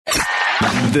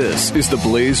This is the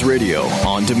Blaze Radio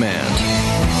on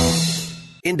demand.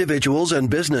 Individuals and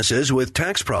businesses with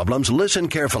tax problems, listen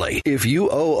carefully. If you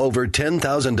owe over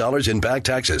 $10,000 in back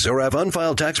taxes or have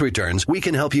unfiled tax returns, we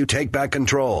can help you take back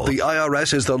control. The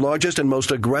IRS is the largest and most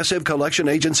aggressive collection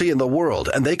agency in the world,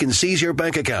 and they can seize your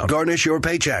bank account, garnish your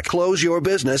paycheck, close your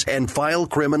business, and file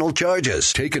criminal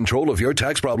charges. Take control of your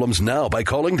tax problems now by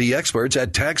calling the experts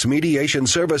at Tax Mediation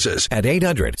Services at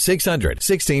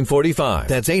 800-600-1645.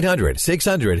 That's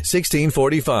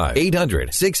 800-600-1645.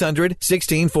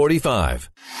 800-600-1645.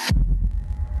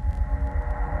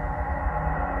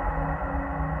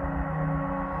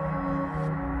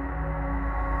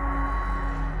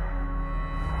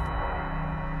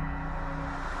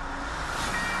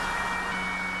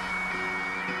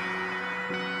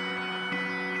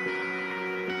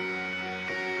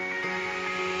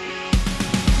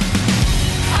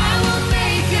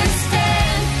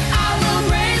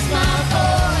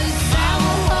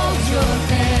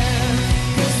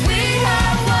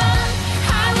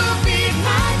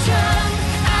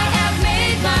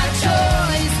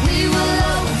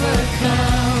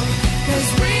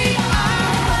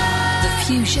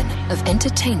 Of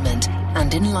entertainment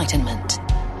and enlightenment.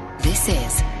 This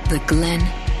is the Glenn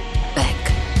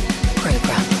Beck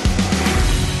Program.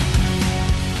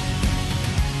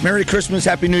 Merry Christmas,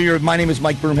 Happy New Year. My name is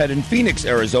Mike Broomhead in Phoenix,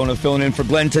 Arizona, filling in for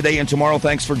Glenn today and tomorrow.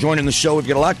 Thanks for joining the show. We've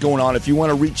got a lot going on. If you want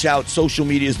to reach out, social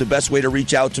media is the best way to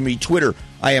reach out to me. Twitter,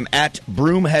 I am at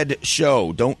Broomhead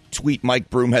Show. Don't tweet Mike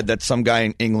Broomhead. That's some guy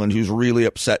in England who's really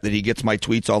upset that he gets my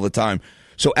tweets all the time.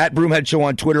 So at Broomhead Show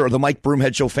on Twitter or the Mike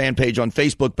Broomhead Show fan page on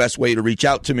Facebook, best way to reach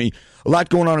out to me. A lot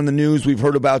going on in the news. We've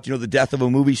heard about, the death of a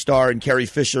movie star and Carrie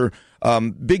Fisher.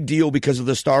 Big deal because of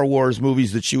the Star Wars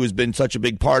movies that she has been such a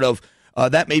big part of.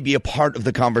 That may be a part of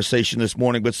the conversation this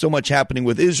morning, but so much happening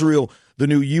with Israel, the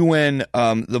new UN,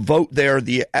 the vote there,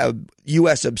 the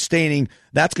U.S. abstaining.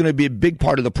 That's going to be a big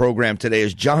part of the program today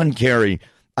is John Kerry.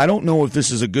 I don't know if this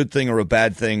is a good thing or a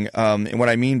bad thing. And what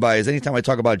I mean by is anytime I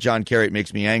talk about John Kerry, it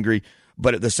makes me angry.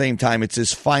 But at the same time, it's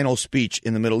his final speech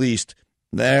in the Middle East.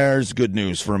 There's good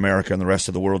news for America and the rest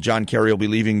of the world. John Kerry will be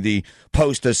leaving the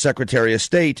post as Secretary of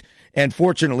State. And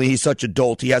fortunately, he's such a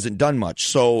dolt, he hasn't done much.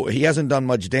 So he hasn't done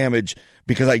much damage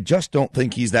because I just don't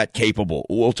think he's that capable.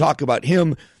 We'll talk about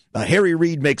him. Harry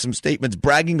Reid makes some statements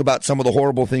bragging about some of the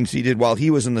horrible things he did while he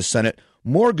was in the Senate.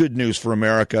 More good news for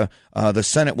America. The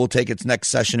Senate will take its next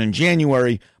session in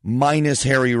January, minus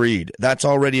Harry Reid. That's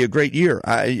already a great year.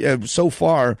 So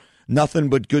far, nothing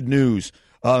but good news.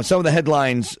 Some of the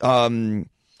headlines, President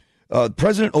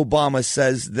Obama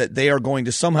says that they are going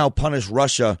to somehow punish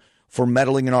Russia for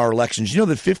meddling in our elections. You know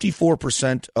that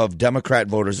 54% of Democrat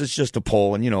voters, it's just a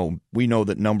poll, and we know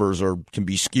that numbers can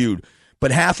be skewed,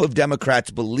 but half of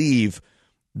Democrats believe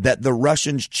that the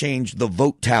Russians changed the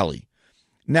vote tally.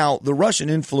 Now, the Russian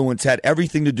influence had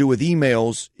everything to do with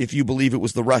emails, if you believe it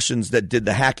was the Russians that did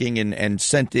the hacking and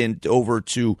sent in over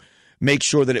to make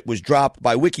sure that it was dropped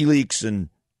by WikiLeaks. And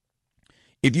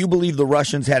if you believe the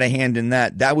Russians had a hand in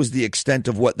that, that was the extent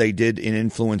of what they did in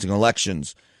influencing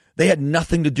elections. They had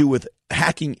nothing to do with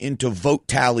hacking into vote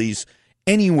tallies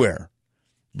anywhere.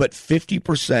 But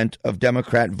 50% of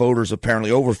Democrat voters,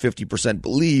 apparently over 50%,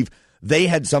 believe they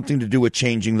had something to do with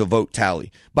changing the vote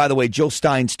tally. By the way, Jill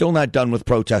Stein's still not done with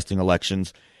protesting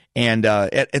elections. And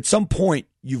at some point,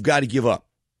 you've got to give up,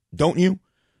 don't you?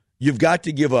 You've got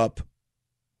to give up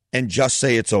and just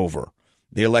say it's over.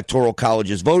 The Electoral College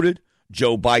has voted.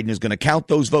 Joe Biden is going to count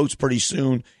those votes pretty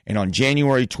soon. And on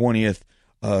January 20th,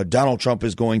 Donald Trump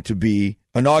is going to be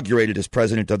inaugurated as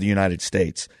president of the United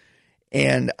States.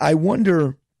 And I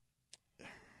wonder,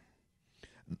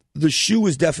 the shoe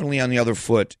is definitely on the other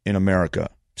foot in America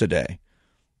today.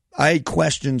 I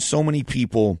question so many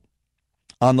people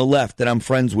on the left that I'm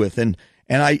friends with, and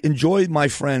I enjoy my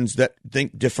friends that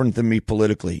think different than me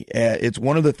politically. It's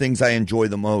one of the things I enjoy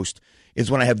the most is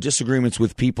when I have disagreements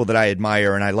with people that I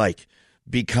admire and I like,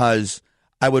 because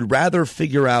I would rather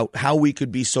figure out how we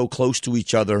could be so close to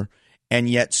each other and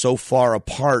yet so far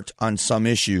apart on some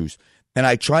issues. And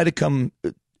I try to come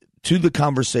to the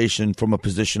conversation from a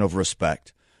position of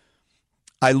respect.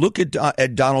 I look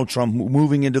at Donald Trump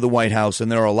moving into the White House,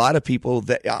 and there are a lot of people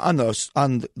that on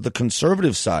the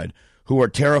conservative side who are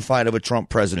terrified of a Trump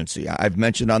presidency. I've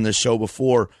mentioned on this show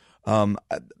before,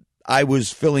 I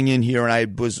was filling in here, and I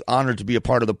was honored to be a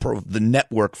part of the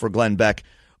network for Glenn Beck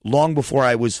long before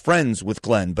I was friends with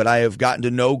Glenn, but I have gotten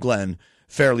to know Glenn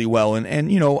fairly well. And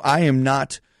I am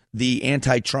not the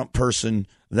anti-Trump person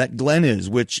that Glenn is,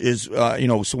 which is,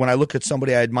 so when I look at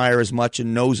somebody I admire as much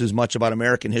and knows as much about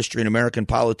American history and American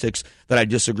politics that I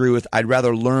disagree with, I'd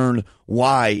rather learn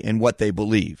why and what they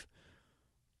believe.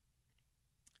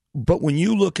 But when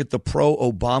you look at the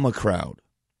pro-Obama crowd,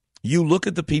 you look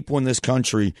at the people in this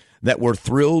country that were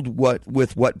thrilled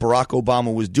with what Barack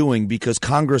Obama was doing because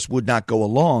Congress would not go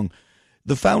along.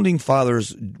 The founding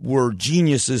fathers were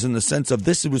geniuses in the sense of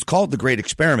this. It was called the Great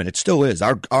Experiment. It still is.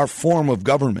 Our form of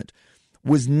government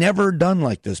was never done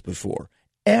like this before,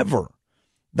 ever.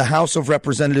 The House of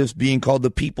Representatives being called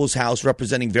the People's House,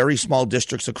 representing very small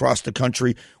districts across the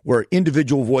country where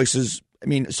individual voices,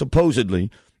 supposedly,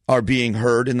 are being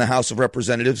heard in the House of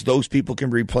Representatives. Those people can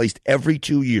be replaced every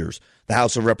 2 years. The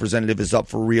House of Representatives is up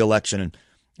for re-election, and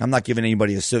I'm not giving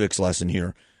anybody a civics lesson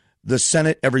here. The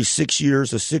Senate, every 6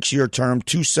 years, a 6-year term,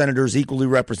 2 senators equally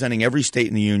representing every state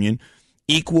in the union,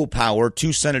 equal power,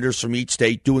 2 senators from each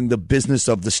state doing the business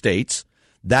of the states.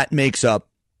 That makes up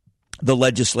the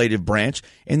legislative branch.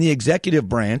 And the executive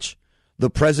branch, the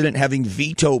president having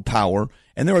veto power,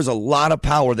 and there is a lot of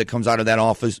power that comes out of that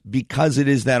office because it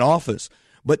is that office.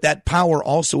 But that power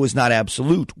also is not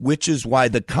absolute, which is why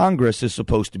the Congress is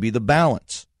supposed to be the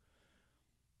balance.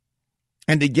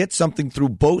 And to get something through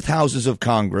both houses of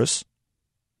Congress,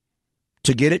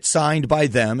 to get it signed by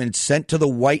them and sent to the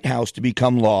White House to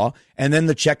become law, and then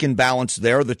the check and balance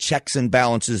there, the checks and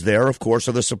balances there, of course,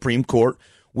 are the Supreme Court.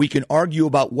 We can argue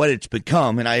about what it's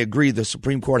become, and I agree the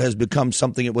Supreme Court has become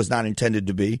something it was not intended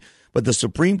to be, but the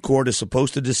Supreme Court is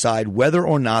supposed to decide whether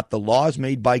or not the laws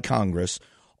made by Congress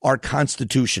are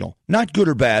constitutional. Not good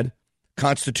or bad,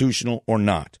 constitutional or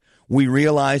not. We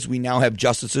realize we now have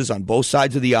justices on both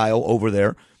sides of the aisle over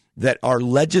there that are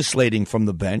legislating from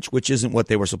the bench, which isn't what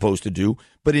they were supposed to do,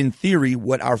 but in theory,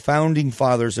 what our founding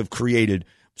fathers have created,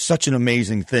 such an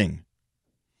amazing thing.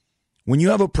 When you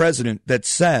have a president that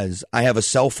says, I have a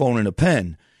cell phone and a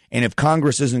pen, and if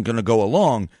Congress isn't going to go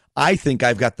along, I think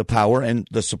I've got the power, and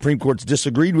the Supreme Court's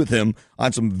disagreed with him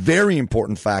on some very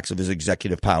important facts of his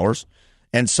executive powers,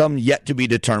 and some yet to be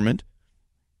determined.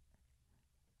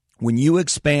 When you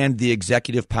expand the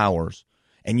executive powers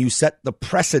and you set the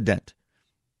precedent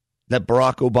that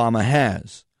Barack Obama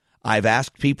has, I've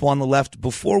asked people on the left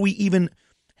before we even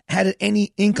had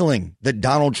any inkling that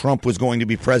Donald Trump was going to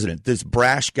be president, this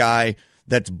brash guy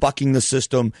that's bucking the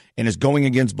system and is going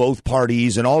against both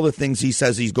parties and all the things he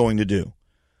says he's going to do.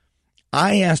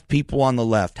 I asked people on the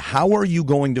left, how are you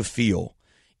going to feel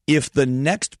if the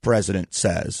next president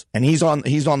says, and he's on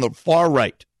the far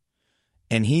right,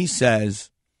 and he says,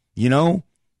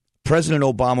 President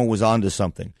Obama was onto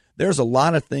something. There's a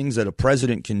lot of things that a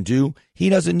president can do he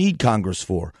doesn't need Congress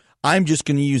for. I'm just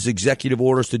going to use executive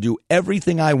orders to do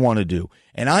everything I want to do,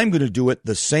 and I'm going to do it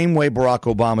the same way Barack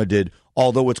Obama did,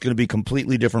 although it's going to be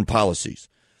completely different policies.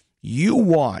 You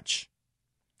watch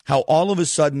how all of a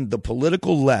sudden the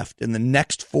political left in the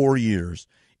next 4 years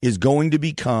is going to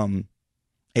become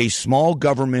a small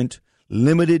government,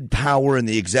 limited power in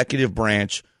the executive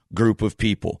branch group of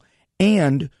people.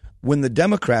 And when the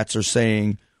Democrats are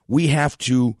saying we have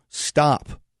to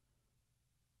stop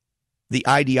the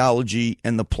ideology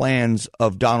and the plans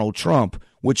of Donald Trump,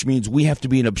 which means we have to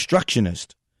be an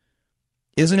obstructionist.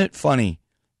 Isn't it funny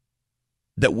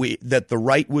that the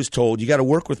right was told, you got to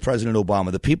work with President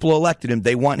Obama. The people elected him.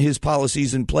 They want his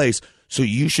policies in place. So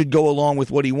you should go along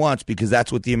with what he wants because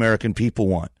that's what the American people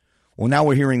want. Well, now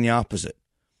we're hearing the opposite.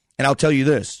 And I'll tell you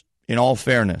this, in all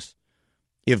fairness,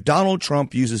 if Donald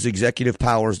Trump uses executive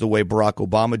powers the way Barack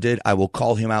Obama did, I will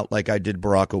call him out like I did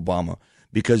Barack Obama,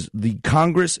 because the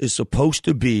Congress is supposed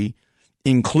to be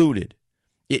included.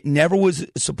 It never was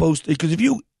supposed to, because if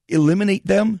you eliminate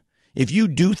them, if you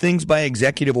do things by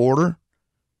executive order,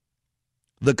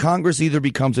 the Congress either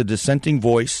becomes a dissenting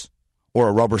voice or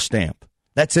a rubber stamp.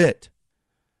 That's it.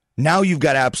 Now you've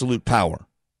got absolute power.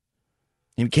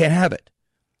 You can't have it.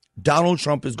 Donald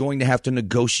Trump is going to have to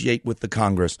negotiate with the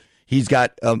Congress. He's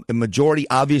got a majority,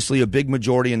 obviously a big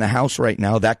majority in the House right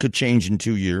now. That could change in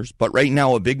 2 years. But right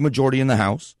now, a big majority in the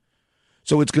House.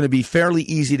 So it's going to be fairly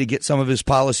easy to get some of his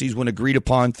policies when agreed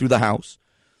upon through the House.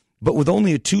 But with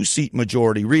only a 2-seat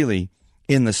majority, really,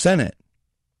 in the Senate,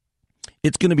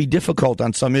 it's going to be difficult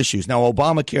on some issues. Now,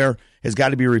 Obamacare has got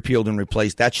to be repealed and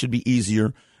replaced. That should be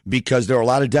easier because there are a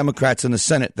lot of Democrats in the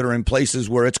Senate that are in places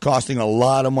where it's costing a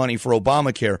lot of money for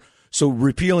Obamacare. So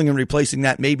repealing and replacing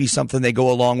that may be something they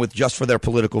go along with just for their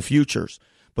political futures.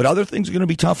 But other things are going to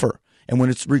be tougher. And when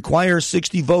it requires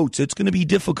 60 votes, it's going to be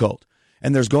difficult.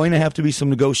 And there's going to have to be some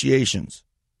negotiations.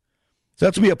 So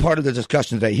that's going to be a part of the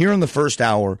discussion today. Here in the first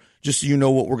hour, just so you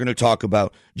know what we're going to talk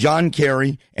about, John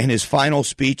Kerry and his final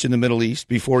speech in the Middle East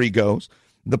before he goes,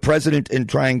 the president in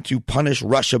trying to punish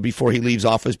Russia before he leaves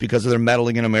office because of their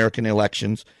meddling in American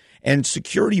elections, and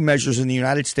security measures in the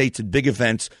United States at big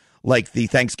events like the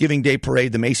Thanksgiving Day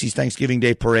Parade, the Macy's Thanksgiving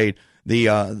Day Parade,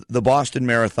 the Boston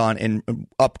Marathon and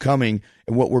upcoming,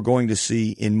 and what we're going to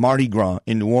see in Mardi Gras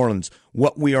in New Orleans,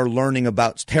 what we are learning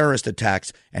about terrorist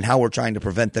attacks and how we're trying to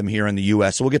prevent them here in the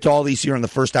U.S. So we'll get to all these here in the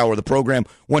first hour of the program.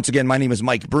 Once again, my name is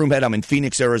Mike Broomhead. I'm in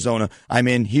Phoenix, Arizona. I'm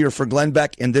in here for Glenn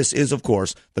Beck, and this is, of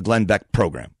course, the Glenn Beck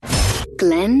program.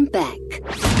 Glenn Beck.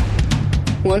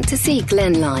 Want to see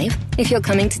Glenn live? If you're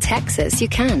coming to Texas, you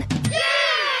can.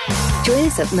 Join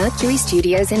us at Mercury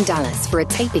Studios in Dallas for a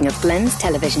taping of Glenn's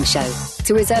television show.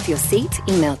 To reserve your seat,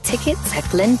 email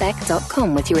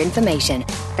tickets@glennbeck.com with your information.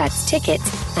 That's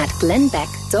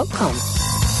tickets@glennbeck.com.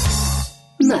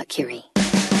 Mercury.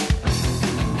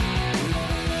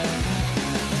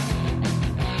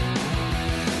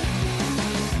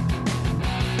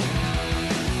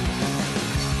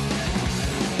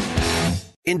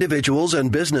 Individuals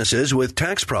and businesses with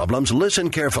tax problems, listen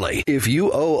carefully. If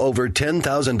you owe over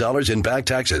 $10,000 in back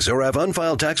taxes or have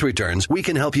unfiled tax returns, we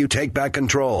can help you take back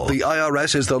control. The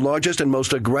IRS is the largest and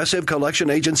most aggressive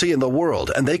collection agency in the world,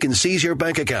 and they can seize your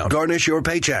bank account, garnish your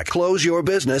paycheck, close your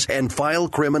business, and file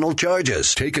criminal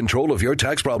charges. Take control of your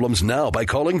tax problems now by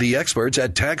calling the experts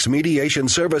at Tax Mediation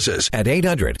Services at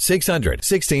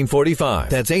 800-600-1645.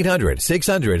 That's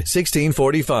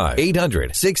 800-600-1645.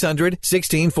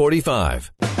 800-600-1645.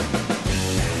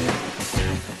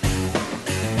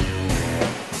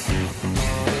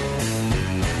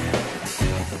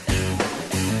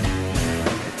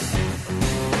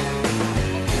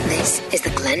 This is the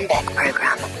Glenn Beck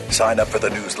program. Sign up for the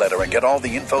newsletter and get all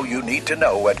the info you need to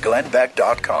know at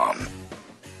glennbeck.com.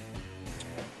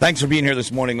 Thanks for being here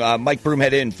this morning. Mike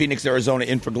Broomhead in Phoenix, Arizona,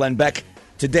 in for Glenn Beck.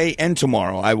 Today and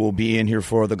tomorrow, I will be in here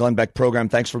for the Glenn Beck program.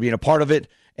 Thanks for being a part of it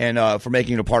and for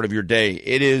making it a part of your day.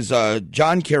 It is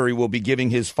John Kerry will be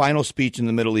giving his final speech in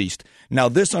the Middle East. Now,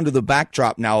 this under the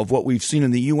backdrop now of what we've seen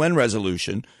in the UN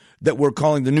resolution that we're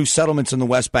calling the new settlements in the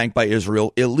West Bank by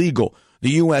Israel illegal.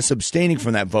 The U.S. abstaining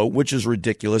from that vote, which is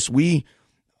ridiculous. We,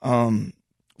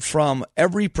 from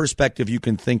every perspective you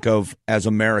can think of as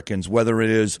Americans, whether it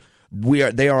is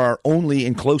they are our only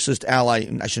and closest ally.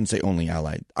 I shouldn't say only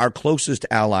ally. Our closest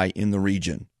ally in the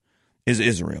region is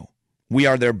Israel. We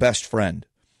are their best friend.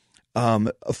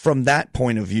 From that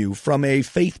point of view, from a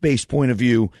faith-based point of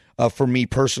view, for me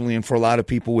personally and for a lot of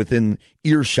people within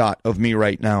earshot of me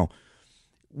right now,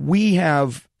 we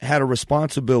have had a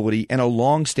responsibility and a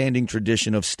long-standing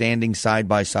tradition of standing side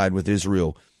by side with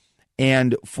Israel.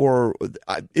 And for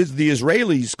the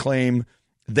Israelis claim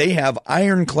they have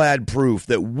ironclad proof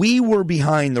that we were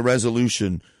behind the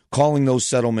resolution calling those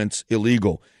settlements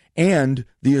illegal. And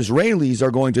the Israelis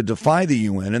are going to defy the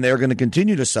UN, and they're going to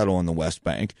continue to settle on the West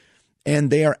Bank.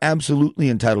 And they are absolutely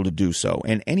entitled to do so.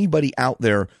 And anybody out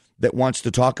there that wants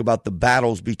to talk about the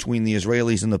battles between the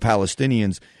Israelis and the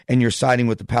Palestinians, and you're siding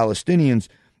with the Palestinians,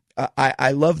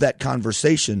 I love that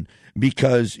conversation,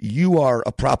 because you are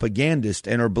a propagandist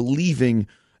and are believing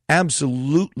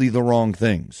absolutely the wrong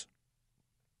things.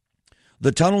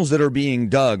 The tunnels that are being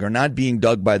dug are not being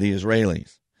dug by the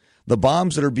Israelis. The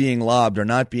bombs that are being lobbed are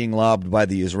not being lobbed by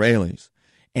the Israelis.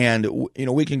 And, you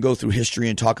know, we can go through history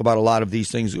and talk about a lot of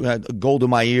these things. Golda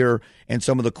Meir and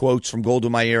some of the quotes from Golda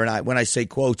Meir. And when I say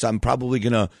quotes, I'm probably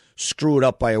going to screw it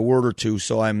up by a word or two.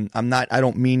 So I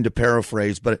don't mean to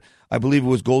paraphrase, but I believe it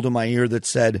was Golda Meir that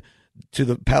said to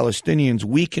the Palestinians,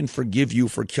 we can forgive you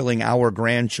for killing our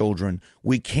grandchildren.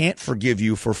 We can't forgive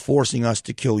you for forcing us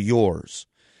to kill yours.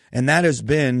 And that has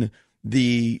been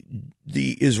the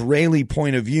Israeli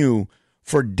point of view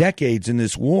for decades in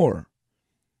this war.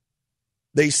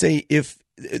 They say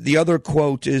the other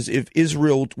quote is, if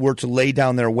Israel were to lay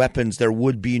down their weapons, there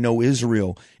would be no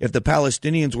Israel. If the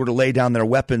Palestinians were to lay down their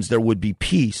weapons, there would be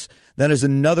peace. That is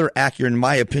another accurate, in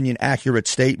my opinion, accurate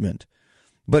statement.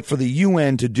 But for the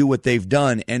UN to do what they've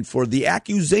done, and for the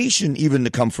accusation even to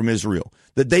come from Israel,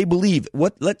 that they believe,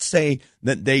 let's say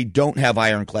that they don't have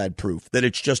ironclad proof, that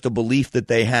it's just a belief that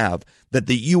they have, that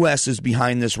the U.S. is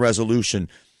behind this resolution,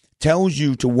 tells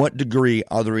you to what degree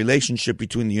the relationship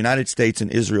between the United States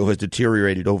and Israel has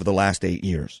deteriorated over the last 8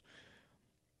 years.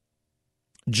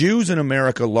 Jews in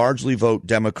America largely vote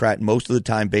Democrat most of the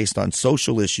time based on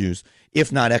social issues,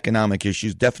 if not economic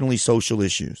issues, definitely social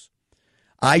issues.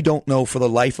 I don't know for the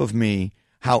life of me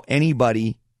how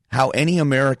any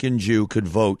American Jew could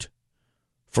vote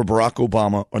for Barack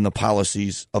Obama or the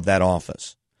policies of that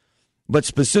office. But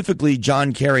specifically,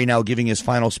 John Kerry now giving his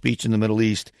final speech in the Middle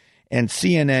East, and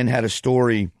CNN had a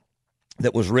story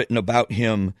that was written about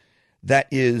him that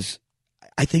is,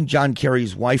 I think John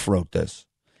Kerry's wife wrote this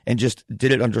and just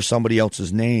did it under somebody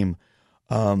else's name.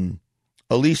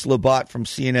 Elise Labat from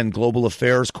CNN Global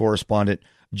Affairs correspondent,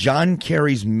 John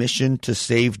Kerry's Mission to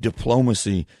Save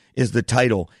Diplomacy is the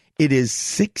title. It is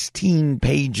 16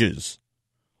 pages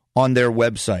on their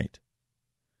website.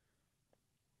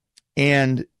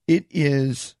 And it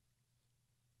is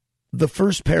the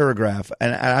first paragraph,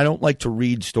 and I don't like to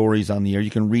read stories on the air. You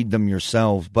can read them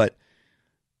yourselves, but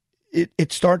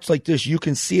it starts like this. You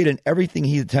can see it in everything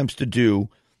he attempts to do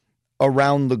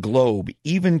around the globe,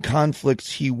 even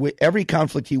conflicts every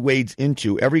conflict he wades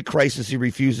into, every crisis he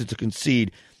refuses to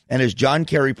concede. And as John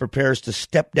Kerry prepares to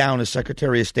step down as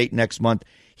Secretary of State next month,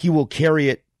 he will carry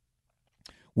it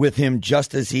with him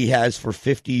just as he has for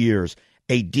 50 years,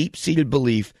 a deep-seated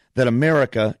belief that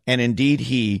America, and indeed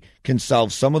he, can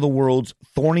solve some of the world's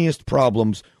thorniest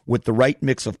problems with the right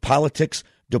mix of politics,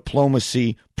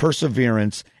 diplomacy,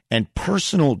 perseverance, and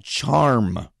personal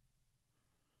charm.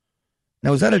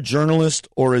 Now, is that a journalist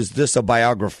or is this a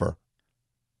biographer?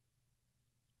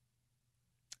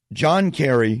 John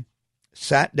Kerry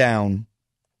sat down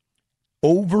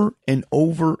over and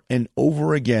over and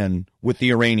over again with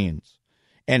the Iranians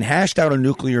and hashed out a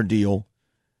nuclear deal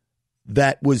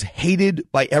that was hated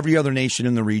by every other nation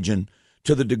in the region,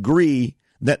 to the degree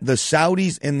that the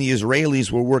Saudis and the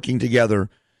Israelis were working together,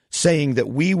 saying that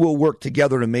we will work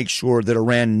together to make sure that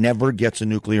Iran never gets a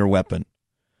nuclear weapon.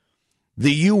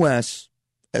 The U.S.,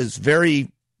 as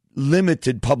very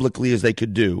limited publicly as they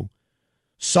could do,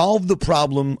 solved the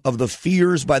problem of the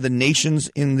fears by the nations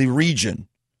in the region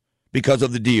because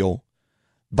of the deal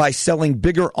by selling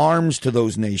bigger arms to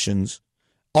those nations,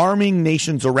 arming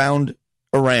nations around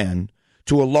Iran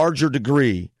to a larger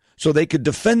degree so they could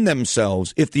defend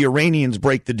themselves if the Iranians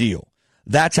break the deal.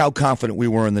 That's how confident we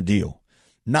were in the deal.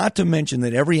 Not to mention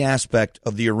that every aspect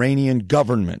of the Iranian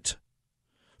government,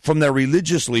 from their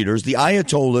religious leaders, the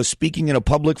Ayatollah speaking in a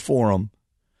public forum,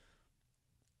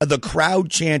 the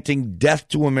crowd chanting death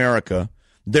to America,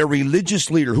 their religious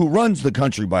leader, who runs the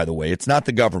country, by the way, it's not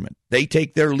the government. They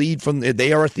take their lead from,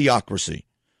 they are a theocracy.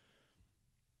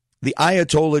 The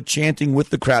Ayatollah chanting with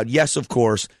the crowd, yes, of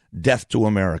course, death to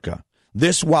America.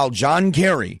 This while John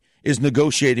Kerry is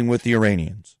negotiating with the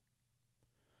Iranians.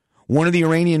 One of the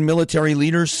Iranian military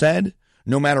leaders said,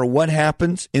 no matter what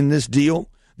happens in this deal,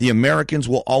 the Americans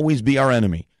will always be our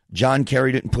enemy. John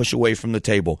Kerry didn't push away from the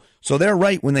table. So they're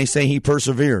right when they say he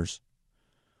perseveres.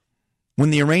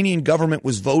 When the Iranian government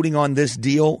was voting on this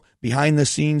deal behind the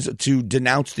scenes to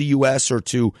denounce the U.S. or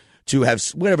to have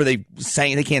whatever they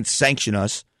say, they can't sanction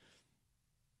us.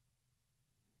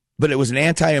 But it was an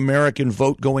anti-American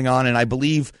vote going on, and I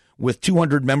believe with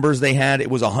 200 members they had, it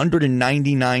was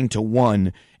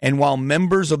 199-1. And while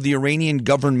members of the Iranian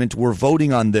government were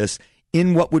voting on this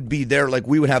in what would be their, like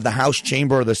we would have the House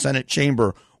chamber or the Senate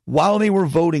chamber, while they were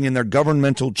voting in their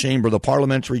governmental chamber, the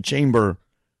parliamentary chamber,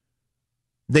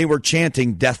 they were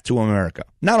chanting death to America.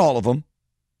 Not all of them,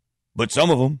 but some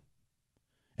of them.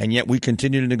 And yet we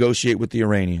continue to negotiate with the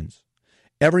Iranians.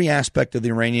 Every aspect of the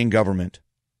Iranian government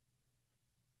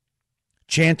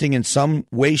chanting in some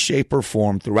way, shape, or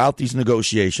form throughout these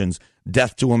negotiations,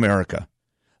 death to America.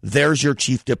 There's your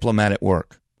chief diplomat at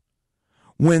work.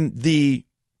 When the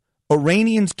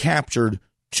Iranians captured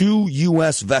 2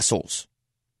 U.S. vessels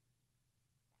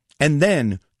and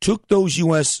then took those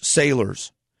U.S.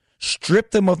 sailors,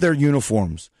 stripped them of their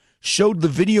uniforms, showed the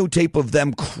videotape of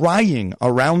them crying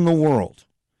around the world,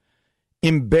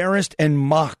 embarrassed and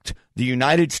mocked the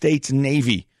United States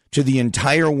Navy to the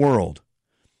entire world,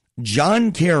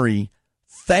 John Kerry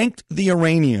thanked the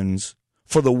Iranians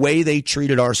for the way they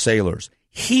treated our sailors.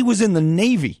 He was in the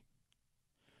Navy.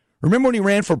 Remember when he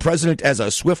ran for president as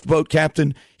a swift boat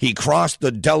captain? He crossed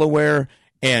the Delaware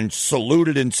and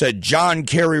saluted and said, John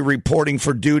Kerry reporting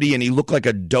for duty, and he looked like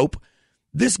a dope.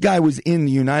 This guy was in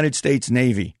the United States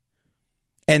Navy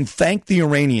and thanked the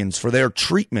Iranians for their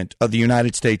treatment of the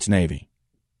United States Navy.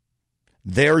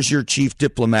 There's your chief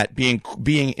diplomat being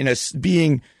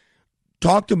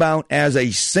talked about as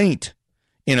a saint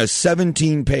in a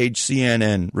 17-page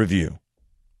CNN review.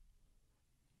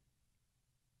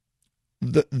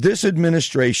 This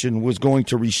administration was going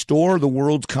to restore the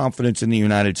world's confidence in the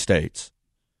United States.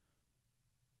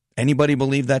 Anybody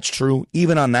believe that's true,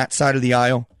 even on that side of the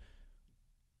aisle?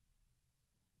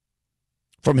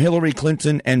 From Hillary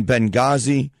Clinton and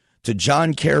Benghazi to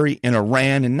John Kerry in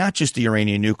Iran, and not just the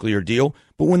Iranian nuclear deal,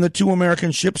 but when the 2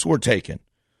 American ships were taken.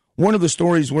 One of the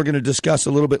stories we're going to discuss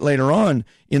a little bit later on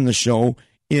in the show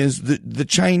is the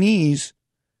Chinese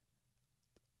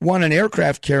want an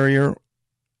aircraft carrier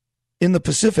in the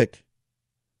Pacific.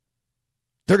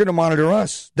 They're going to monitor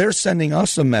us. They're sending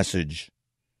us a message.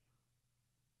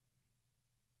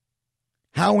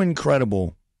 How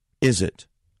incredible is it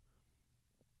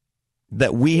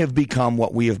that we have become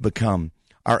what we have become?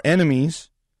 Our enemies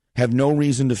have no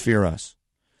reason to fear us.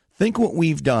 Think what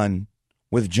we've done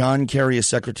with John Kerry as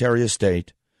Secretary of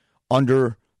State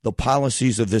under the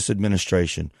policies of this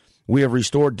administration. We have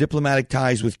restored diplomatic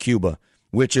ties with Cuba,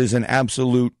 which is an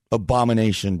absolute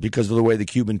abomination because of the way the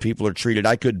Cuban people are treated.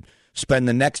 I could spend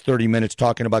the next 30 minutes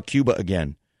talking about Cuba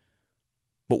again.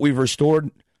 But we've restored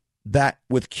that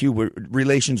with Cuba,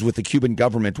 relations with the Cuban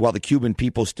government, while the Cuban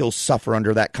people still suffer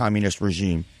under that communist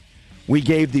regime. We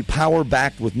gave the power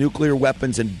back with nuclear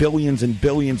weapons and billions and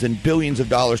billions and billions of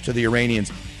dollars to the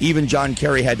Iranians. Even John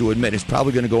Kerry had to admit it's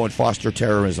probably going to go and foster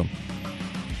terrorism.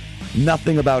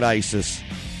 Nothing about ISIS.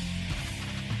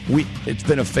 It's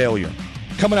been a failure.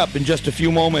 Coming up in just a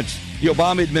few moments, the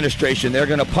Obama administration, they're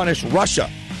going to punish Russia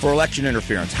for election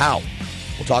interference. How?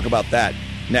 We'll talk about that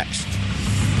next.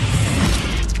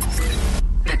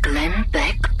 The Glenn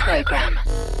Beck Program.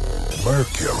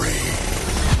 Mercury.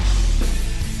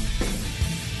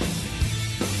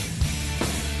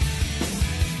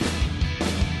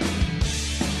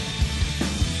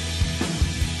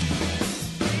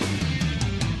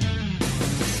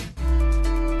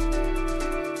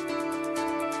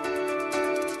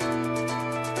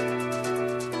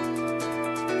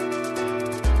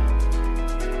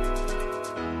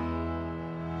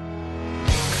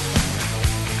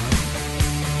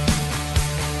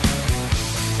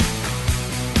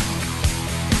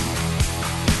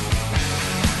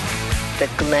 The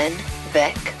Glenn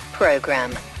Beck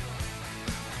Program.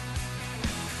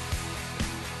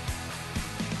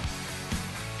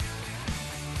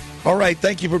 All right,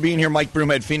 thank you for being here. Mike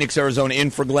Broomhead, Phoenix, Arizona,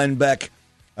 in for Glenn Beck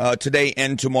today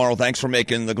and tomorrow. Thanks for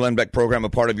making the Glenn Beck program a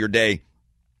part of your day.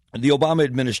 The Obama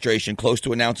administration close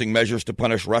to announcing measures to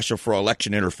punish Russia for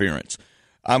election interference.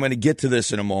 I'm going to get to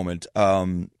this in a moment.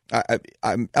 I'm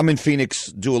in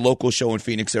Phoenix, do a local show in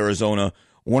Phoenix, Arizona.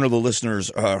 One of the listeners,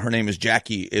 her name is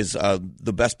Jackie, is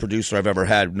the best producer I've ever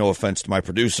had. No offense to my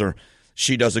producer.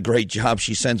 She does a great job.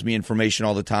 She sends me information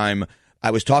all the time. I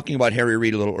was talking about Harry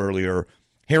Reid a little earlier.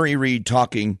 Harry Reid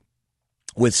talking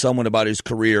with someone about his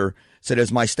career said,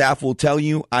 as my staff will tell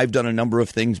you, I've done a number of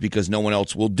things because no one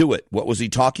else will do it. What was he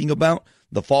talking about?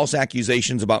 The false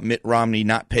accusations about Mitt Romney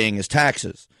not paying his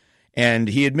taxes. And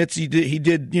he admits he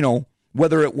did,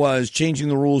 whether it was changing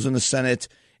the rules in the Senate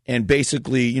and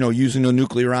basically, using the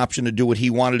nuclear option to do what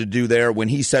he wanted to do there. When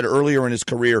he said earlier in his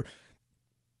career,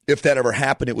 if that ever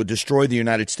happened, it would destroy the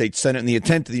United States Senate and the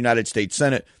intent of the United States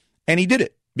Senate. And he did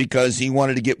it because he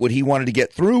wanted to get what he wanted to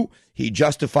get through. He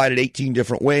justified it 18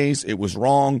 different ways. It was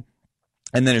wrong.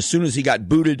 And then as soon as he got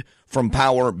booted from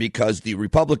power because the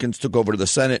Republicans took over to the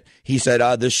Senate, he said,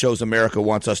 this shows America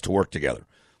wants us to work together.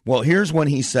 Well, here's what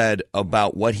he said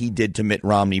about what he did to Mitt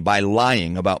Romney by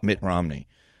lying about Mitt Romney.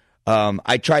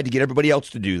 I tried to get everybody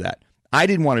else to do that. I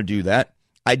didn't want to do that.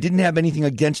 I didn't have anything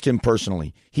against him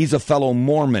personally. He's a fellow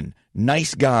Mormon,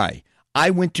 nice guy. I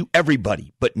went to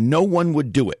everybody, but no one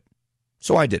would do it.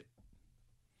 So I did.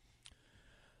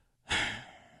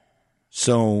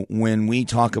 So when we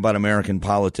talk about American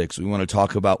politics, we want to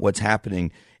talk about what's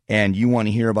happening, and you want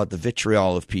to hear about the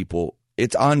vitriol of people.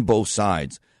 It's on both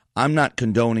sides. I'm not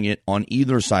condoning it on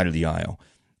either side of the aisle.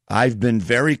 I've been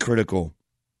very critical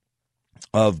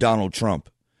of Donald Trump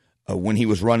when he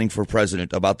was running for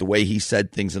president about the way he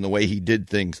said things and the way he did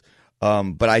things.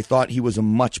 But I thought he was a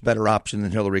much better option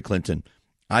than Hillary Clinton.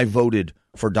 I voted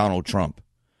for Donald Trump.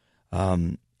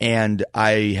 And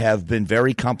I have been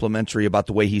very complimentary about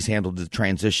the way he's handled the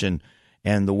transition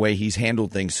and the way he's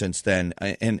handled things since then.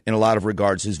 In a lot of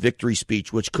regards, his victory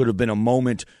speech, which could have been a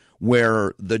moment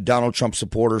where the Donald Trump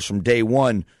supporters from day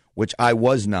one, which I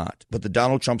was not, but the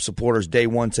Donald Trump supporters day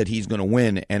one said he's going to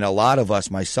win. And a lot of us,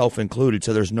 myself included,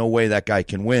 said there's no way that guy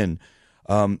can win.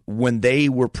 When they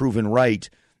were proven right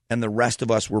and the rest of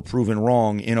us were proven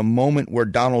wrong in a moment where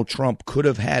Donald Trump could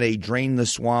have had a drain the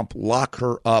swamp, lock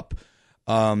her up,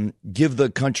 give the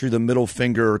country the middle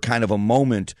finger kind of a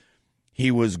moment,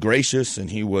 he was gracious and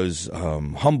he was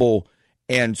humble.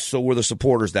 And so were the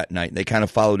supporters that night. They kind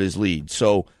of followed his lead.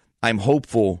 So I'm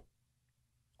hopeful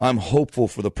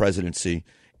for the presidency,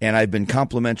 and I've been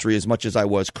complimentary as much as I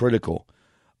was critical.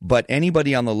 But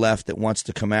anybody on the left that wants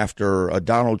to come after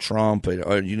Donald Trump,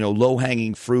 or,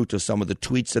 low-hanging fruit of some of the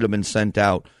tweets that have been sent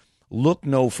out, look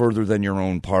no further than your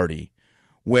own party,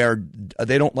 where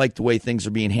they don't like the way things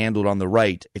are being handled on the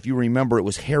right. If you remember, it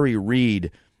was Harry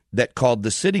Reid that called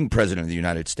the sitting president of the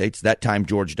United States, that time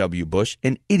George W. Bush,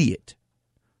 an idiot.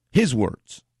 His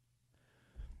words.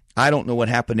 I don't know what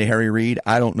happened to Harry Reid.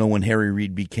 I don't know when Harry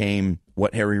Reid became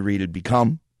what Harry Reid had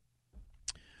become.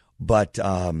 But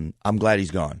I'm glad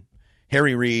he's gone.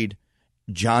 Harry Reid,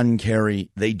 John Kerry,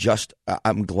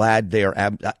 I'm glad they are,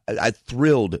 I'm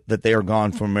thrilled that they are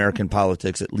gone from American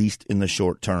politics, at least in the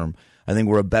short term. I think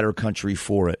we're a better country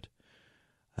for it.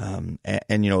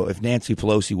 And, you know, if Nancy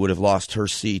Pelosi would have lost her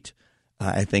seat,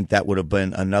 I think that would have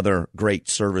been another great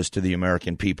service to the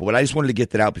American people. But I just wanted to get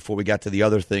that out before we got to the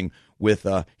other thing with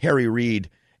Harry Reid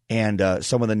and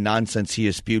some of the nonsense he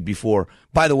has spewed before.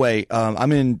 By the way,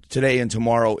 I'm in today and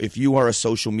tomorrow. If you are a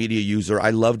social media user, I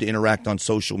love to interact on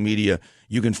social media.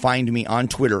 You can find me on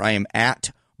Twitter. I am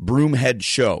at Broomhead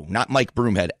Show, not Mike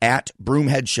Broomhead. At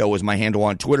Broomhead Show is my handle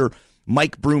on Twitter.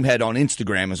 Mike Broomhead on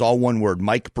Instagram is all one word,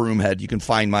 Mike Broomhead. You can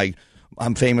find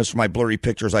I'm famous for my blurry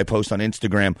pictures I post on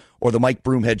Instagram, or the Mike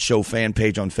Broomhead Show fan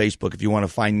page on Facebook if you want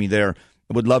to find me there.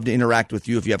 I would love to interact with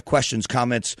you. If you have questions,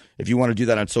 comments, if you want to do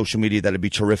that on social media, that'd be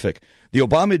terrific. The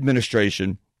Obama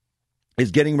administration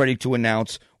is getting ready to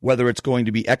announce whether it's going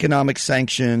to be economic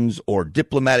sanctions or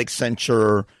diplomatic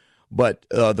censure, but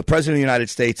the President of the United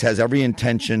States has every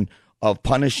intention of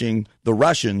punishing the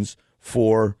Russians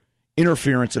for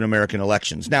interference in American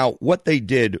elections. Now, what they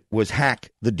did was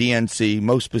hack the DNC,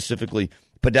 most specifically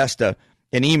Podesta,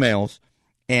 in emails,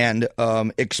 and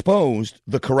exposed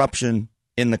the corruption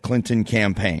in the Clinton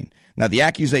campaign. Now, the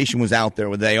accusation was out there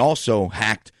where they also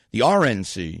hacked the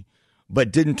RNC,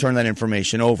 but didn't turn that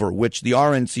information over, which the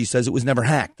RNC says it was never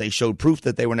hacked. They showed proof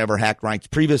that they were never hacked, right?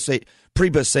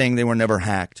 Priebus saying they were never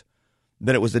hacked,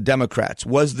 that it was the Democrats.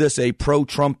 Was this a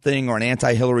pro-Trump thing or an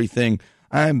anti-Hillary thing?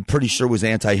 I'm pretty sure it was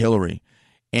anti-Hillary.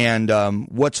 And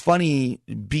what's funny,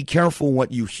 be careful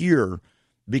what you hear,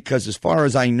 because as far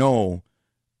as I know,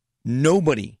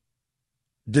 nobody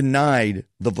denied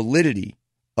the validity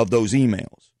of those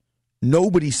emails.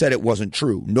 Nobody said it wasn't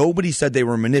true. Nobody said they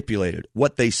were manipulated.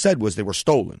 What they said was they were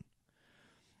stolen.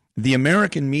 The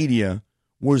American media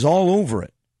was all over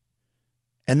it.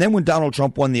 And then when Donald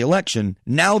Trump won the election,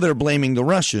 now they're blaming the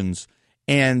Russians.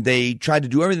 And they tried to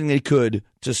do everything they could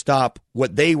to stop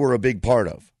what they were a big part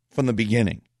of from the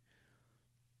beginning.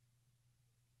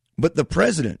 But the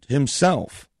president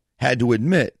himself had to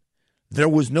admit there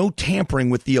was no tampering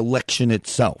with the election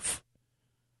itself.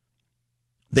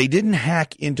 They didn't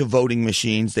hack into voting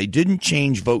machines. They didn't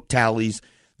change vote tallies.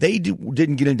 They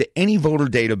didn't get into any voter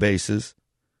databases.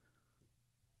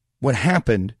 What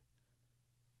happened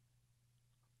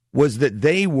was that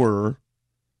they were,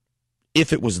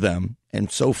 if it was them,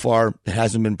 and so far it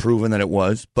hasn't been proven that it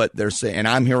was, but they're saying, and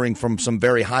I'm hearing from some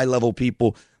very high-level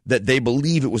people that they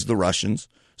believe it was the Russians.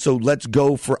 So let's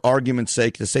go, for argument's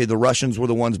sake, to say the Russians were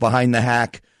the ones behind the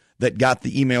hack that got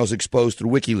the emails exposed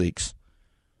through WikiLeaks.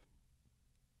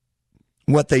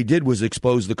 What they did was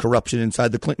expose the corruption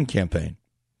inside the Clinton campaign.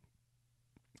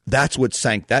 That's what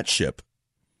sank that ship.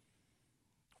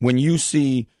 When you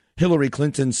see Hillary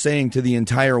Clinton saying to the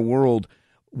entire world,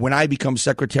 when I become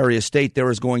Secretary of State, there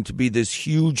is going to be this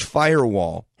huge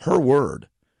firewall, her word,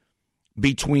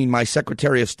 between my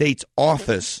Secretary of State's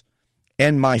office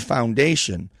and my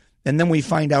foundation. And then we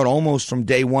find out almost from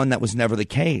day one that was never the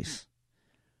case.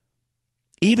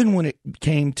 Even when it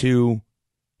came to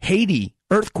Haiti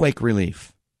earthquake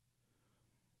relief,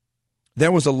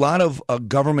 there was a lot of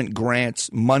government grants,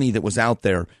 money that was out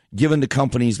there given to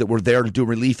companies that were there to do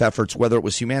relief efforts, whether it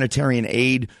was humanitarian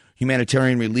aid,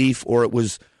 humanitarian relief, or it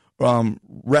was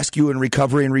rescue and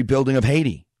recovery and rebuilding of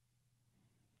Haiti.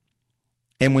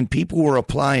 And when people were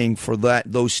applying for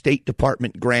those State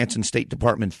Department grants and State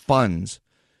Department funds,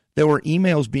 there were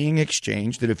emails being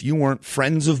exchanged that if you weren't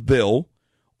friends of Bill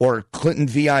or Clinton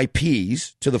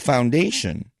VIPs to the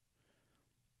foundation,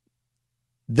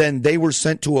 then they were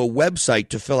sent to a website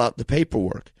to fill out the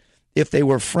paperwork. If they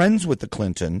were friends with the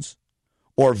Clintons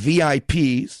or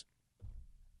VIPs,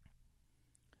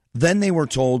 then they were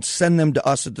told, send them to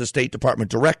us at the State Department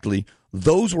directly.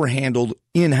 Those were handled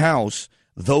in-house.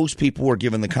 Those people were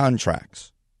given the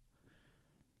contracts.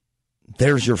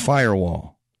 There's your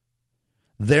firewall.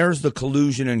 There's the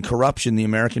collusion and corruption the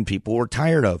American people were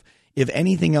tired of. If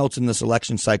anything else in this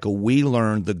election cycle, we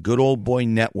learned the good old boy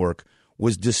network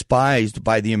was despised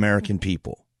by the American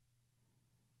people.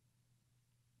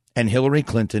 And Hillary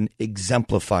Clinton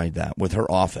exemplified that with her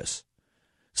office.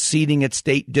 Seating at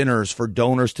state dinners for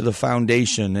donors to the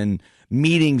foundation and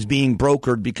meetings being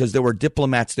brokered because there were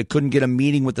diplomats that couldn't get a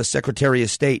meeting with the Secretary of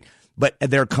State, but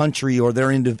their country or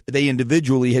they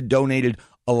individually had donated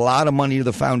a lot of money to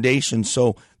the foundation.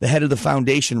 So the head of the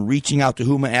foundation reaching out to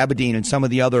Huma Abedin and some of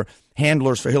the other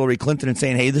handlers for Hillary Clinton and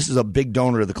saying, hey, this is a big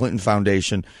donor to the Clinton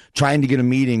Foundation, trying to get a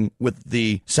meeting with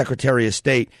the Secretary of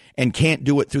State and can't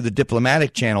do it through the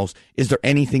diplomatic channels. Is there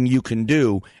anything you can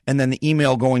do? And then the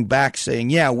email going back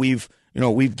saying, yeah, we've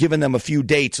given them a few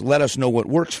dates. Let us know what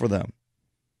works for them.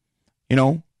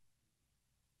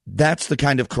 That's the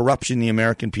kind of corruption the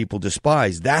American people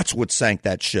despise. That's what sank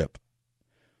that ship.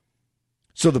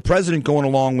 So the president going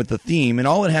along with the theme, and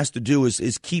all it has to do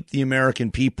is keep the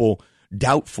American people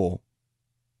doubtful.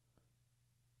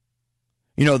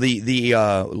 You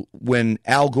know, when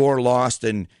Al Gore lost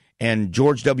and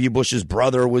George W. Bush's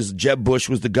brother Jeb Bush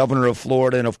was the governor of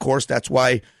Florida, and of course that's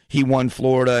why he won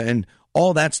Florida, and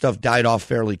all that stuff died off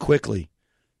fairly quickly.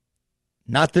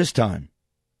 Not this time.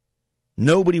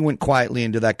 Nobody went quietly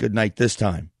into that good night this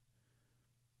time.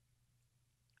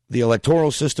 The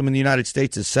electoral system in the United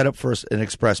States is set up for an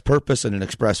express purpose and an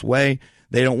express way.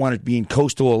 They don't want it being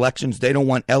coastal elections. They don't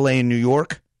want L.A. and New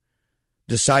York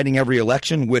deciding every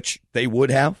election, which they would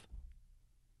have.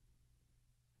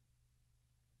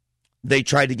 They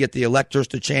tried to get the electors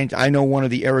to change. I know one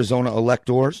of the Arizona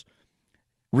electors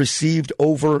received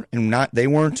over, and they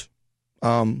weren't,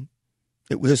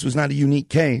 this was not a unique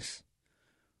case.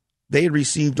 They had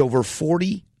received over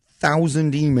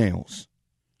 40,000 emails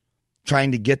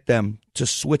trying to get them to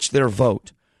switch their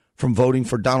vote from voting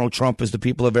for Donald Trump, as the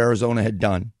people of Arizona had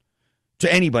done,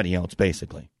 to anybody else,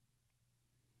 basically.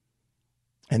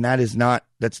 And that's not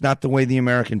the way the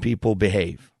American people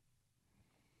behave.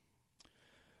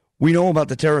 We know about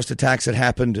the terrorist attacks that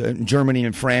happened in Germany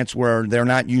and France, where they're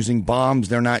not using bombs,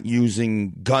 they're not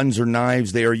using guns or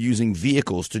knives, they are using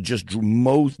vehicles to just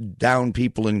mow down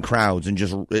people in crowds, and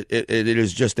it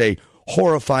is just a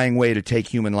horrifying way to take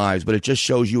human lives. But it just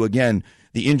shows you again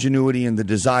the ingenuity and the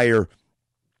desire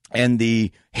and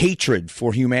the hatred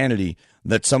for humanity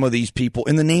that some of these people,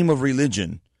 in the name of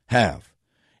religion, have.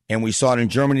 And we saw it in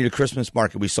Germany, the Christmas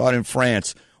market. We saw it in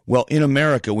France. Well, in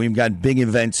America, we've got big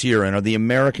events here. And are the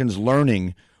Americans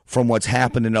learning from what's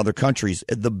happened in other countries?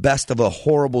 The best of a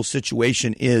horrible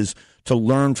situation is to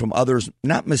learn from others,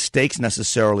 not mistakes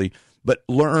necessarily, but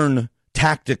learn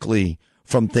tactically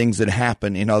from things that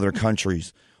happen in other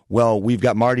countries. Well, we've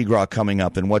got Mardi Gras coming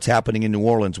up, and what's happening in New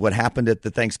Orleans, what happened at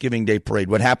the Thanksgiving Day Parade,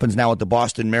 what happens now at the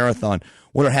Boston Marathon,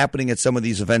 what are happening at some of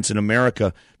these events in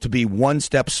America, to be one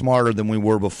step smarter than we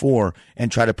were before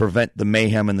and try to prevent the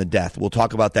mayhem and the death. We'll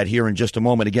talk about that here in just a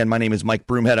moment. Again, my name is Mike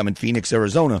Broomhead. I'm in Phoenix,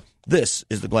 Arizona. This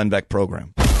is the Glenn Beck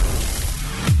Program.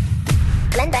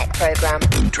 Glenn Beck Program.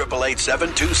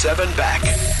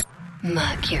 888-727-BECK.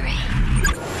 Mercury.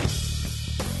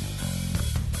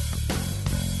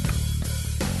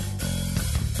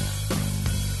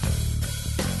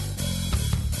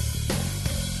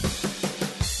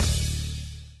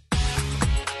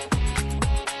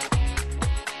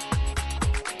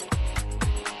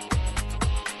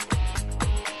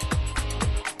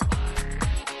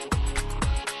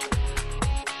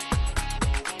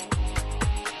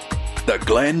 The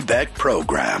Glenn Beck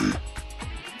Program.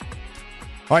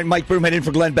 All right, Mike Broomhead in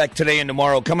for Glenn Beck today and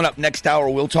tomorrow. Coming up next hour,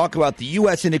 we'll talk about the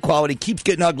U.S. inequality keeps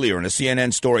getting uglier in a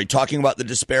CNN story, talking about the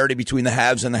disparity between the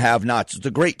haves and the have-nots. It's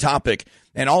a great topic.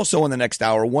 And also in the next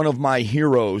hour, one of my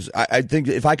heroes, I think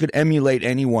if I could emulate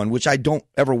anyone, which I don't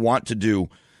ever want to do,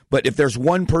 but if there's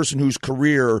one person whose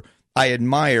career I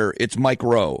admire, it's Mike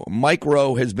Rowe. Mike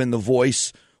Rowe has been the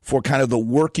voice for kind of the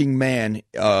working man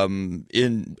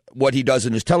in what he does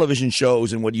in his television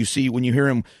shows and what you see when you hear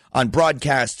him on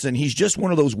broadcasts. And he's just one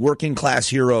of those working class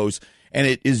heroes, and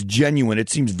it is genuine.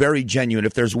 It seems very genuine.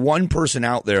 If there's one person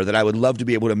out there that I would love to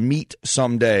be able to meet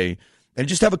someday and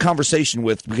just have a conversation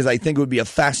with, because I think it would be a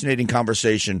fascinating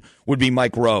conversation, would be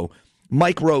Mike Rowe.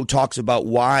 Mike Rowe talks about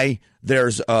why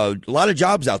there's a lot of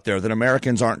jobs out there that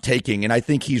Americans aren't taking, and I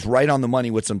think he's right on the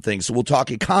money with some things. So we'll talk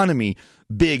economy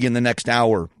big in the next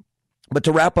hour. But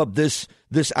to wrap up this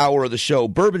hour of the show,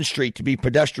 Bourbon Street to be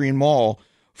pedestrian mall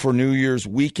for New Year's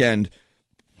weekend.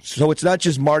 So it's not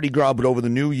just Mardi Gras, but over the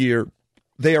New Year,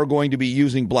 they are going to be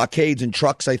using blockades and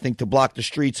trucks, I think, to block the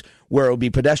streets where it will be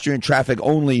pedestrian traffic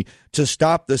only, to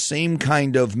stop the same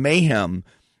kind of mayhem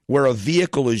where a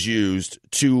vehicle is used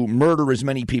to murder as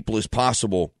many people as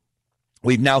possible.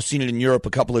 We've now seen it in Europe a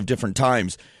couple of different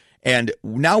times. And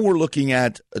now we're looking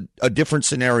at a different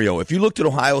scenario. If you looked at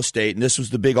Ohio State, and this was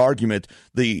the big argument,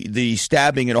 the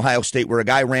stabbing at Ohio State where a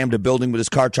guy rammed a building with his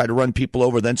car, tried to run people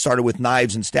over, then started with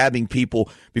knives and stabbing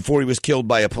people before he was killed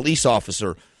by a police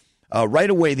officer. Right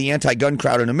away, the anti-gun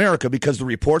crowd in America, because the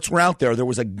reports were out there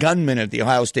was a gunman at the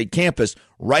Ohio State campus.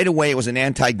 Right away, it was an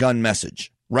anti-gun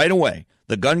message. Right away.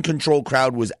 The gun control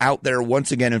crowd was out there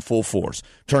once again in full force.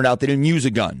 Turned out they didn't use a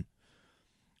gun.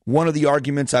 One of the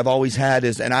arguments I've always had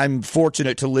is, and I'm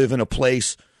fortunate to live in a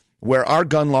place where our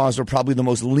gun laws are probably the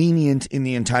most lenient in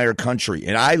the entire country,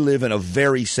 and I live in a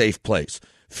very safe place.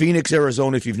 Phoenix,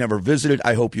 Arizona, if you've never visited,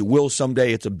 I hope you will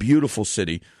someday. It's a beautiful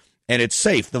city, and it's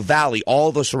safe. The Valley,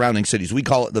 all the surrounding cities, we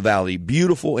call it the Valley,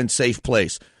 beautiful and safe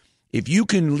place. If you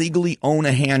can legally own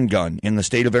a handgun in the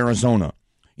state of Arizona,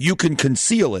 you can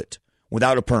conceal it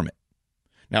without a permit.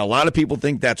 Now, a lot of people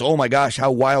think that's, oh my gosh, how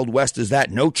Wild West is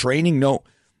that? No training? No.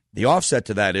 The offset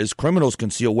to that is criminals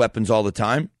conceal weapons all the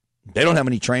time. They don't have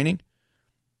any training.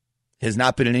 There's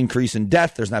not been an increase in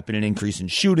death. There's not been an increase in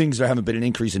shootings. There haven't been an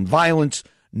increase in violence.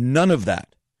 None of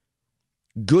that.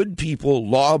 Good people,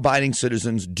 law-abiding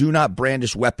citizens do not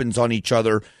brandish weapons on each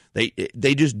other.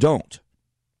 They just don't.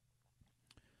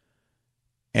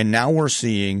 And now we're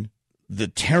seeing the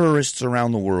terrorists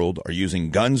around the world are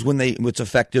using guns when it's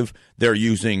effective. They're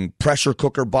using pressure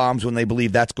cooker bombs when they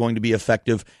believe that's going to be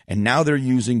effective. And now they're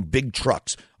using big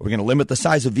trucks. Are we going to limit the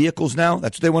size of vehicles now?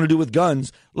 That's what they want to do with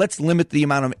guns. Let's limit the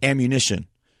amount of ammunition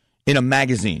in a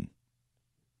magazine.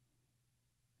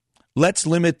 Let's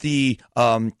limit the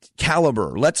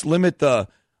caliber. Let's limit the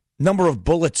number of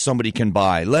bullets somebody can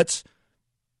buy.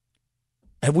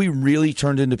 Have we really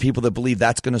turned into people that believe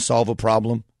that's going to solve a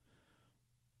problem?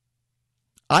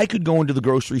 I could go into the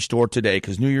grocery store today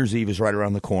because New Year's Eve is right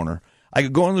around the corner. I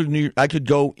could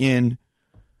go in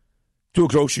to a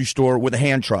grocery store with a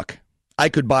hand truck. I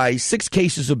could buy 6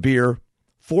 cases of beer,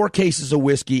 4 cases of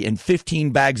whiskey, and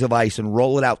 15 bags of ice and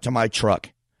roll it out to my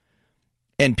truck.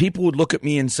 And people would look at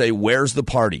me and say, "Where's the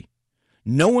party?"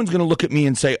 No one's going to look at me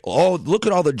and say, "Oh, look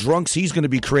at all the drunks he's going to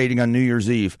be creating on New Year's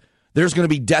Eve. There's going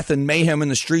to be death and mayhem in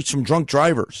the streets from drunk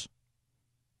drivers."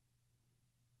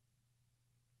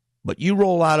 But you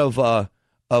roll out of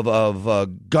a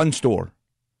gun store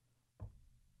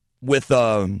with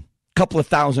a couple of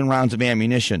thousand rounds of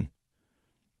ammunition,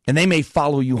 and they may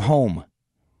follow you home.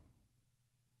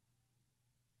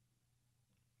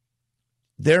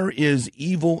 There is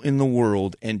evil in the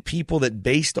world, and people that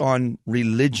based on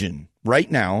religion right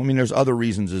now, I mean, there's other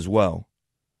reasons as well,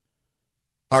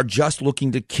 are just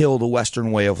looking to kill the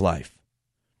Western way of life.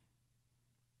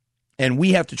 And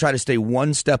we have to try to stay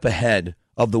one step ahead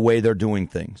of the way they're doing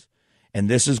things. And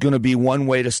this is going to be one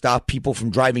way to stop people from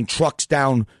driving trucks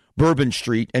down Bourbon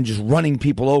Street and just running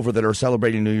people over that are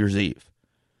celebrating New Year's Eve.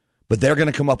 But they're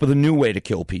going to come up with a new way to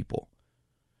kill people.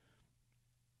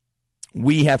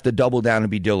 We have to double down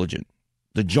and be diligent.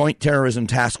 The joint terrorism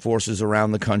task forces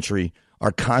around the country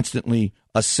are constantly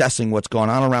assessing what's going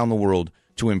on around the world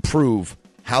to improve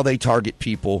how they target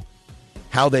people,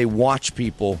 how they watch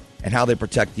people, and how they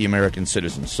protect the American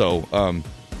citizens. So,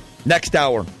 next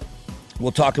hour,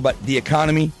 we'll talk about the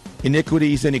economy,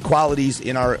 iniquities, inequalities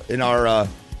in our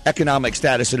economic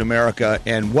status in America,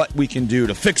 and what we can do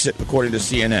to fix it, according to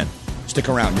CNN. Stick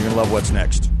around. You're going to love what's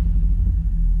next.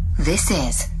 This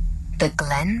is the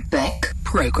Glenn Beck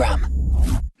Program.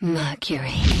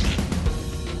 Mercury.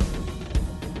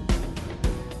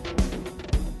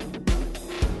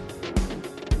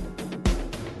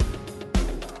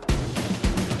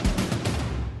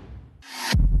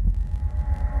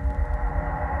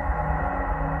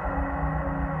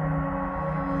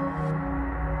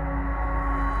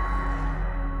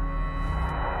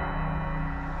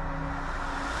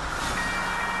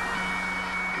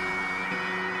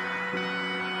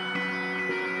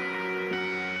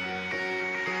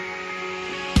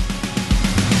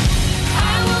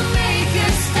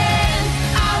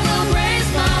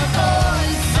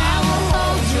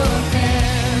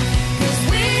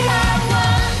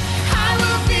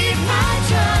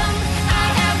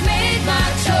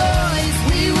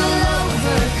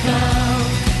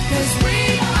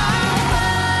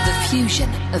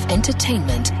 Of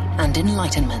entertainment and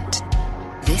enlightenment.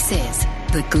 This is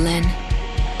the Glenn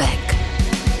Beck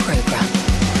Program.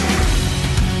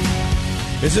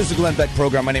 This is the Glenn Beck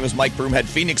Program. My name is Mike Broomhead,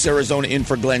 Phoenix, Arizona, in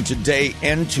for Glenn today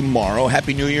and tomorrow.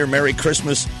 Happy New Year. Merry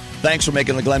Christmas. Thanks for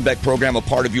making the Glenn Beck Program a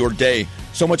part of your day.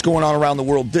 So much going on around the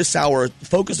world this hour,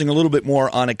 focusing a little bit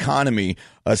more on economy.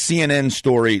 A CNN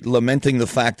story lamenting the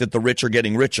fact that the rich are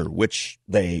getting richer, which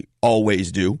they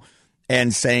always do,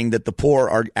 and saying that the poor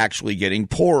are actually getting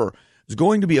poorer. It's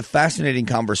going to be a fascinating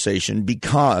conversation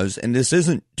because, and this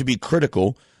isn't to be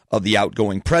critical of the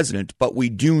outgoing president, but we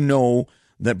do know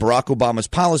that Barack Obama's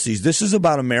policies, this is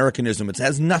about Americanism. It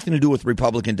has nothing to do with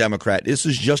Republican, Democrat. This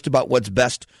is just about what's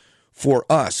best for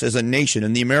us as a nation.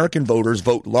 And the American voters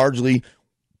vote largely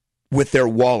with their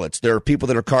wallets. There are people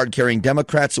that are card-carrying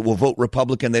Democrats that will vote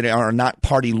Republican. They are not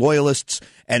party loyalists,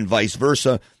 and vice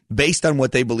versa, based on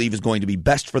what they believe is going to be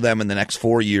best for them in the next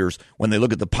 4 years when they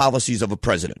look at the policies of a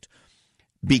president.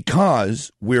 Because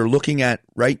we're looking at,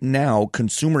 right now,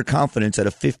 consumer confidence at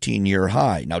a 15-year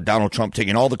high. Now, Donald Trump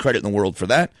taking all the credit in the world for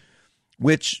that,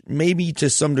 which maybe to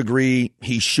some degree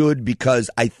he should, because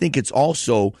I think it's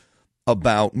also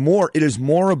about it is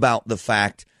more about the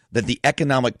fact that the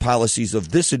economic policies of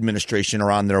this administration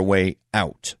are on their way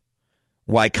out.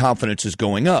 Why confidence is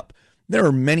going up. There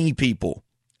are many people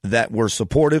that were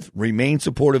supportive, remain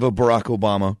supportive of Barack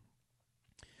Obama,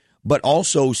 but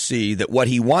also see that what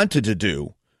he wanted to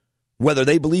do, whether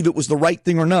they believe it was the right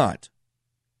thing or not,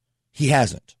 he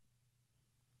hasn't.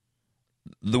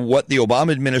 What the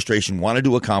Obama administration wanted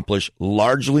to accomplish,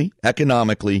 largely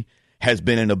economically, has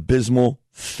been an abysmal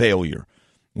failure,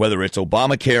 whether it's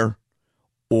Obamacare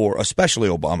or especially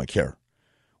Obamacare,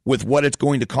 with what it's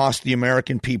going to cost the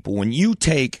American people. When you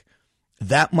take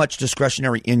that much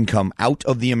discretionary income out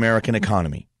of the American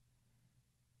economy,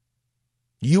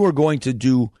 you are going to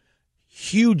do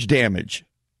huge damage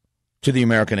to the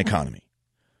American economy.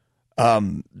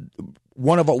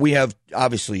 We have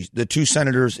obviously the two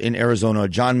senators in Arizona,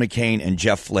 John McCain and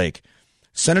Jeff Flake.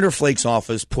 Senator Flake's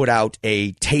office put out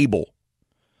a table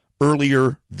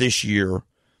earlier this year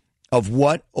of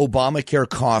what Obamacare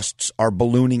costs are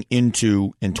ballooning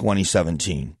into in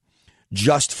 2017,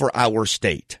 just for our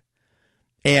state.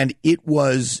 And it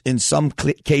was, in some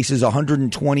cases,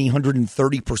 120,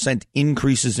 130%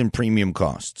 increases in premium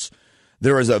costs.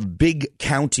 There is a big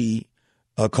county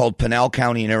called Pinal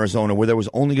County in Arizona where there was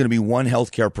only going to be one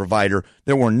healthcare provider.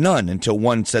 There were none until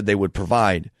one said they would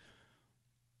provide.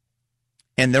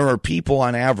 And there are people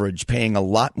on average paying a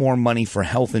lot more money for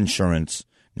health insurance.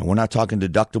 Now, we're not talking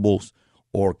deductibles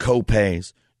or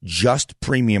co-pays, just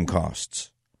premium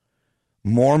costs.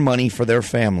 More money for their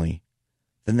family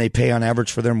than they pay on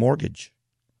average for their mortgage.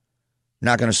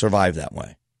 Not going to survive that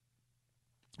way.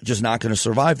 Just not going to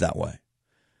survive that way.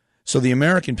 So the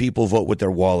American people vote with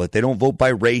their wallet. They don't vote by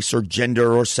race or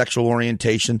gender or sexual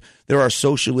orientation. There are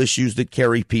social issues that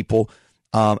carry people,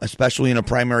 especially in a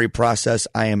primary process.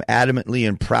 I am adamantly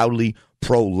and proudly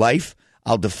pro-life.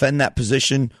 I'll defend that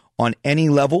position on any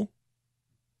level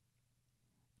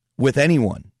with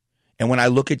anyone. And when I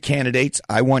look at candidates,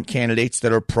 I want candidates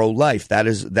that are pro-life.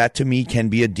 That to me can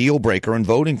be a deal breaker in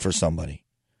voting for somebody.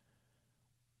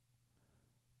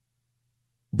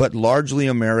 But largely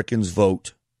Americans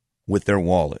vote with their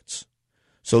wallets.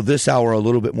 So this hour, a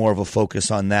little bit more of a focus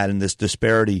on that and this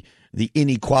disparity, the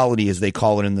inequality, as they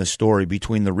call it in this story,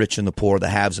 between the rich and the poor, the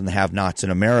haves and the have-nots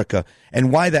in America,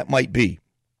 and why that might be.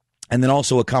 And then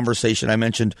also a conversation. I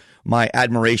mentioned my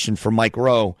admiration for Mike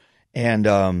Rowe,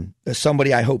 and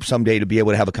somebody I hope someday to be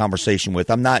able to have a conversation with.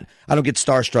 I don't get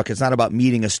starstruck. It's not about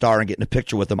meeting a star and getting a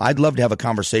picture with them. I'd love to have a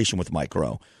conversation with Mike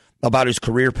Rowe about his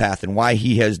career path and why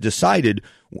he has decided,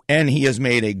 and he has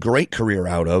made a great career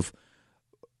out of,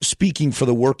 speaking for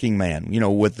the working man,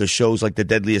 with the shows like The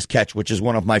Deadliest Catch, which is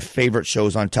one of my favorite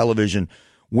shows on television,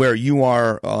 where you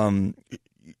are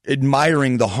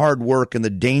admiring the hard work and the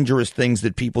dangerous things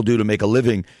that people do to make a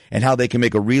living and how they can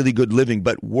make a really good living,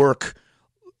 but work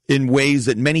in ways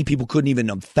that many people couldn't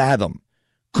even fathom,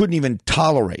 couldn't even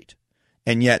tolerate.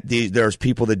 And yet there's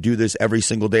people that do this every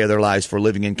single day of their lives for a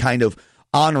living, and kind of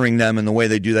honoring them in the way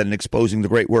they do that and exposing the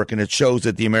great work. And it shows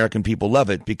that the American people love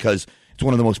it because it's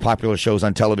one of the most popular shows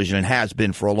on television and has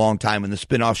been for a long time, and the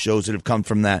spin-off shows that have come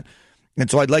from that. And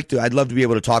so I'd love to be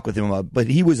able to talk with him about, but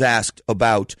he was asked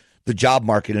about the job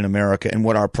market in America and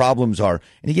what our problems are.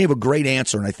 And he gave a great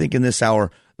answer. And I think in this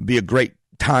hour would be a great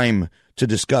time to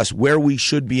discuss where we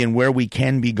should be and where we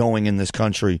can be going in this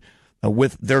country.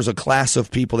 There's a class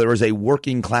of people, there is a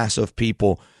working class of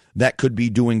people that could be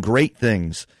doing great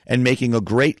things and making a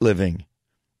great living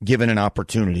given an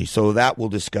opportunity. So that we'll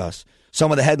discuss. Some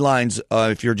of the headlines,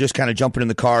 if you're just kind of jumping in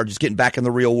the car, just getting back in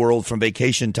the real world from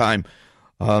vacation time,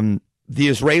 the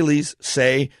Israelis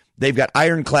say they've got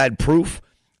ironclad proof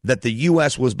that the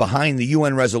U.S. was behind the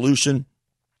UN resolution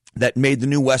that made the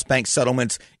new West Bank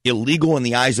settlements illegal in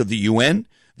the eyes of the UN.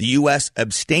 The U.S.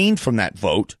 abstained from that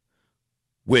vote,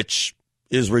 which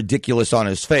is ridiculous on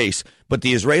its face, but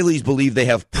the Israelis believe they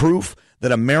have proof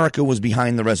that America was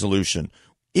behind the resolution.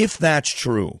 If that's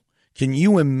true, can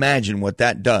you imagine what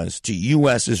that does to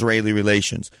U.S.-Israeli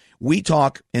relations? We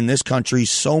talk in this country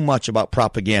so much about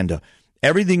propaganda.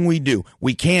 Everything we do,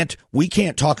 we can't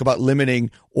talk about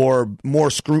limiting or more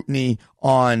scrutiny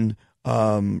on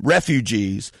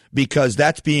refugees because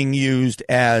that's being used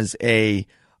as a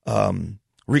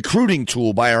recruiting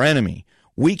tool by our enemy.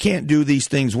 We can't do these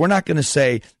things. We're not going to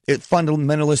say it's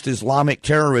fundamentalist Islamic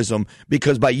terrorism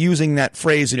because by using that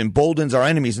phrase, it emboldens our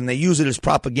enemies and they use it as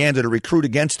propaganda to recruit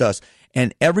against us.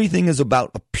 And everything is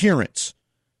about appearance.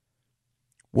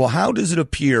 Well, how does it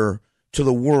appear to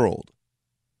the world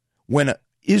when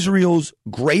Israel's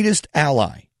greatest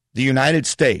ally, the United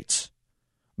States,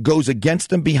 goes against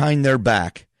them behind their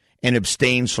back and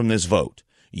abstains from this vote?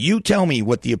 You tell me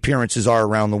what the appearances are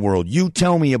around the world. You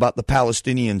tell me about the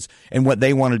Palestinians and what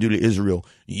they want to do to Israel.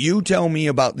 You tell me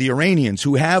about the Iranians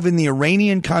who have in the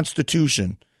Iranian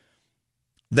constitution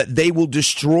that they will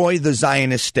destroy the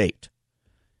Zionist state.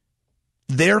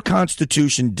 Their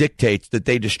constitution dictates that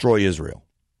they destroy Israel.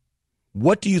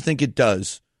 What do you think it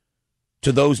does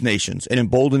to those nations and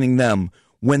emboldening them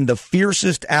when the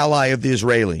fiercest ally of the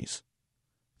Israelis,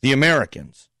 the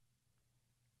Americans,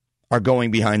 are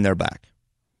going behind their back?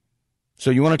 So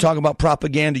you want to talk about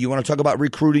propaganda, you want to talk about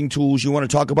recruiting tools, you want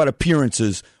to talk about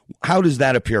appearances. How does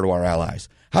that appear to our allies?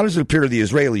 How does it appear to the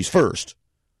Israelis first,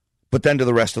 but then to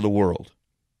the rest of the world?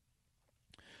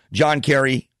 John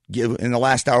Kerry, in the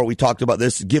last hour we talked about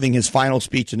this, giving his final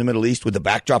speech in the Middle East with the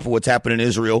backdrop of what's happened in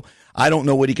Israel. I don't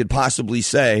know what he could possibly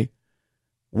say.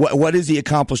 What has he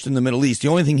accomplished in the Middle East? The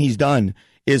only thing he's done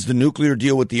is the nuclear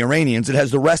deal with the Iranians. It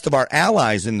has the rest of our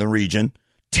allies in the region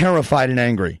terrified and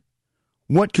angry.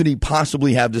 What could he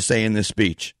possibly have to say in this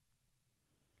speech?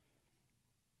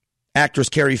 Actress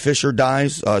Carrie Fisher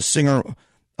dies. Singer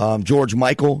George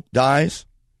Michael dies.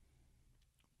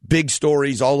 Big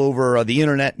stories all over the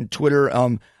internet and Twitter.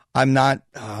 I'm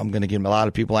going to get a lot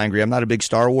of people angry. I'm not a big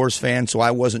Star Wars fan, so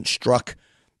I wasn't struck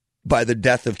by the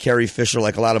death of Carrie Fisher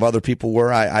like a lot of other people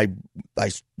were. I'm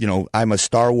a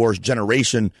Star Wars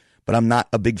generation, but I'm not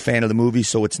a big fan of the movie,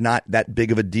 so it's not that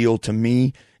big of a deal to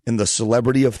me in the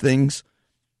celebrity of things.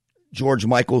 George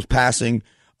Michael's passing,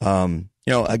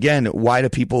 again, why do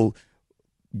people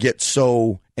get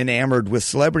so enamored with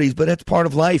celebrities? But that's part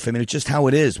of life. I mean, it's just how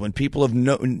it is. When people of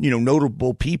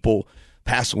notable people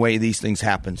pass away, these things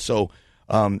happen. So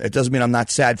it doesn't mean I'm not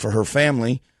sad for her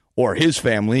family or his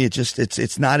family.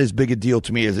 It's not as big a deal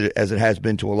to me as it has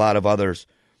been to a lot of others.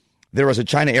 There was a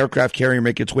China aircraft carrier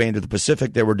make its way into the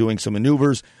Pacific. They were doing some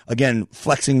maneuvers, again,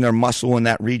 flexing their muscle in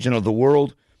that region of the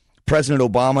world. President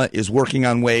Obama is working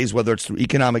on ways, whether it's through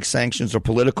economic sanctions or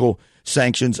political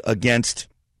sanctions, against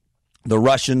the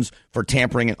Russians for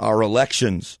tampering in our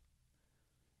elections.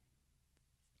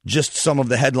 Just some of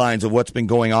the headlines of what's been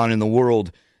going on in the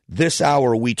world. This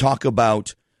hour, we talk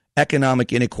about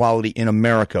economic inequality in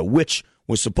America, which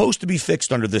was supposed to be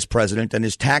fixed under this president and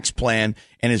his tax plan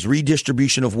and his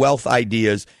redistribution of wealth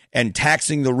ideas and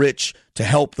taxing the rich to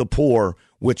help the poor,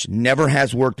 which never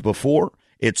has worked before.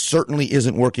 It certainly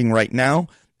isn't working right now.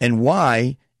 And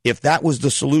why, if that was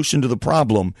the solution to the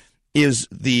problem, is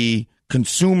the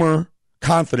consumer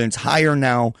confidence higher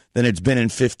now than it's been in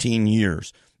 15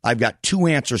 years? I've got two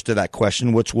answers to that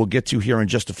question, which we'll get to here in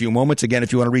just a few moments. Again,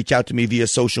 if you want to reach out to me via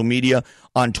social media,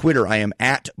 on Twitter, I am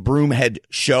at Broomhead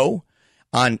Show.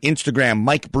 On Instagram,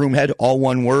 Mike Broomhead, all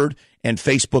one word. And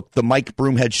Facebook, the Mike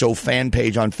Broomhead Show fan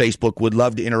page on Facebook. Would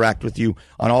love to interact with you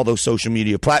on all those social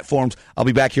media platforms. I'll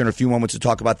be back here in a few moments to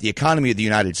talk about the economy of the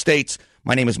United States.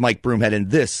 My name is Mike Broomhead,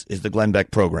 and this is the Glenn Beck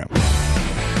Program.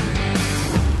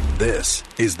 This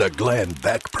is the Glenn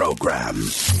Beck Program.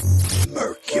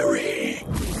 Mercury.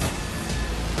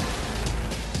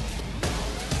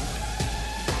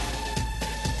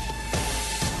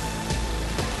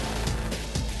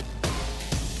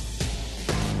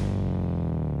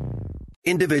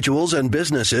 Individuals and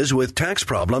businesses with tax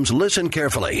problems, listen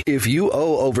carefully. If you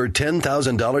owe over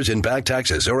 $10,000 in back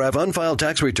taxes or have unfiled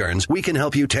tax returns, we can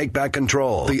help you take back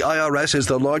control. The IRS is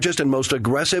the largest and most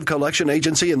aggressive collection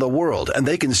agency in the world, and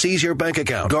they can seize your bank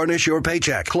account, garnish your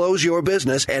paycheck, close your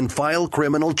business, and file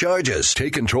criminal charges.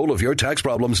 Take control of your tax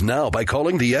problems now by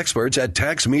calling the experts at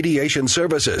Tax Mediation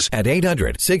Services at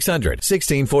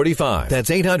 800-600-1645.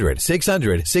 That's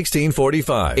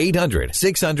 800-600-1645.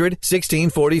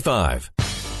 800-600-1645.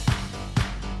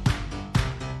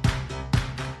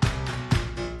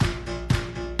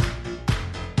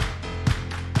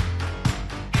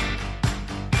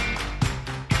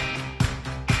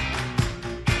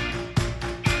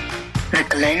 The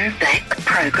Glenn Beck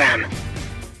Program.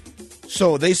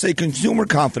 So they say consumer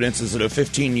confidence is at a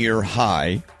 15-year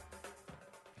high,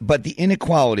 but the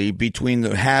inequality between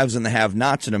the haves and the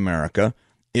have-nots in America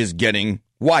is getting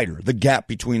wider, the gap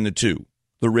between the two,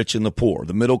 the rich and the poor.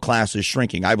 The middle class is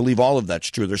shrinking. I believe all of that's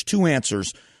true. There's two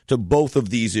answers to both of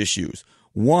these issues.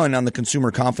 One, on the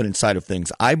consumer confidence side of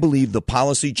things, I believe the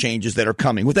policy changes that are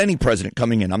coming, with any president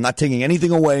coming in, I'm not taking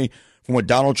anything away from what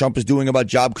Donald Trump is doing about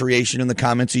job creation and the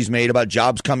comments he's made about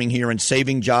jobs coming here and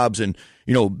saving jobs and,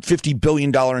 $50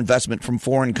 billion investment from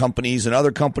foreign companies and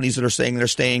other companies that are saying they're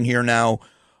staying here now.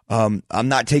 I'm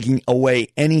not taking away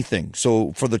anything.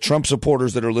 So for the Trump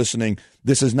supporters that are listening,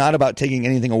 this is not about taking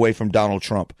anything away from Donald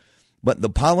Trump. But the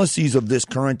policies of this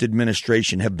current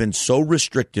administration have been so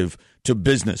restrictive to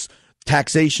business.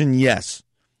 Taxation, yes.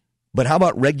 But how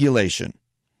about regulation?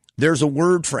 There's a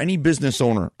word for any business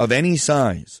owner of any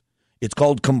size. It's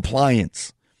called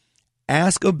compliance.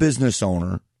 Ask a business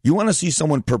owner. You want to see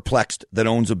someone perplexed that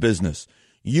owns a business.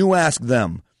 You ask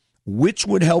them, which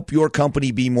would help your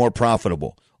company be more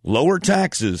profitable? Lower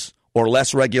taxes or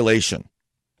less regulation?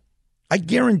 I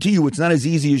guarantee you it's not as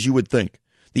easy as you would think.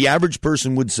 The average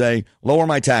person would say, lower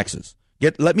my taxes.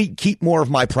 Let me keep more of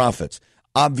my profits.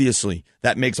 Obviously,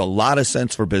 that makes a lot of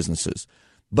sense for businesses.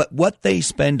 But what they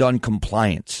spend on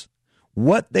compliance,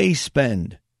 what they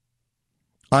spend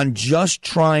on just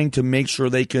trying to make sure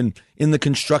they can, in the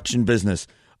construction business,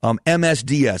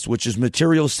 MSDS, which is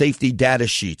material safety data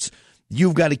sheets,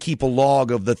 you've got to keep a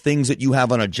log of the things that you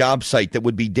have on a job site that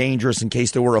would be dangerous in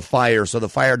case there were a fire, so the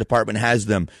fire department has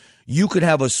them. You could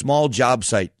have a small job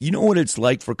site. You know what it's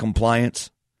like for compliance?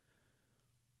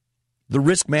 The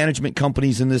risk management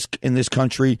companies in this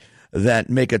country that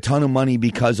make a ton of money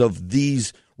because of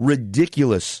these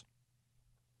ridiculous,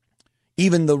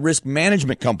 even the risk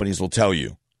management companies will tell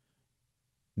you,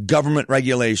 government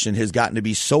regulation has gotten to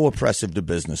be so oppressive to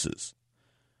businesses.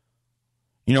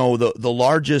 You know, the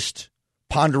largest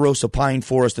ponderosa pine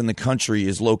forest in the country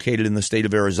is located in the state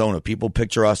of Arizona. People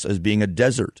picture us as being a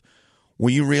desert.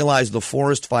 When you realize the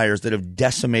forest fires that have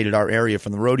decimated our area,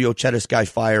 from the Rodeo Chetiskyi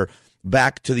fire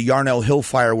back to the Yarnell Hill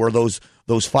fire, where those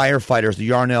firefighters, the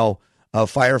Yarnell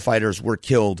firefighters, were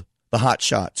killed, the hot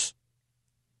shots.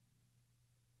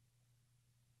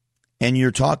 And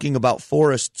you're talking about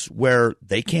forests where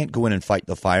they can't go in and fight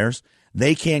the fires.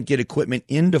 They can't get equipment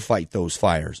in to fight those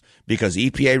fires because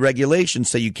EPA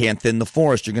regulations say you can't thin the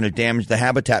forest. You're going to damage the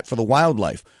habitat for the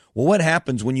wildlife. Well, what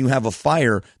happens when you have a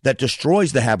fire that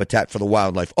destroys the habitat for the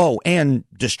wildlife? Oh, and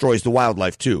destroys the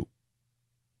wildlife too.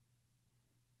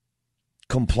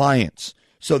 Compliance.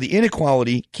 So the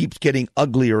inequality keeps getting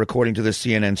uglier, according to the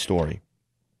CNN story.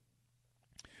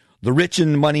 The rich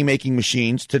and money-making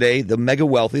machines today, the mega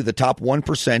wealthy, the top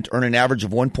 1%, earn an average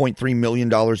of $1.3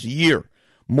 million a year,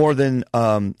 more than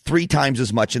 3 times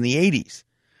as much in the 80s.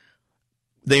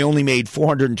 They only made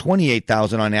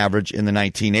 $428,000 on average in the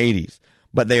 1980s.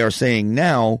 But they are saying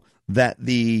now that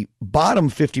the bottom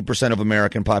 50% of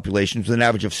American population, with an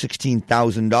average of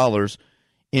 $16,000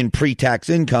 in pre-tax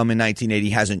income in 1980,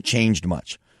 hasn't changed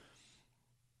much.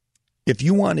 If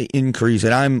you want to increase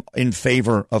it, I'm in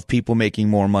favor of people making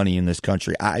more money in this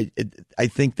country. I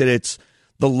think that it's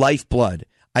the lifeblood.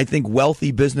 I think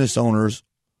wealthy business owners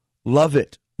love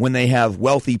it when they have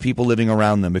wealthy people living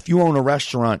around them. If you own a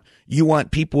restaurant, you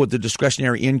want people with the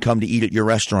discretionary income to eat at your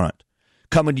restaurant.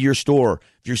 Come into your store.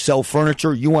 If you sell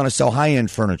furniture, you want to sell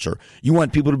high-end furniture. You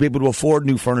want people to be able to afford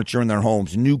new furniture in their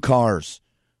homes, new cars.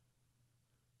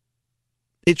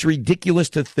 It's ridiculous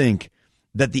to think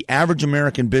that the average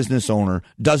American business owner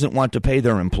doesn't want to pay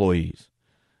their employees.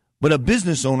 But a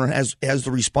business owner has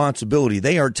the responsibility.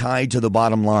 They are tied to the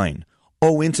bottom line.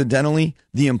 Oh, incidentally,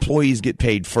 the employees get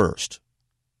paid first.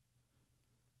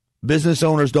 Business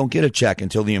owners don't get a check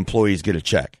until the employees get a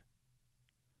check.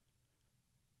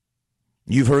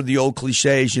 You've heard the old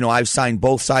cliches, I've signed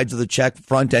both sides of the check,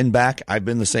 front and back. I've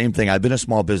been the same thing. I've been a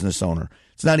small business owner.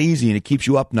 It's not easy, and it keeps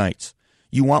you up nights.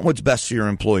 You want what's best for your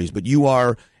employees, but you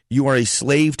are a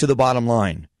slave to the bottom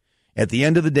line. At the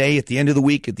end of the day, at the end of the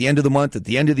week, at the end of the month, at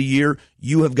the end of the year,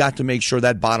 you have got to make sure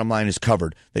that bottom line is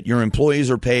covered, that your employees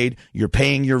are paid, you're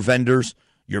paying your vendors,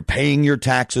 you're paying your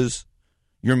taxes,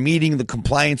 you're meeting the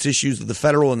compliance issues that the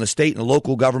federal and the state and the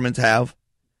local governments have.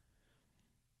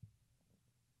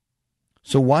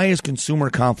 So why is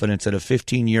consumer confidence at a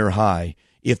 15-year high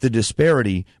if the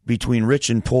disparity between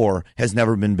rich and poor has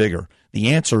never been bigger?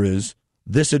 The answer is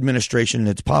this administration and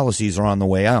its policies are on the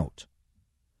way out.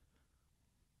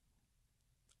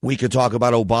 We could talk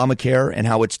about Obamacare and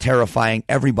how it's terrifying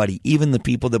everybody, even the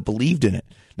people that believed in it.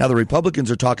 Now, the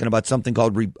Republicans are talking about something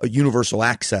called universal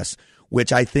access,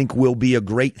 which I think will be a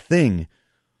great thing.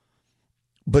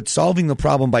 But solving the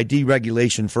problem by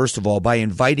deregulation, first of all, by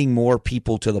inviting more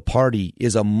people to the party,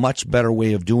 is a much better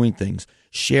way of doing things.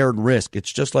 Shared risk.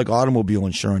 It's just like automobile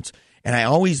insurance. And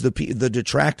the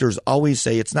detractors always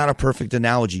say it's not a perfect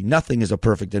analogy. Nothing is a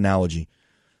perfect analogy.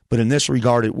 But in this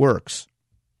regard, it works.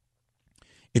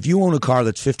 If you own a car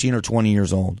that's 15 or 20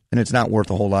 years old and it's not worth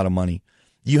a whole lot of money,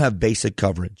 you have basic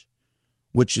coverage,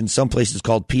 which in some places is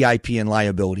called PIP and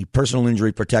liability, personal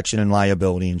injury protection and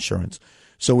liability insurance.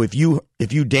 So if you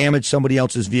damage somebody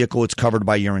else's vehicle, it's covered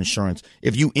by your insurance.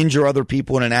 If you injure other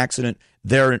people in an accident,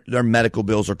 their medical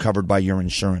bills are covered by your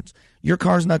insurance. Your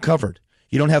car's not covered.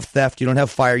 You don't have theft, you don't have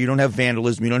fire, you don't have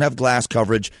vandalism, you don't have glass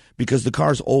coverage because the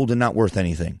car's old and not worth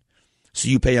anything. So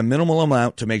you pay a minimal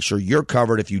amount to make sure you're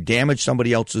covered if you damage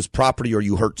somebody else's property or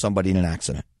you hurt somebody in an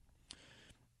accident.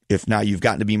 If now you've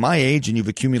gotten to be my age and you've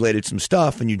accumulated some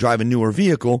stuff and you drive a newer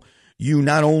vehicle, you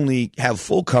not only have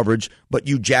full coverage, but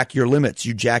you jack your limits.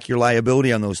 You jack your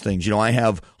liability on those things. I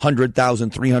have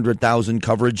 100,000, 300,000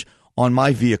 coverage on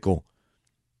my vehicle.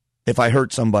 If I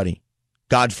hurt somebody,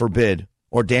 God forbid,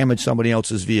 or damage somebody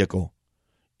else's vehicle,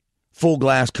 full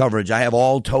glass coverage. I have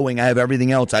all towing. I have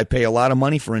everything else. I pay a lot of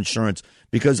money for insurance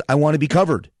because I want to be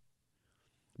covered.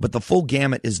 But the full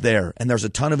gamut is there, and there's a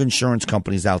ton of insurance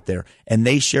companies out there, and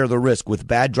they share the risk with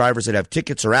bad drivers that have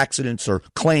tickets or accidents or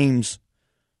claims.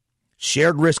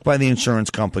 Shared risk by the insurance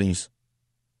companies.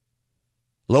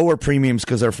 Lower premiums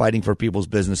because they're fighting for people's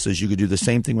businesses. You could do the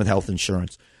same thing with health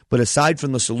insurance. But aside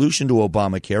from the solution to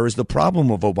Obamacare is the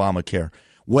problem of Obamacare,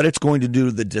 what it's going to do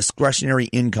to the discretionary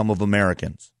income of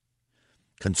Americans.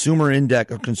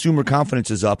 Consumer confidence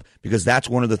is up because that's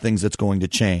one of the things that's going to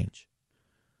change.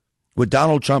 With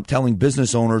Donald Trump telling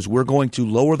business owners, we're going to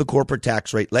lower the corporate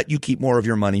tax rate, let you keep more of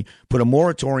your money, put a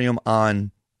moratorium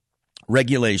on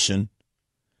regulation,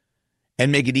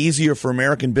 and make it easier for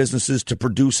American businesses to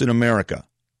produce in America.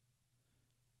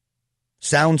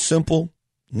 Sounds simple,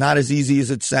 not as easy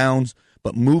as it sounds,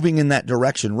 but moving in that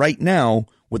direction right now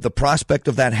with the prospect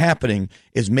of that happening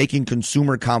is making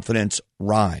consumer confidence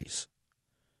rise.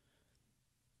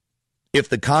 If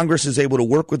the Congress is able to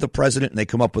work with the president and they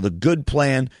come up with a good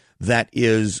plan that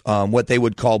is what they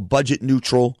would call budget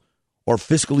neutral or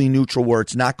fiscally neutral, where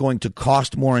it's not going to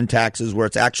cost more in taxes, where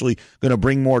it's actually going to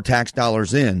bring more tax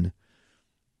dollars in,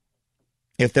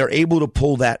 if they're able to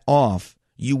pull that off,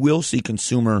 you will see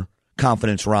consumer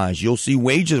confidence rise. You'll see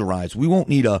wages rise. We won't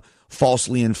need a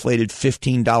falsely inflated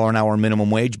 $15 an hour minimum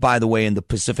wage. By the way, in the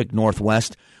Pacific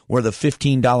Northwest, where the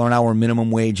 $15 an hour minimum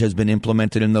wage has been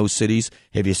implemented in those cities,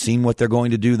 have you seen what they're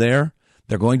going to do there?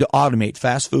 They're going to automate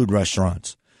fast food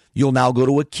restaurants. You'll now go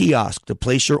to a kiosk to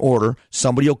place your order.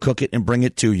 Somebody will cook it and bring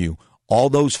it to you. All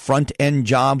those front-end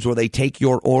jobs where they take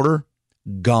your order,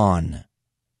 gone.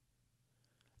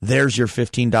 There's your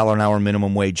 $15 an hour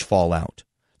minimum wage fallout.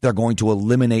 They're going to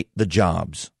eliminate the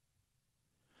jobs.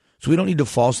 So we don't need to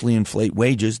falsely inflate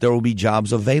wages. There will be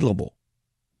jobs available.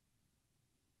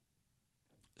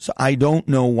 So I don't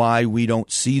know why we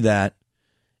don't see that.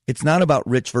 It's not about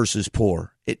rich versus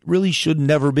poor. It really should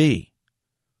never be.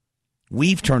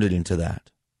 We've turned it into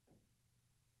that.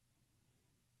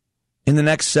 In the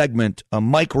next segment,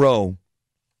 Mike Rowe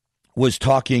was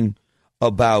talking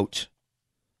about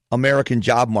American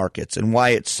job markets and why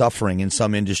it's suffering in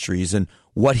some industries and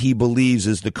what he believes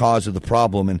is the cause of the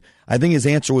problem. And I think his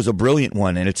answer was a brilliant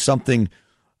one, and it's something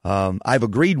I've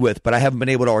agreed with, but I haven't been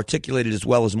able to articulate it as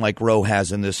well as Mike Rowe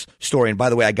has in this story. And by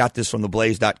the way, I got this from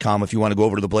theblaze.com. If you want to go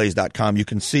over to theblaze.com, you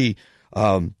can see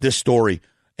this story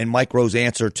and Mike Rowe's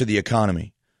answer to the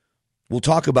economy. We'll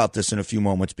talk about this in a few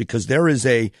moments because there is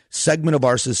a segment of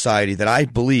our society that I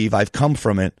believe, I've come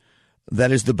from it,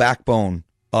 that is the backbone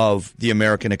of the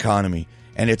American economy,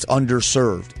 and it's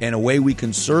underserved. And a way we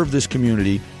can serve this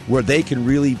community where they can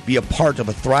really be a part of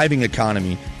a thriving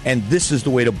economy, and this is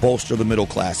the way to bolster the middle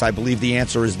class. I believe the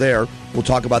answer is there. We'll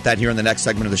talk about that here in the next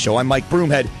segment of the show. I'm Mike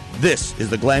Broomhead. This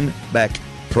is the Glenn Beck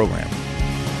Program.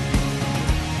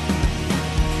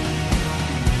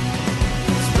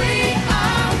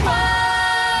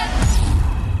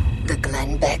 The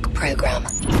Glenn Beck Program.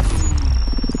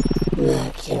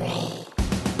 Mercury.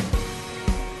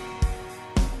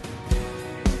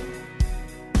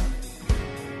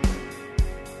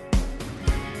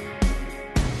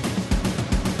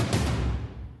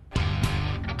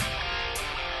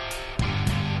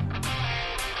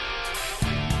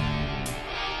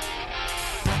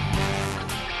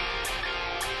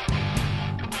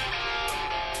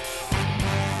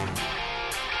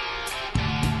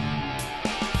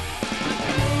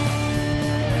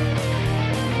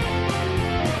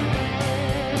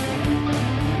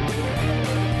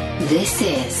 This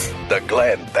is The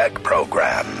Glenn Beck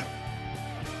Program.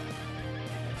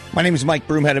 My name is Mike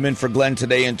Broomhead. I'm in for Glenn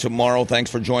today and tomorrow. Thanks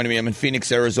for joining me. I'm in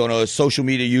Phoenix, Arizona. Social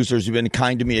media users have been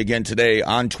kind to me again today.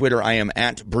 On Twitter, I am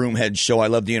at Broomhead Show. I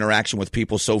love the interaction with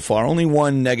people so far. Only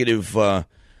one negative,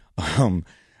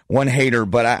 one hater,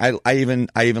 but I even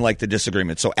like the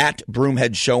disagreement. So at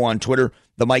Broomhead Show on Twitter,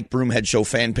 the Mike Broomhead Show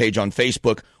fan page on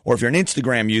Facebook, or if you're an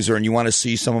Instagram user and you want to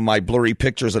see some of my blurry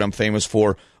pictures that I'm famous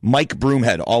for, Mike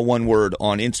Broomhead, all one word,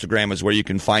 on Instagram is where you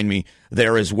can find me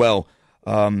there as well.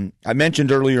 I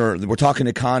mentioned earlier, we're talking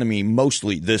economy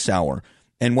mostly this hour,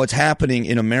 and what's happening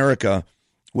in America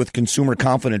with consumer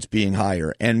confidence being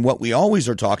higher. And what we always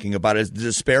are talking about is the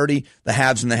disparity, the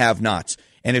haves and the have-nots.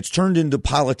 And it's turned into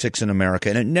politics in America,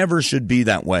 and it never should be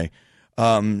that way.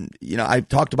 I've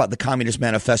talked about the Communist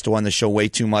Manifesto on the show way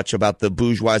too much, about the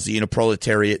bourgeoisie and a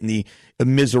proletariat and the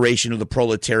immiseration of the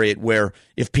proletariat, where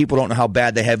if people don't know how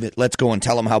bad they have it, let's go and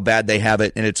tell them how bad they have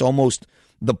it. And it's almost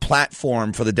the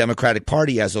platform for the Democratic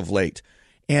Party as of late.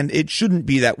 And it shouldn't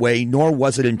be that way, nor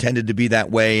was it intended to be that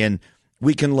way. And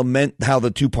we can lament how the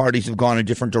two parties have gone in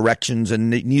different directions, and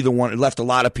neither one left a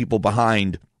lot of people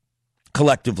behind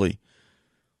collectively.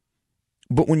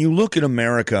 But when you look at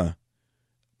America,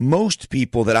 most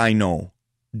people that I know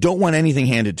don't want anything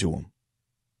handed to them.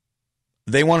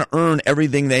 They want to earn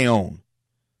everything they own.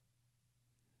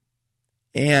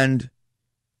 And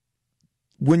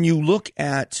when you look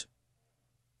at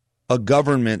a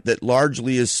government that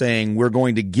largely is saying we're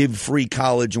going to give free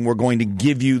college and we're going to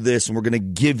give you this and we're going to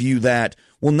give you that,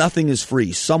 well, nothing is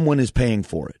free. Someone is paying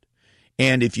for it.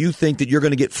 And if you think that you're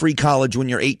going to get free college when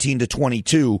you're 18 to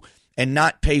 22 and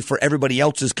not pay for everybody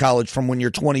else's college from when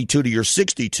you're 22 to you're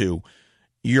 62,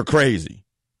 you're crazy.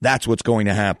 That's what's going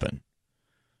to happen.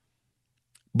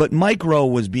 But Mike Rowe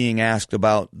was being asked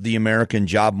about the American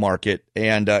job market,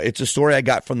 and it's a story I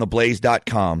got from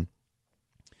theblaze.com.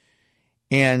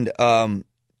 And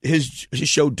his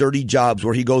show Dirty Jobs,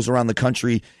 where he goes around the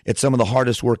country at some of the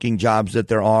hardest working jobs that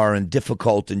there are and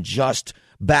difficult and just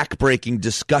backbreaking,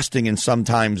 disgusting, and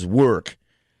sometimes work.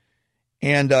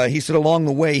 And he said along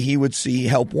the way he would see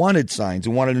help wanted signs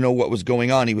and wanted to know what was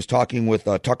going on. He was talking with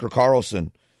Tucker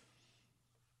Carlson.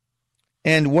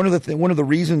 And one of the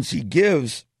reasons he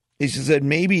gives is he said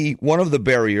maybe one of the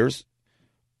barriers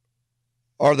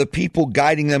are the people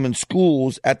guiding them in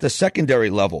schools at the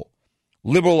secondary level,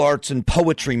 liberal arts and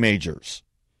poetry majors.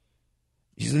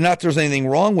 He said not there's anything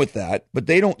wrong with that, but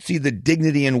they don't see the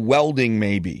dignity in welding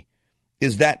maybe.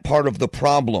 Is that part of the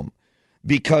problem?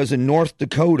 Because in North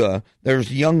Dakota, there's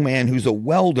a young man who's a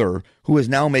welder who is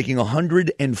now making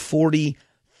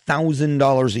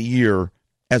 $140,000 a year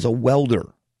as a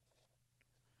welder.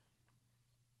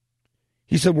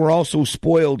 He said, we're also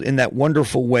spoiled in that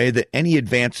wonderful way that any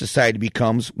advanced society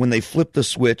becomes when they flip the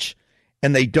switch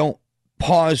and they don't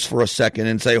pause for a second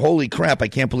and say, holy crap, I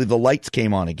can't believe the lights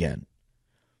came on again.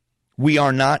 We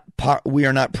are not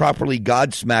properly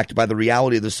God-smacked by the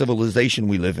reality of the civilization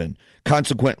we live in.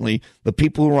 Consequently, the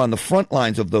people who are on the front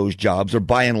lines of those jobs are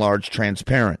by and large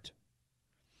transparent.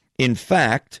 In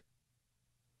fact,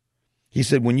 he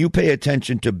said, when you pay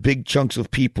attention to big chunks of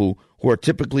people who are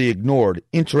typically ignored,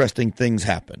 interesting things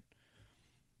happen.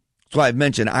 So I've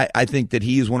mentioned, I think that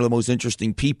he is one of the most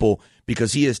interesting people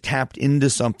because he has tapped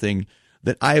into something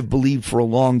that I have believed for a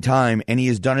long time, and he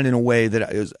has done it in a way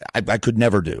that I could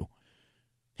never do.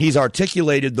 He's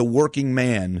articulated the working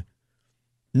man,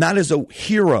 not as a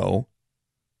hero,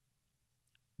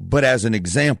 but as an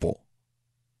example.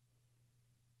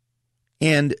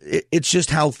 And it's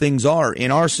just how things are.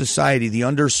 In our society, the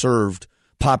underserved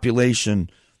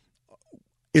population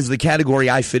is the category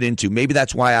I fit into. Maybe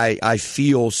that's why I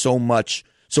feel so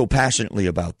passionately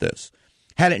about this.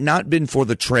 Had it not been for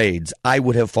the trades, I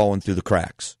would have fallen through the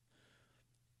cracks.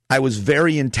 I was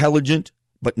very intelligent,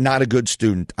 but not a good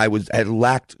student. I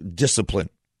lacked discipline.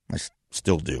 I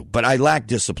still do, but I lacked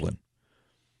discipline.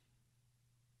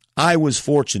 I was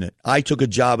fortunate. I took a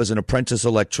job as an apprentice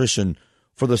electrician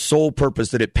for the sole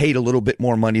purpose that it paid a little bit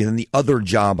more money than the other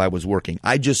job I was working.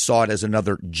 I just saw it as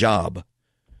another job.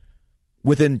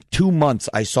 Within 2 months,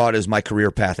 I saw it as my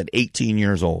career path at 18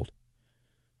 years old.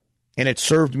 And it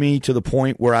served me to the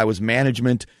point where I was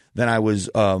management. Then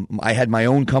I had my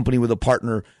own company with a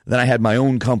partner. Then I had my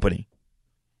own company.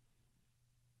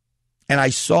 And I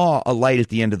saw a light at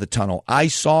the end of the tunnel. I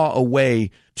saw a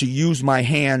way to use my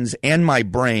hands and my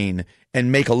brain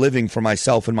and make a living for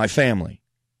myself and my family.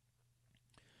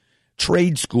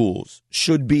 Trade schools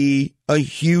should be a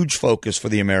huge focus for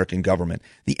the American government.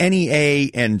 The NEA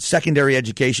and secondary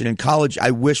education and college,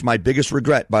 I wish my biggest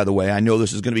regret, by the way, I know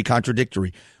this is going to be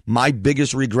contradictory. My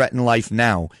biggest regret in life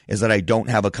now is that I don't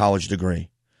have a college degree.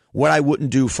 What I wouldn't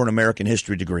do for an American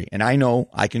history degree. And I know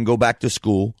I can go back to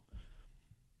school,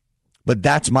 but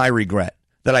that's my regret,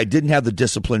 that I didn't have the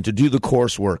discipline to do the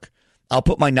coursework. I'll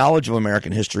put my knowledge of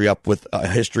American history up with a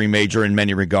history major in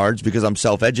many regards because I'm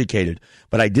self-educated,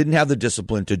 but I didn't have the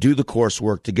discipline to do the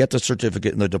coursework, to get the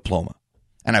certificate and the diploma,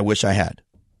 and I wish I had.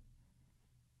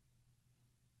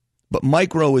 But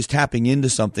Mike Rowe is tapping into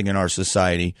something in our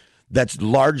society that's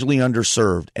largely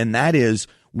underserved, and that is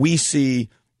we see,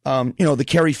 the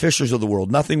Carrie Fishers of the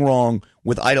world. Nothing wrong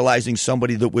with idolizing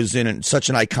somebody that was in such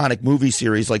an iconic movie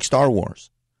series like Star Wars.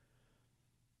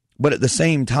 But at the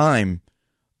same time,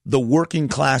 the working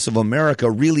class of America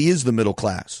really is the middle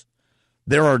class.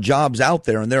 There are jobs out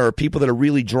there, and there are people that are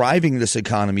really driving this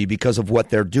economy because of what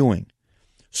they're doing.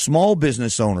 Small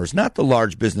business owners, not the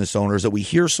large business owners that we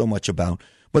hear so much about,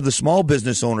 but the small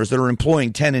business owners that are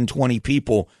employing 10 and 20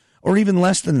 people, or even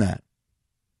less than that.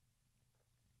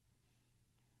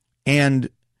 And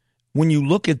when you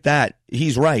look at that,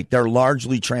 he's right. They're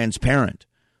largely transparent.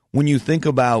 When you think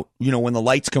about, when the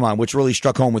lights come on, which really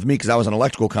struck home with me because I was an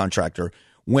electrical contractor,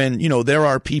 when, there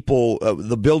are people,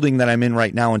 the building that I'm in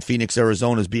right now in Phoenix,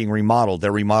 Arizona is being remodeled.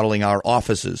 They're remodeling our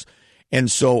offices. And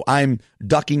so I'm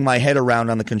ducking my head around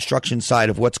on the construction side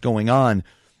of what's going on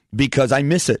because I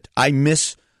miss it. I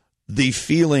miss the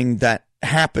feeling that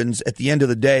happens at the end of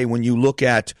the day when you look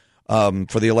at,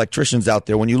 for the electricians out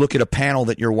there, when you look at a panel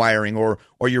that you're wiring or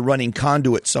you're running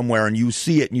conduit somewhere and you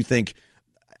see it and you think,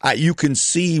 you can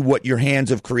see what your hands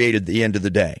have created at the end of the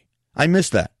day. I miss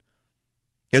that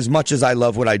as much as I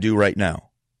love what I do right now.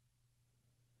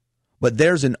 But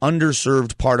there's an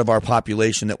underserved part of our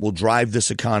population that will drive this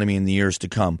economy in the years to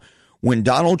come. When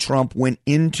Donald Trump went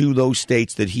into those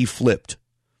states that he flipped,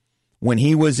 when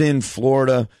he was in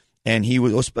Florida and he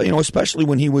was, especially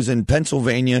when he was in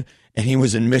Pennsylvania and he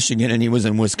was in Michigan and he was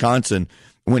in Wisconsin,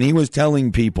 when he was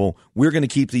telling people, we're going to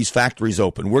keep these factories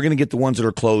open, we're going to get the ones that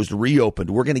are closed reopened,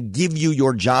 we're going to give you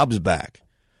your jobs back.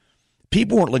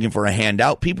 People weren't looking for a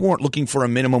handout. People weren't looking for a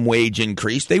minimum wage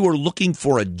increase. They were looking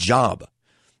for a job.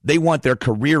 They want their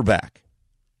career back.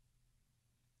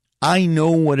 I know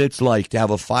what it's like to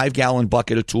have a 5-gallon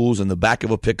bucket of tools in the back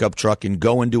of a pickup truck and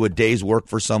go and do a day's work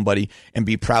for somebody and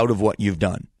be proud of what you've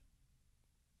done.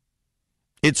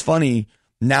 It's funny,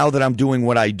 now that I'm doing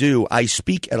what I do, I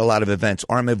speak at a lot of events,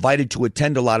 or I'm invited to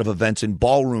attend a lot of events in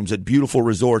ballrooms at beautiful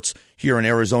resorts here in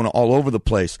Arizona all over the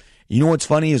place. You know what's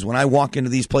funny is when I walk into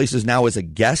these places now as a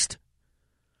guest,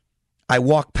 I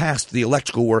walk past the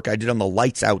electrical work I did on the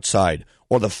lights outside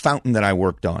or the fountain that I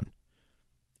worked on.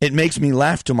 It makes me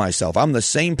laugh to myself. I'm the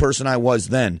same person I was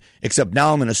then, except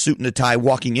now I'm in a suit and a tie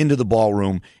walking into the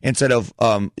ballroom instead of,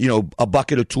 a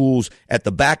bucket of tools at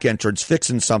the back entrance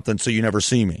fixing something so you never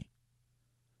see me.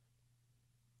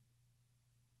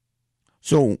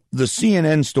 So the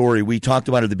CNN story we talked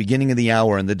about at the beginning of the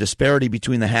hour and the disparity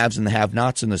between the haves and the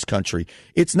have-nots in this country,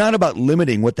 it's not about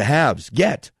limiting what the haves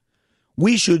get.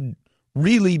 We should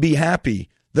really be happy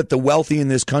that the wealthy in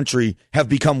this country have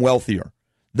become wealthier,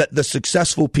 that the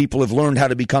successful people have learned how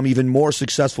to become even more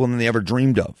successful than they ever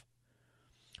dreamed of.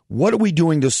 What are we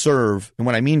doing to serve? And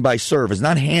what I mean by serve is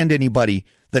not hand anybody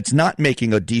that's not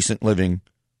making a decent living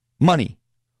money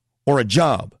or a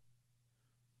job.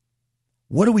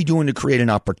 What are we doing to create an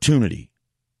opportunity?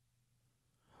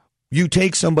 You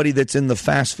take somebody that's in the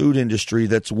fast food industry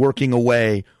that's working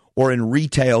away, or in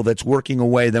retail that's working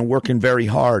away, then working very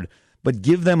hard, but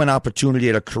give them an opportunity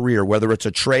at a career, whether it's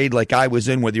a trade like I was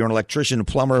in, whether you're an electrician, a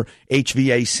plumber,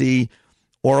 HVAC,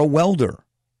 or a welder,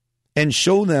 and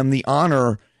show them the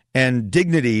honor and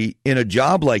dignity in a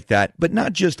job like that, but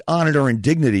not just honor and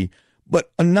dignity, but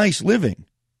a nice living.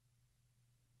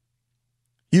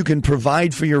 You can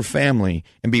provide for your family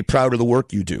and be proud of the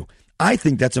work you do. I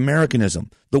think that's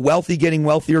Americanism. The wealthy getting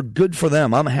wealthier, good for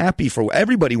them. I'm happy for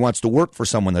everybody wants to work for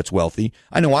someone that's wealthy.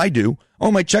 I know I do. I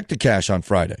want my check to cash on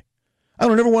Friday. I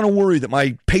don't ever want to worry that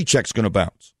my paycheck's going to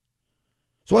bounce.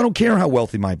 So I don't care how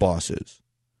wealthy my boss is.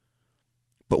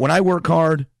 But when I work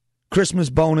hard, Christmas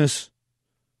bonus,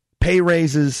 pay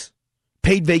raises,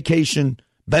 paid vacation,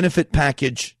 benefit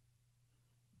package,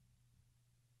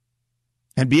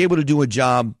 and be able to do a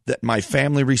job that my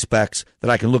family respects, that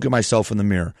I can look at myself in the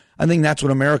mirror. I think that's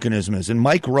what Americanism is. And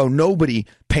Mike Rowe, nobody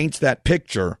paints that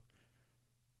picture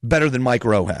better than Mike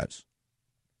Rowe has.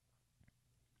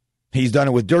 He's done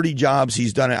it with Dirty Jobs.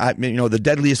 He's done it, the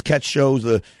Deadliest Catch shows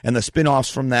and the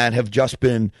spinoffs from that have just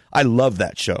been, I love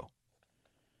that show.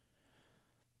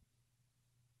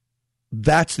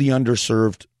 That's the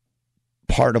underserved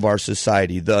part of our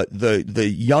society.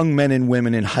 The young men and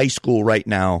women in high school right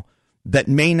now that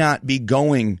may not be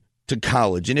going to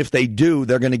college. And if they do,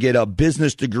 they're going to get a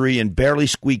business degree and barely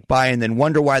squeak by and then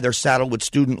wonder why they're saddled with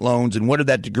student loans and what did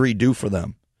that degree do for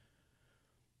them?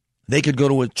 They could go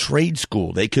to a trade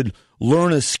school. They could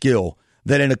learn a skill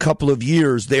that in a couple of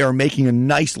years they are making a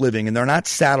nice living and they're not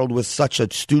saddled with such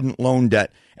a student loan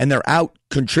debt and they're out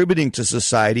contributing to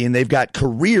society and they've got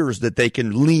careers that they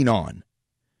can lean on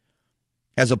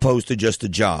as opposed to just a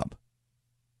job.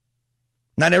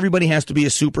 Not everybody has to be a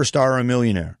superstar or a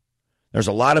millionaire. There's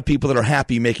a lot of people that are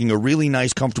happy making a really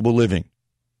nice, comfortable living,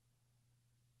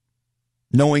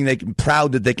 knowing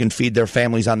proud that they can feed their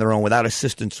families on their own without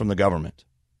assistance from the government.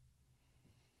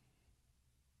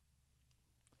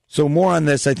 So more on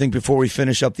this, I think, before we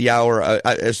finish up the hour.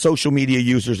 As social media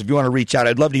users, if you want to reach out,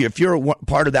 I'd love to hear. If you're a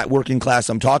part of that working class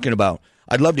I'm talking about,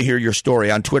 I'd love to hear your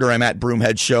story. On Twitter, I'm at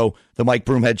Broomhead Show, the Mike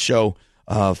Broomhead Show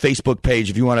Facebook page.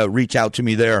 If you want to reach out to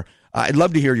me there, I'd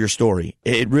love to hear your story.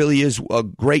 It really is a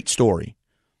great story.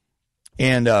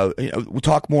 And we'll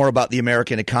talk more about the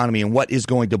American economy and what is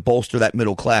going to bolster that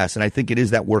middle class. And I think it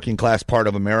is that working class part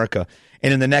of America.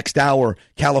 And in the next hour,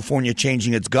 California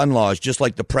changing its gun laws, just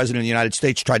like the president of the United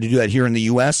States tried to do that here in the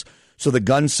U.S. So the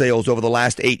gun sales over the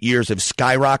last 8 years have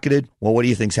skyrocketed. Well, what do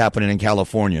you think's happening in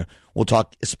California? We'll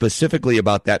talk specifically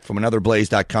about that from another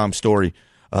Blaze.com story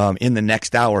in the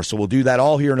next hour. So we'll do that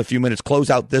all here in a few minutes, close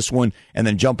out this one, and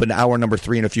then jump into hour number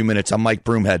 3 in a few minutes. I'm Mike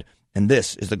Broomhead, and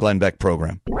this is the Glenn Beck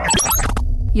Program.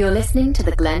 You're listening to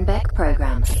the Glenn Beck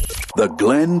Program. The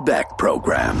Glenn Beck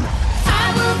Program.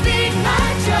 I will beat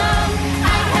my drum.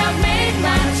 I have made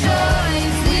my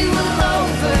choice. We will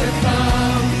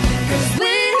overcome. 'Cause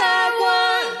we have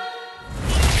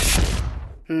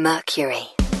won. Mercury.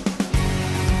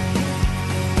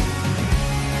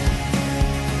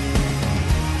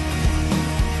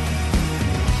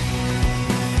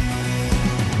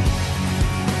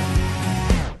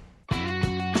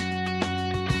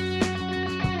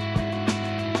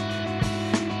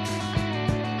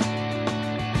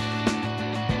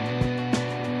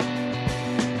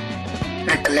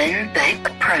 The Glenn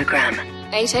Beck Program.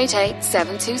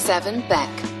 888-727-BECK.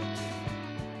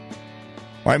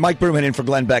 All right, Mike Broomhead in for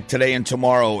Glenn Beck today and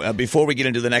tomorrow. Before we get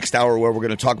into the next hour where we're going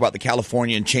to talk about the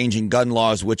California and changing gun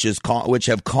laws, which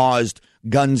have caused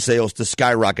gun sales to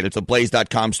skyrocket. It's a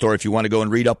Blaze.com story if you want to go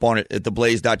and read up on it at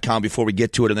theblaze.com before we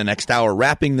get to it in the next hour.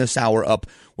 Wrapping this hour up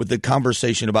with the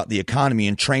conversation about the economy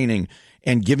and training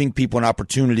and giving people an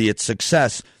opportunity at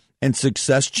success, and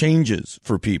success changes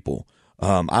for people.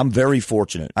 I'm very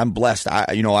fortunate. I'm blessed.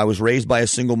 I was raised by a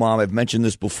single mom. I've mentioned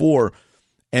this before,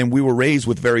 and we were raised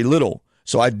with very little.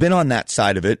 So I've been on that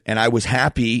side of it, and I was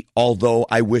happy, although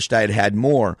I wished I had had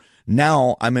more.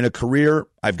 Now I'm in a career.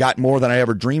 I've got more than I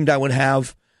ever dreamed I would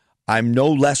have. I'm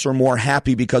no less or more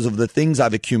happy because of the things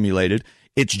I've accumulated.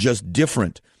 It's just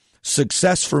different.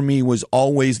 Success for me was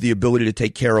always the ability to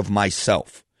take care of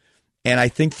myself. And I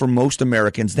think for most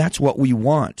Americans, that's what we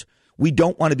want. We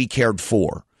don't want to be cared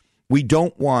for. We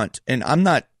don't want, and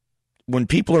when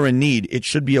people are in need, it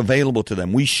should be available to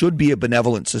them. We should be a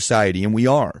benevolent society, and we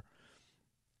are.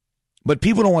 But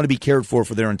people don't want to be cared for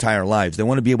their entire lives. They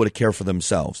want to be able to care for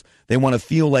themselves. They want to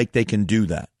feel like they can do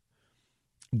that.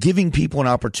 Giving people an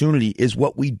opportunity is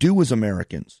what we do as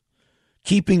Americans.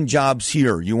 Keeping jobs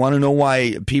here. You want to know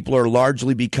why people are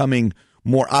largely becoming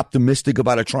more optimistic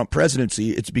about a Trump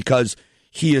presidency? It's because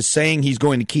he is saying he's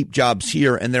going to keep jobs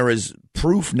here, and there is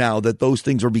proof now that those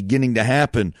things are beginning to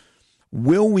happen.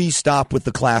 Will we stop with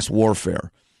the class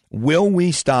warfare? Will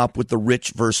we stop with the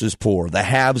rich versus poor, the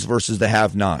haves versus the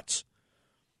have-nots?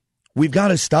 We've got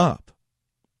to stop.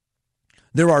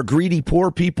 There are greedy poor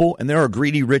people, and there are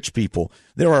greedy rich people.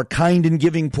 There are kind and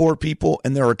giving poor people,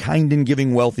 and there are kind and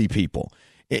giving wealthy people.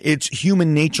 It's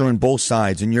human nature on both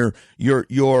sides, and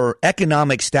your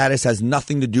economic status has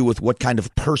nothing to do with what kind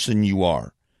of person you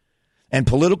are. And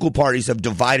political parties have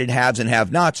divided haves and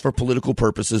have-nots for political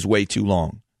purposes way too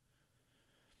long.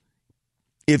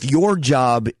 If your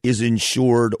job is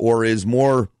insured or is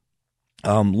more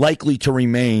likely to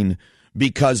remain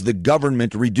because the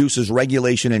government reduces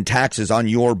regulation and taxes on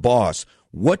your boss,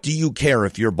 what do you care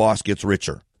if your boss gets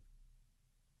richer?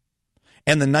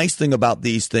 And the nice thing about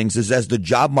these things is as the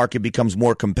job market becomes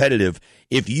more competitive,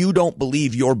 if you don't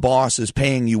believe your boss is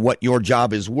paying you what your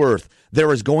job is worth,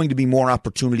 there is going to be more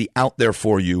opportunity out there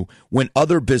for you when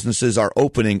other businesses are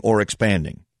opening or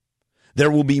expanding. There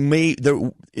will be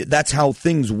that's how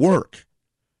things work.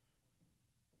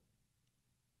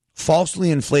 Falsely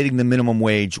inflating the minimum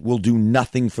wage will do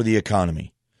nothing for the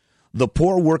economy. The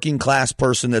poor working class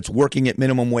person that's working at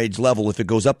minimum wage level, if it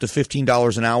goes up to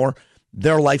 $15 an hour,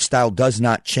 their lifestyle does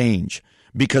not change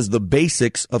because the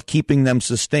basics of keeping them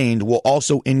sustained will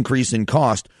also increase in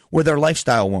cost where their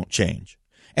lifestyle won't change.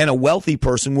 And a wealthy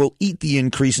person will eat the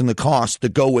increase in the cost to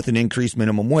go with an increased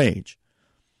minimum wage.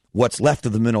 What's left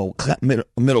of the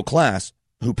middle class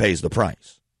who pays the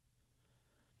price?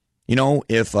 You know,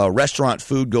 if restaurant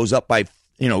food goes up by,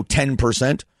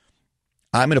 10%,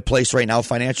 I'm in a place right now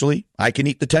financially, I can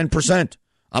eat the 10%.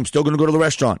 I'm still going to go to the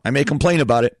restaurant. I may complain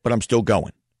about it, but I'm still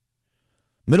going.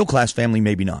 Middle class family,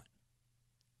 maybe not.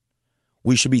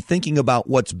 We should be thinking about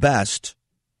what's best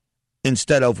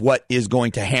instead of what is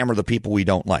going to hammer the people we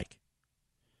don't like.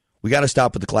 We got to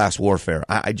stop with the class warfare.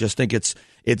 I just think it's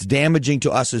damaging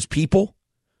to us as people,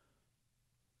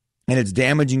 and it's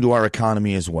damaging to our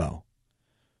economy as well.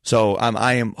 So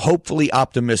I am hopefully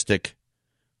optimistic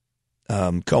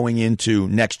going into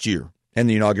next year and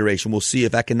the inauguration. We'll see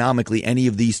if economically any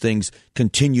of these things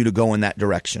continue to go in that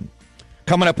direction.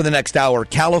 Coming up in the next hour,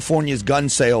 California's gun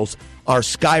sales are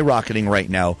skyrocketing right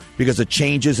now because of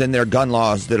changes in their gun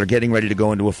laws that are getting ready to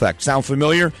go into effect. Sound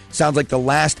familiar? Sounds like the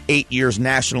last 8 years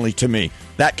nationally to me.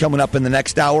 That coming up in the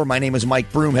next hour. My name is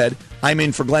Mike Broomhead. I'm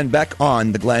in for Glenn Beck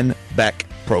on the Glenn Beck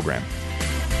Program.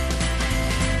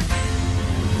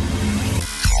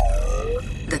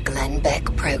 The Glenn Beck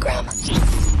Program.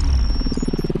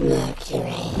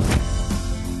 Mercury.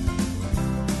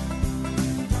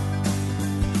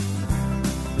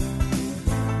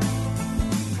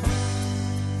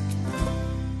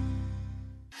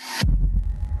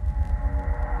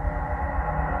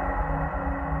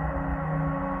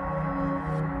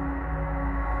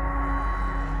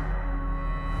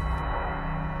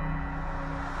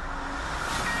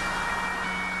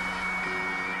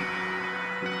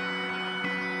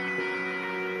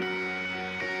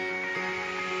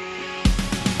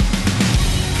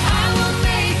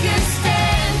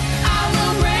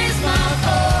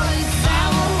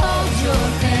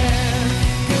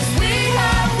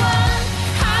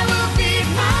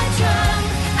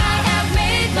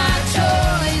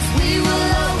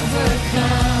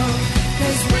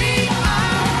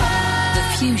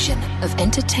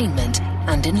 entertainment,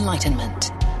 and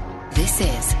enlightenment. This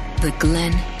is the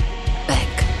Glenn Beck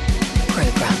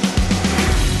Program.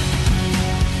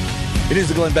 It is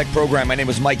the Glenn Beck Program. My name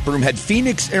is Mike Broomhead.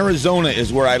 Phoenix, Arizona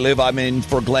is where I live. I'm in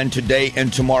for Glenn today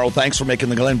and tomorrow. Thanks for making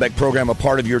the Glenn Beck Program a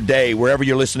part of your day, wherever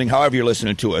you're listening, however you're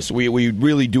listening to us. We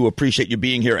really do appreciate you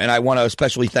being here, and I want to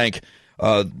especially thank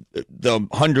the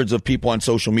hundreds of people on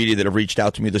social media that have reached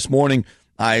out to me this morning.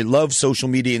 I love social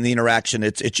media and the interaction.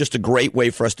 It's just a great way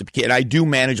for us to, and I do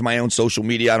manage my own social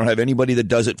media. I don't have anybody that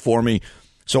does it for me.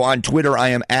 So on Twitter, I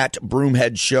am at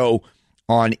Broomhead Show.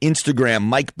 On Instagram,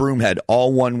 Mike Broomhead,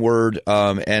 all one word.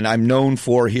 And I'm known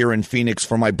for here in Phoenix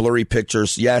for my blurry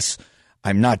pictures. Yes,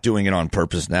 I'm not doing it on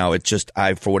purpose now. It's just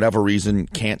I, for whatever reason,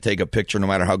 can't take a picture no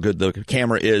matter how good the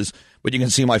camera is. But you can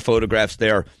see my photographs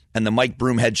there. And the Mike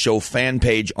Broomhead Show fan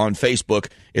page on Facebook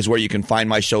is where you can find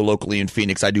my show locally in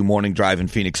Phoenix. I do Morning Drive in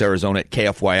Phoenix, Arizona at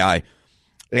KFYI.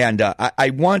 And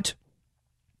I want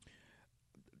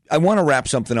to wrap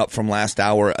something up from last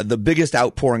hour. The biggest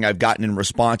outpouring I've gotten in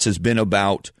response has been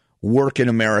about work in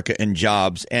America and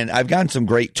jobs. And I've gotten some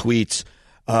great tweets,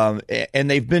 and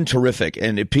they've been terrific.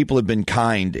 And people have been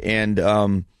kind. And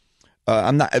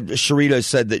Sharita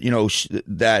said that,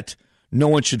 that no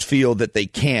one should feel that they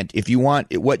can't. If you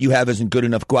want what you have isn't good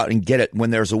enough, go out and get it.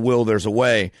 When there's a will, there's a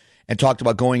way. And talked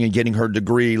about going and getting her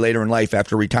degree later in life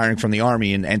after retiring from the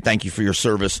Army. And thank you for your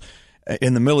service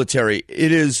in the military.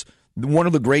 It is one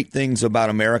of the great things about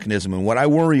Americanism and what I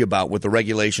worry about with the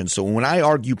regulations. So when I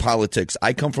argue politics,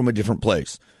 I come from a different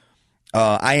place.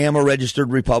 I am a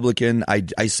registered Republican.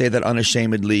 I say that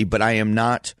unashamedly, but I am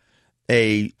not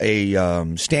a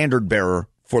standard bearer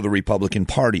for the Republican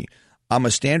Party. I'm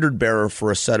a standard bearer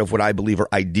for a set of what I believe are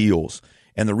ideals.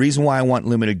 And the reason why I want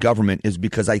limited government is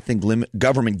because I think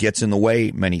government gets in the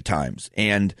way many times.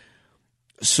 And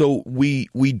so we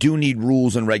do need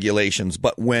rules and regulations,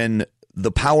 but when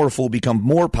the powerful become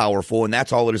more powerful, and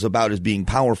that's all it is about, is being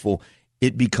powerful,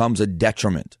 it becomes a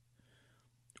detriment.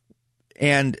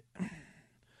 And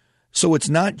so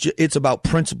it's about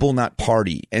principle, not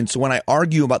party. And so when I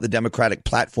argue about the Democratic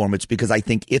platform, it's because I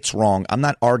think it's wrong. I'm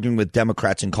not arguing with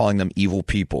Democrats and calling them evil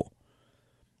people.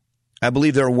 I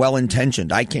believe they're well-intentioned.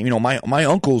 My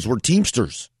uncles were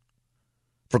Teamsters,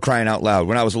 for crying out loud,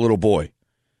 when I was a little boy.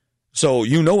 So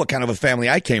you know what kind of a family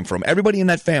I came from. Everybody in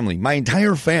that family, my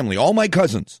entire family, all my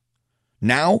cousins,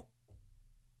 now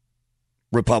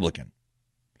Republican.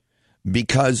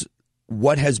 Because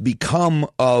what has become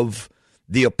of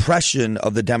the oppression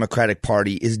of the Democratic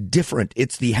Party is different.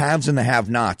 It's the haves and the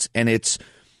have-nots, and it's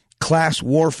class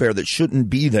warfare that shouldn't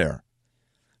be there.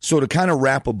 So to kind of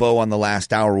wrap a bow on the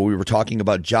last hour where we were talking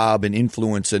about job and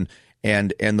influence and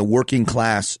the working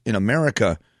class in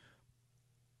America,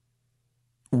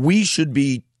 we should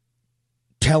be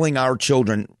telling our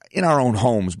children in our own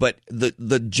homes, but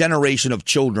the generation of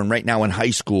children right now in high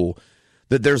school,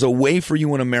 that there's a way for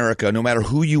you in America, no matter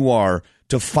who you are,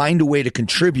 to find a way to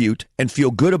contribute and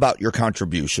feel good about your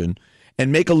contribution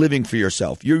and make a living for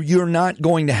yourself. You're not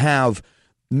going to have,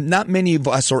 not many of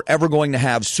us are ever going to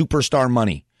have superstar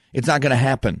money. It's not going to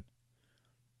happen.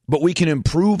 But we can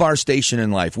improve our station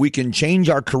in life. We can change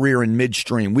our career in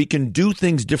midstream. We can do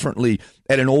things differently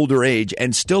at an older age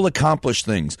and still accomplish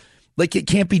things like it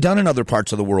can't be done in other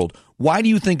parts of the world. Why do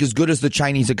you think, as good as the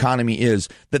Chinese economy is,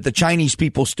 that the Chinese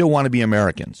people still want to be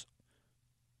Americans?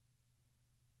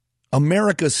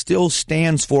 America still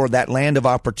stands for that land of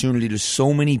opportunity to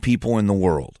so many people in the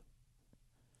world.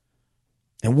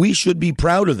 And we should be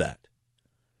proud of that.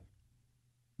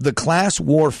 The class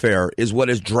warfare is what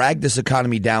has dragged this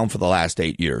economy down for the last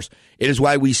 8 years. It is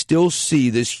why we still see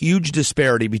this huge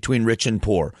disparity between rich and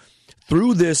poor.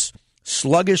 Through this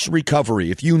sluggish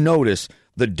recovery, if you notice,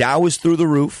 the Dow is through the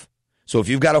roof. So if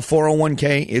you've got a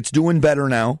 401k, it's doing better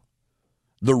now.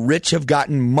 The rich have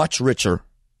gotten much richer.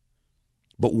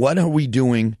 But what are we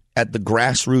doing at the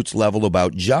grassroots level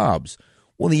about jobs?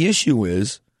 Well, the issue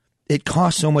is it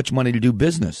costs so much money to do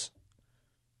business.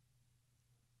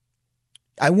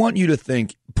 I want you to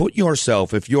think, put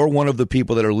yourself, if you're one of the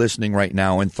people that are listening right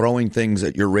now and throwing things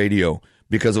at your radio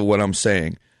because of what I'm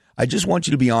saying, I just want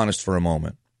you to be honest for a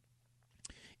moment.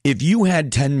 If you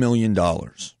had $10 million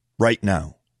right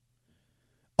now,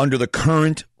 under the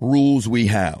current rules we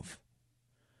have,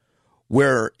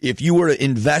 where if you were to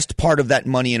invest part of that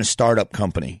money in a startup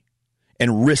company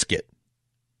and risk it,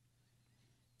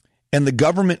 and the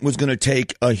government was going to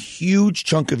take a huge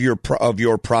chunk of your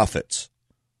profits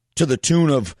to the tune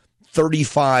of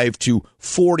 35 to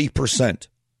 40%.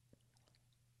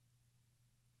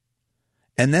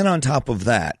 And then on top of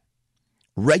that,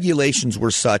 regulations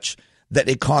were such that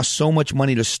it cost so much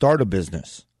money to start a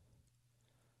business.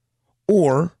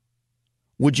 Or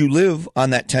Would you live on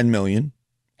that $10 million,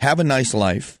 have a nice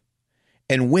life,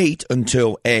 and wait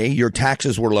until A, your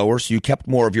taxes were lower, so you kept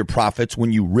more of your profits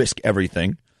when you risk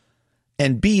everything,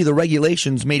 and B, the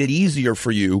regulations made it easier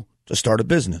for you to start a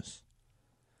business?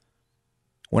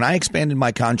 When I expanded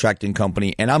my contracting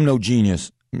company, and I'm no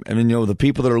genius, I mean, the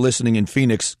people that are listening in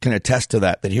Phoenix can attest to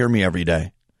that hear me every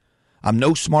day. I'm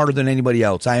no smarter than anybody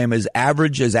else. I am as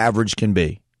average can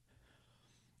be.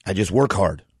 I just work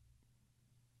hard.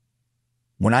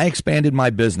 When I expanded my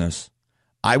business,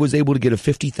 I was able to get a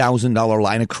 $50,000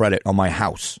 line of credit on my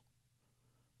house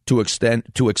to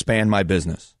expand my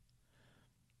business.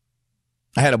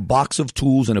 I had a box of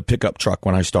tools and a pickup truck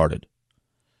when I started.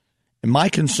 And my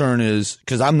concern is,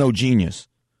 because I'm no genius,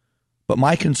 but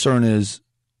my concern is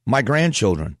my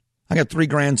grandchildren. I got 3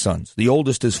 grandsons. The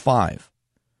oldest is 5.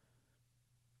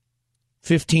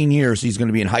 15 years, he's going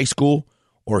to be in high school,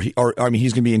 he's going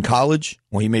to be in college.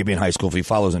 Well, he may be in high school if he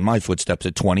follows in my footsteps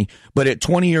at 20. But at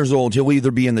 20 years old, he'll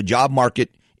either be in the job market,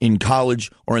 in college,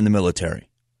 or in the military.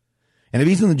 And if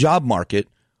he's in the job market,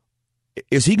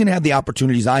 is he going to have the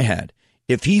opportunities I had?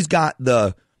 If he's got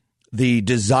the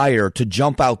desire to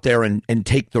jump out there and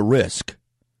take the risk,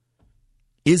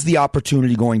 is the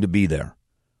opportunity going to be there?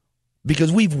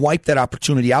 Because we've wiped that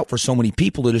opportunity out for so many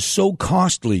people. It is so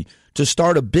costly to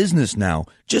start a business now,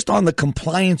 just on the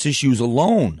compliance issues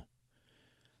alone,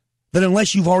 that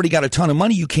unless you've already got a ton of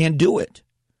money, you can't do it.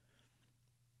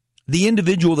 The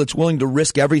individual that's willing to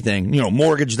risk everything,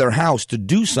 mortgage their house to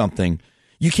do something,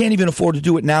 you can't even afford to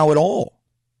do it now at all.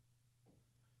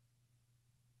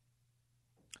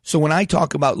 So when I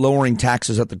talk about lowering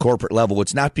taxes at the corporate level,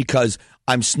 it's not because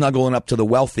I'm snuggling up to the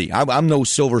wealthy. I'm no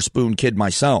silver spoon kid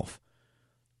myself.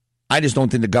 I just don't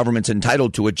think the government's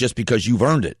entitled to it just because you've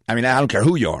earned it. I mean, I don't care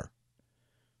who you are.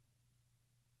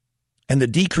 And the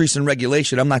decrease in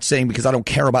regulation, I'm not saying because I don't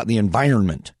care about the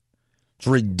environment. It's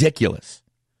ridiculous.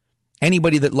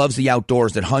 Anybody that loves the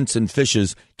outdoors, that hunts and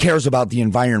fishes, cares about the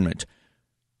environment.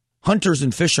 Hunters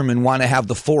and fishermen want to have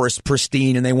the forest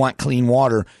pristine and they want clean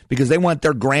water because they want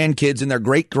their grandkids and their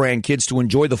great-grandkids to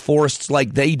enjoy the forests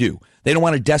like they do. They don't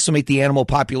want to decimate the animal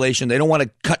population. They don't want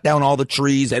to cut down all the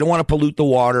trees. They don't want to pollute the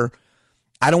water.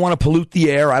 I don't want to pollute the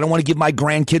air. I don't want to give my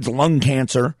grandkids lung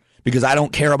cancer because I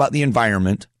don't care about the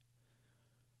environment.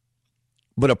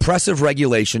 But oppressive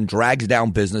regulation drags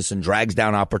down business and drags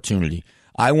down opportunity.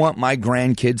 I want my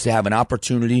grandkids to have an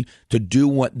opportunity to do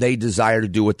what they desire to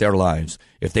do with their lives.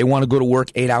 If they want to go to work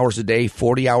 8 hours a day,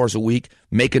 40 hours a week,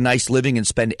 make a nice living and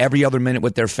spend every other minute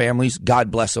with their families,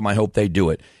 God bless them. I hope they do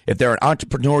it. If they're an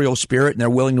entrepreneurial spirit and they're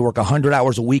willing to work 100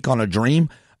 hours a week on a dream,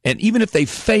 and even if they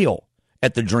fail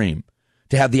at the dream,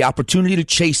 to have the opportunity to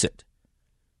chase it.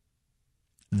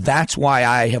 That's why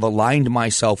I have aligned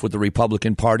myself with the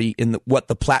Republican Party in what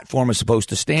the platform is supposed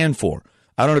to stand for.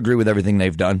 I don't agree with everything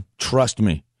they've done. Trust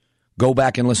me. Go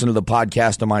back and listen to the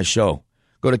podcast of my show.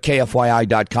 Go to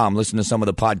KFYI.com. Listen to some of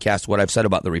the podcasts, what I've said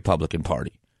about the Republican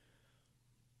Party.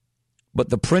 But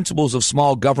the principles of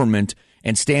small government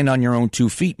and stand on your own 2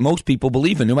 feet, most people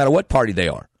believe in, no matter what party they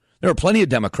are. There are plenty of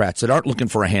Democrats that aren't looking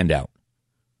for a handout.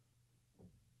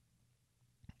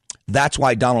 That's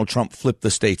why Donald Trump flipped the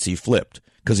states he flipped,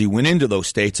 because he went into those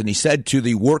states and he said to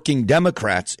the working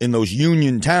Democrats in those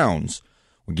union towns,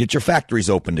 we'll get your factories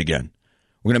opened again.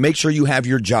 We're going to make sure you have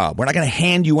your job. We're not going to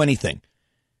hand you anything.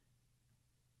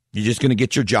 You're just going to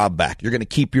get your job back. You're going to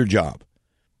keep your job.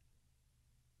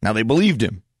 Now, they believed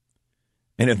him.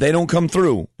 And if they don't come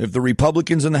through, if the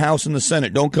Republicans in the House and the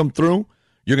Senate don't come through,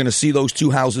 you're going to see those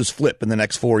 2 houses flip in the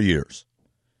next 4 years.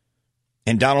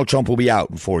 And Donald Trump will be out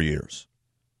in 4 years.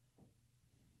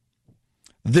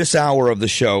 This hour of the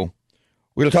show,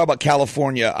 we're going to talk about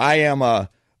California. I am a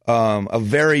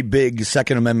very big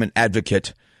Second Amendment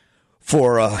advocate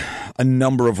for a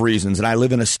number of reasons. And I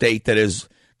live in a state that has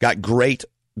got great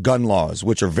gun laws,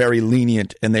 which are very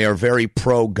lenient, and they are very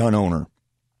pro-gun owner.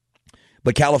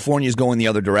 But California is going the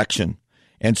other direction.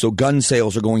 And so gun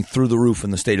sales are going through the roof in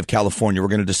the state of California. We're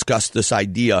going to discuss this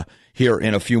idea here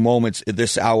in a few moments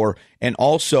this hour. And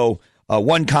also,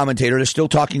 one commentator is still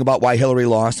talking about why Hillary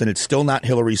lost, and it's still not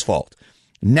Hillary's fault.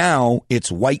 Now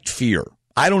it's white fear.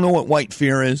 I don't know what white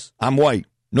fear is. I'm white.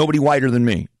 Nobody whiter than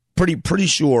me. Pretty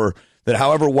sure that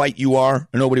however white you are,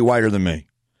 nobody whiter than me.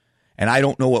 And I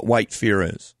don't know what white fear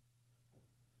is.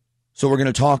 So we're going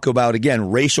to talk about,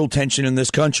 again, racial tension in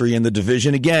this country and the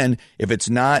division again. If it's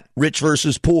not rich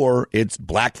versus poor, it's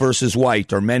black versus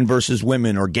white or men versus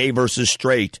women or gay versus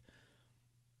straight.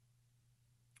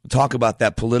 We'll talk about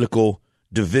that political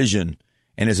division,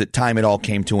 and is it time it all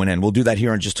came to an end? We'll do that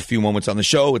here in just a few moments on the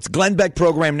show. It's Glenn Beck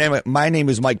program. My name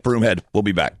is Mike Broomhead. We'll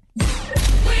be back.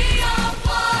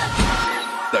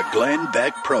 The Glenn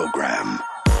Beck Program.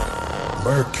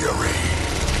 Mercury.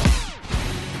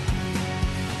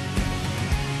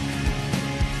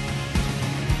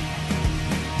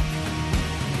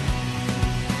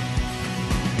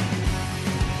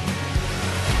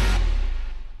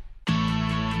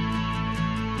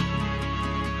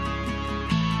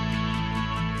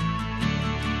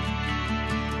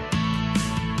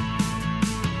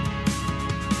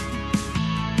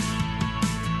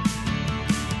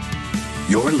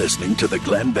 You're listening to the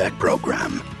Glenn Beck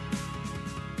Program.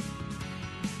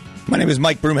 My name is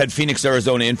Mike Broomhead, Phoenix,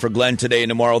 Arizona, in for Glenn today and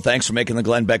tomorrow. Thanks for making the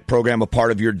Glenn Beck Program a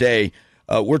part of your day.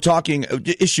 We're talking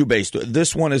issue-based.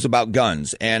 This one is about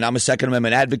guns, and I'm a Second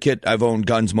Amendment advocate. I've owned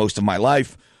guns most of my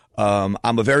life. I'm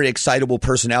a very excitable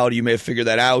personality. You may have figured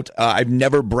that out. I've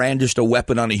never brandished a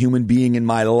weapon on a human being in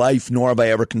my life, nor have I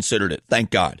ever considered it. Thank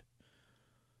God.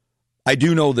 I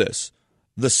do know this.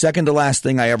 The second to last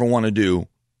thing I ever want to do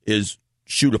is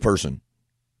shoot a person.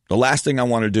 The last thing I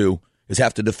want to do is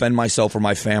have to defend myself or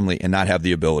my family and not have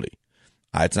the ability.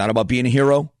 It's not about being a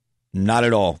hero. Not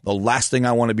at all. The last thing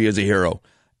I want to be is a hero.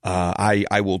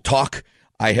 I will talk.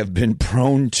 I have been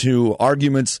prone to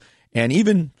arguments and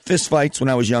even fistfights when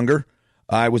I was younger.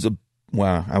 I was a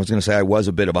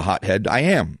bit of a hothead. I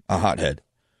am a hothead.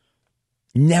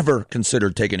 Never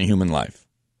considered taking a human life.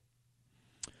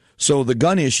 So the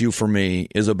gun issue for me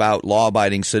is about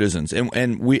law-abiding citizens. And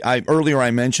earlier I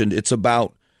mentioned it's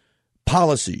about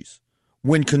policies.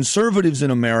 When conservatives in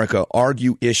America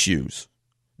argue issues,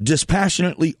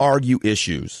 dispassionately argue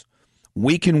issues,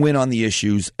 we can win on the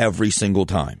issues every single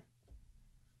time.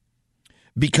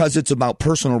 Because it's about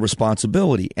personal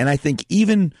responsibility. And I think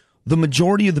even the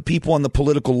majority of the people on the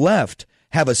political left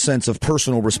have a sense of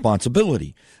personal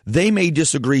responsibility. They may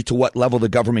disagree to what level the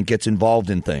government gets involved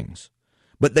in things,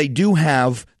 but they do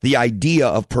have the idea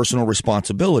of personal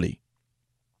responsibility.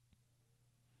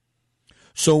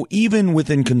 So even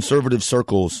within conservative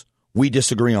circles, we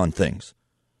disagree on things.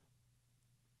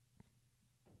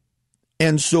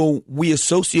 And so we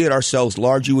associate ourselves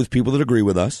largely with people that agree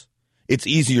with us. It's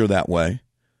easier that way.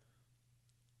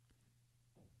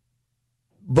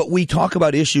 But we talk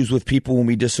about issues with people when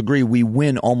we disagree. We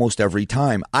win almost every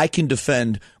time. I can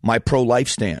defend my pro-life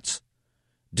stance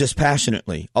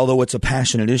dispassionately, although it's a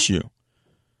passionate issue.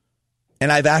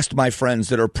 And I've asked my friends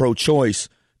that are pro-choice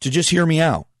to just hear me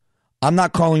out. I'm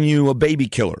not calling you a baby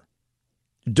killer.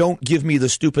 Don't give me the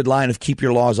stupid line of keep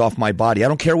your laws off my body. I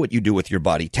don't care what you do with your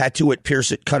body. Tattoo it,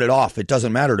 pierce it, cut it off. It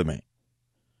doesn't matter to me.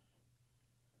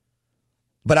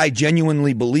 But I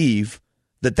genuinely believe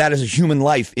that that is a human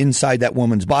life inside that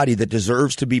woman's body that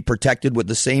deserves to be protected with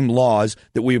the same laws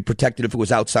that we would protect it if it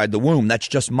was outside the womb. That's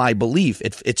just my belief.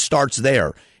 It starts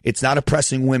there. It's not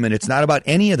oppressing women. It's not about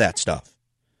any of that stuff.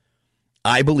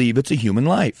 I believe it's a human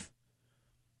life.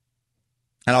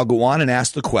 And I'll go on and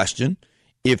ask the question,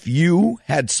 if you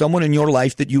had someone in your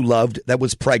life that you loved that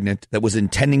was pregnant, that was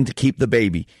intending to keep the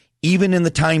baby, even in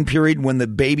the time period when the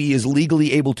baby is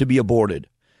legally able to be aborted,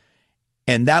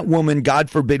 and that woman, God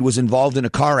forbid, was involved in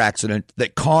a car accident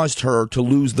that caused her to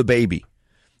lose the baby,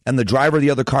 and the driver of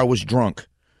the other car was drunk,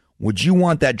 would you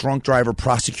want that drunk driver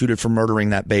prosecuted for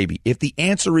murdering that baby? If the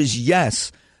answer is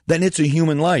yes, then it's a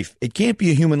human life. It can't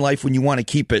be a human life when you want to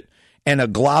keep it and a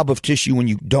glob of tissue when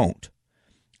you don't.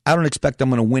 I don't expect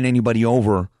I'm going to win anybody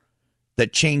over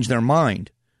that change their mind,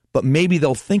 but maybe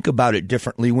they'll think about it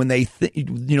differently when they think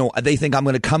I'm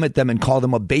going to come at them and call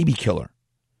them a baby killer.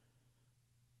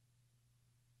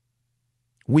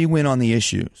 We win on the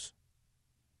issues.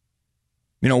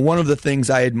 You know, one of the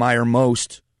things I admire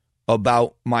most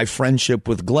about my friendship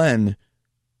with Glenn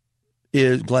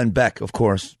Beck, of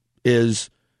course, is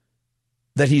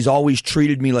that he's always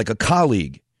treated me like a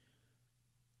colleague.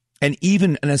 And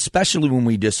especially when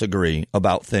we disagree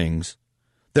about things,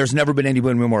 there's never been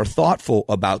anybody more thoughtful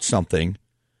about something,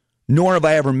 nor have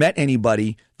I ever met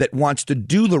anybody that wants to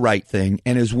do the right thing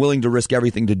and is willing to risk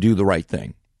everything to do the right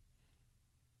thing.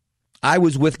 I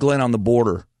was with Glenn on the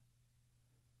border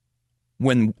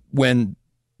when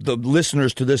the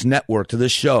listeners to this network, to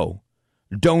this show,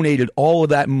 donated all of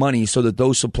that money so that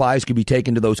those supplies could be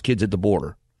taken to those kids at the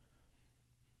border.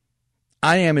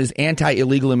 I am as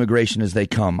anti-illegal immigration as they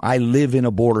come. I live in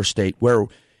a border state where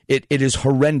it is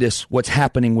horrendous what's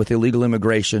happening with illegal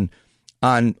immigration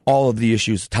on all of the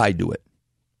issues tied to it.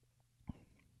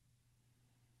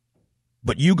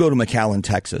 But you go to McAllen,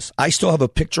 Texas. I still have a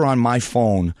picture on my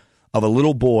phone of a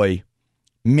little boy,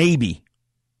 maybe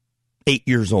 8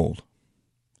 years old,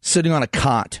 sitting on a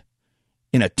cot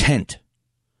in a tent.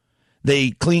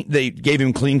 They gave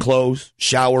him clean clothes,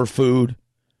 shower, food,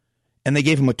 and they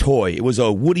gave him a toy. It was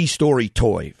a Woody Story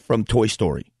toy from Toy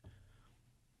Story.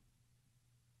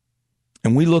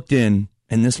 And we looked in,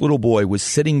 and this little boy was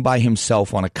sitting by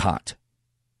himself on a cot.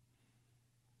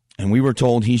 And we were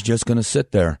told he's just going to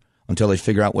sit there until they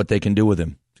figure out what they can do with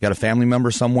him. He's got a family member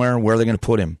somewhere. Where are they going to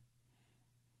put him?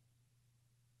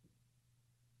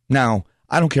 Now,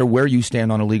 I don't care where you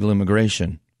stand on illegal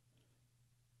immigration.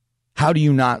 How do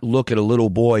you not look at a little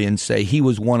boy and say he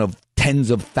was one of tens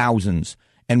of thousands,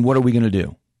 and what are we going to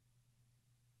do?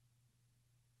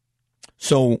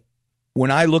 So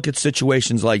when I look at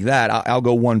situations like that, I'll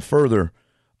go one further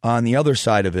on the other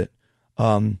side of it.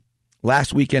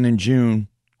 Last weekend in June,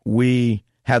 we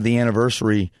have the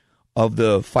anniversary of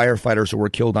the firefighters who were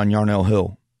killed on Yarnell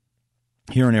Hill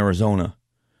here in Arizona.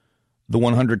 The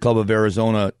 100 Club of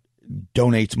Arizona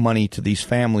donates money to these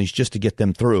families just to get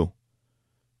them through.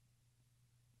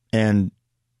 And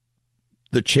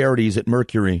the charities at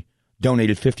Mercury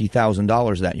donated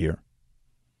 $50,000 that year.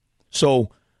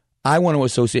 So I want to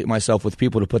associate myself with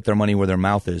people to put their money where their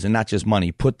mouth is, and not just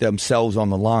money, put themselves on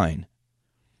the line.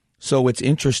 So it's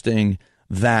interesting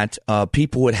that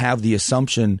people would have the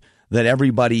assumption that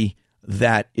everybody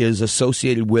that is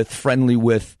associated with, friendly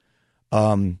with,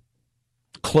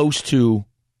 close to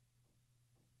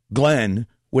Glenn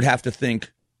would have to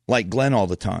think like Glenn all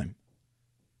the time.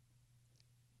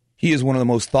 He is one of the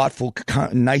most thoughtful,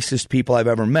 nicest people I've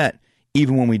ever met,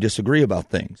 even when we disagree about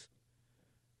things.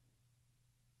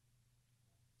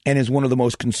 And is one of the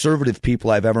most conservative people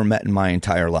I've ever met in my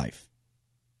entire life.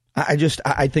 I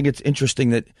think it's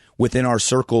interesting that within our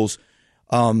circles,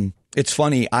 it's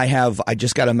funny. I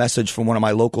just got a message from one of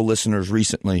my local listeners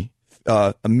recently,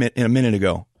 a minute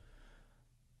ago,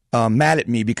 mad at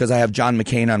me because I have John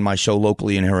McCain on my show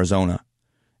locally in Arizona,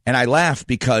 and I laugh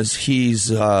because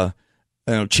he's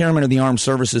chairman of the Armed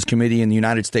Services Committee in the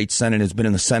United States Senate, has been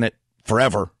in the Senate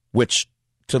forever, which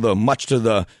much to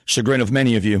the chagrin of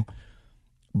many of you.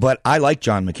 But I like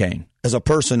John McCain. As a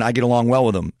person, I get along well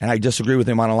with him, and I disagree with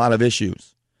him on a lot of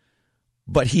issues.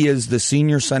 But he is the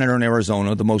senior senator in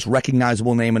Arizona, the most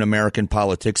recognizable name in American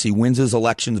politics. He wins his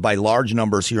elections by large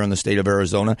numbers here in the state of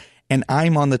Arizona, and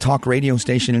I'm on the talk radio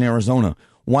station in Arizona.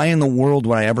 Why in the world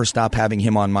would I ever stop having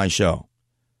him on my show?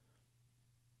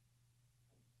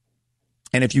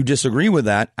 And if you disagree with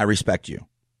that, I respect you.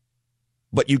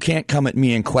 But you can't come at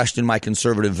me and question my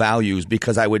conservative values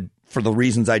because I would, for the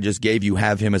reasons I just gave you,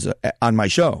 have him on my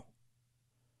show.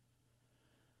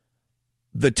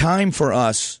 The time for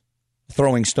us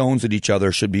throwing stones at each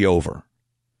other should be over.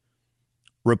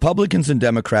 Republicans and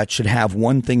Democrats should have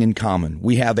one thing in common.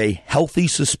 We have a healthy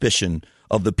suspicion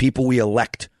of the people we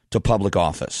elect to public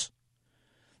office.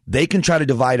 They can try to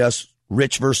divide us,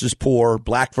 rich versus poor,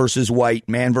 black versus white,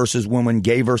 man versus woman,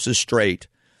 gay versus straight.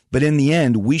 But in the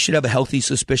end, we should have a healthy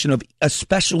suspicion of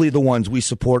especially the ones we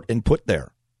support and put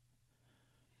there.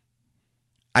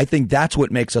 I think that's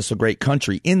what makes us a great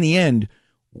country. In the end,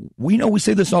 we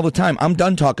say this all the time. I'm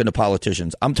done talking to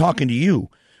politicians. I'm talking to you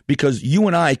because you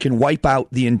and I can wipe out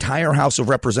the entire House of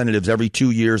Representatives every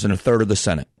 2 years and a third of the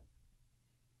Senate.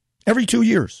 Every 2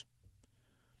 years.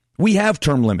 We have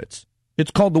term limits.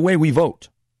 It's called the way we vote.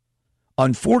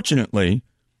 Unfortunately,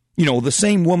 the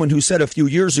same woman who said a few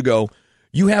years ago,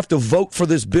 you have to vote for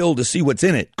this bill to see what's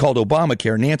in it, called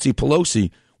Obamacare, Nancy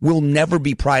Pelosi, will never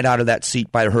be pried out of that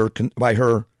seat by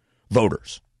her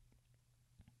voters.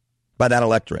 By that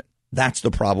electorate. That's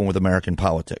the problem with American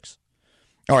politics.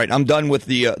 All right, I'm done with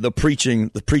the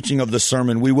preaching of the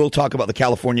sermon. We will talk about the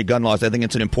California gun laws. I think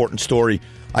it's an important story.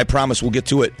 I promise we'll get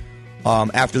to it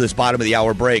after this bottom of the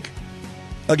hour break.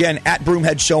 Again, at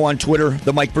Broomhead Show on Twitter,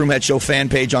 the Mike Broomhead Show fan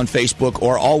page on Facebook,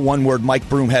 or all one word, Mike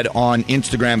Broomhead on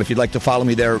Instagram if you'd like to follow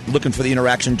me there, looking for the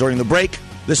interaction during the break.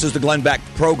 This is the Glenn Beck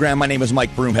program. My name is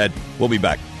Mike Broomhead. We'll be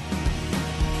back.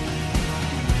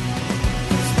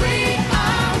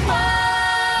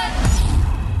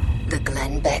 The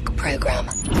Glenn Beck Program.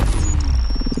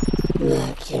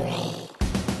 Mercury.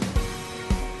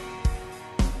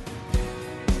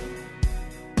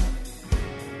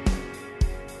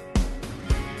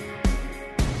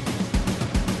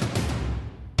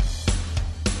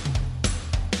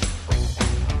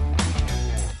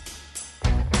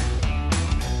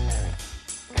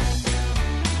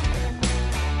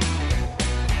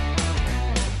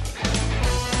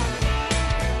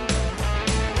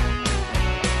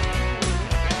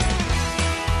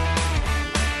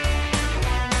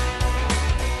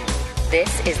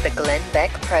 This is the Glenn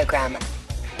Beck Program.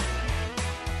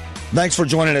 Thanks for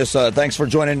joining us. Thanks for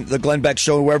joining the Glenn Beck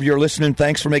Show wherever you're listening.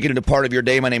 Thanks for making it a part of your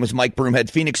day. My name is Mike Broomhead,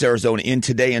 Phoenix, Arizona, in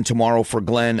today and tomorrow for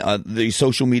Glenn. The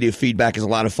social media feedback is a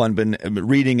lot of fun. Been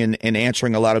reading and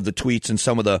answering a lot of the tweets and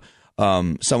some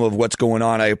of what's going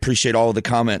on. I appreciate all of the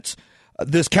comments.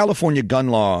 This California gun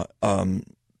law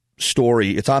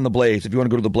story. It's on The Blaze. If you want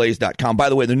to go to theblaze.com. By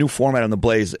the way, the new format on The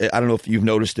Blaze, I don't know if you've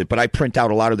noticed it, but I print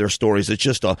out a lot of their stories. It's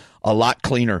just a lot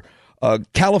cleaner.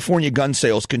 California gun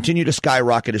sales continue to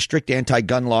skyrocket as strict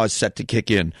anti-gun laws set to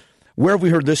kick in. Where have we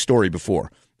heard this story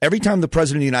before? Every time the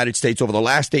president of the United States over the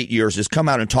last 8 years has come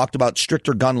out and talked about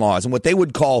stricter gun laws and what they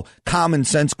would call common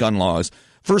sense gun laws,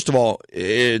 first of all,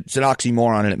 it's an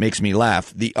oxymoron and it makes me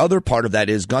laugh. The other part of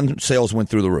that is gun sales went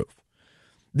through the roof.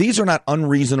 These are not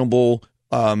unreasonable,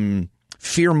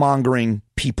 fear-mongering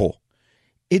people.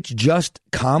 It's just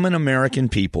common American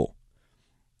people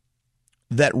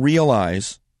that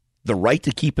realize the right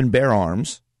to keep and bear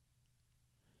arms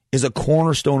is a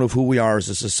cornerstone of who we are as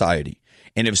a society.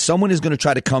 And if someone is going to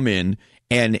try to come in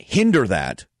and hinder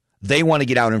that, they want to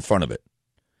get out in front of it.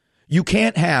 You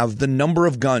can't have the number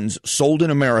of guns sold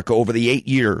in America over the 8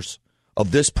 years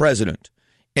of this president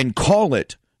and call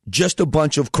it just a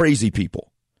bunch of crazy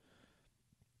people.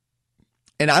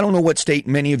 And I don't know what state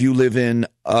many of you live in.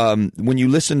 When you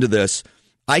listen to this,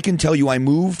 I can tell you I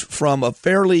moved from a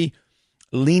fairly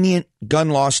lenient gun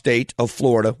law state of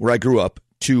Florida, where I grew up,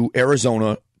 to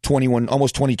Arizona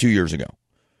almost 22 years ago.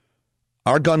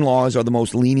 Our gun laws are the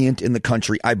most lenient in the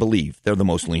country. I believe they're the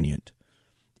most lenient.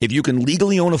 If you can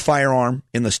legally own a firearm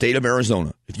in the state of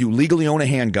Arizona, if you legally own a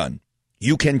handgun,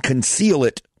 you can conceal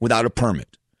it without a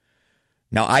permit.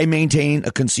 Now, I maintain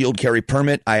a concealed carry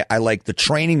permit. I like the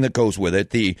training that goes with it,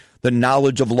 the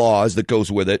knowledge of laws that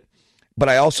goes with it. But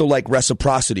I also like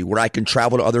reciprocity, where I can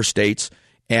travel to other states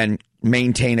and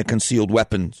maintain a concealed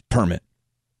weapons permit.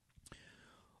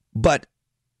 But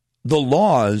the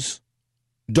laws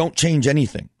don't change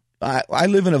anything. I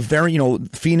live in a very,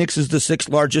 Phoenix is the 6th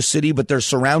largest city, but there's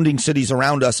surrounding cities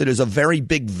around us. It is a very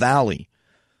big valley.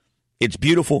 It's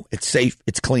beautiful. It's safe.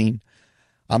 It's clean.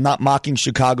 I'm not mocking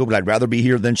Chicago, but I'd rather be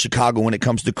here than Chicago when it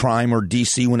comes to crime, or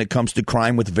D.C. when it comes to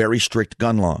crime with very strict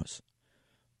gun laws.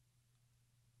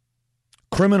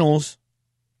 Criminals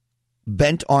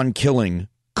bent on killing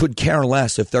could care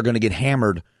less if they're going to get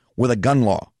hammered with a gun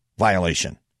law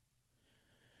violation.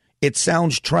 It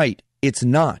sounds trite. It's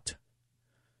not.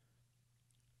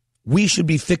 We should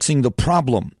be fixing the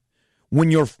problem.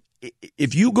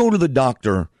 If you go to the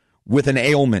doctor with an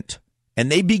ailment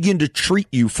and they begin to treat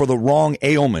you for the wrong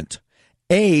ailment,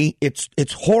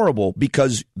 it's horrible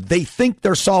because they think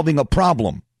they're solving a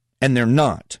problem and they're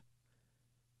not.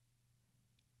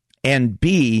 And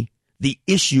B, the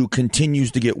issue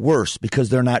continues to get worse because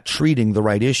they're not treating the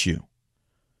right issue.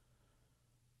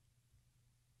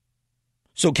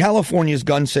 So California's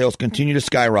gun sales continue to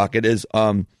skyrocket as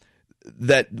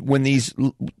that when these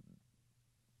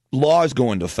laws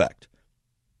go into effect.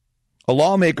 A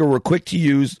lawmaker were quick to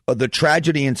use the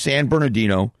tragedy in San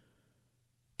Bernardino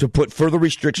to put further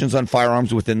restrictions on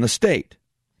firearms within the state.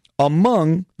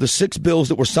 Among the 6 bills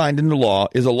that were signed into law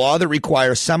is a law that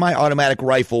requires semi-automatic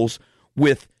rifles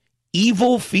with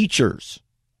evil features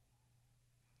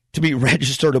to be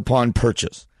registered upon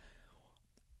purchase.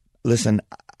 Listen,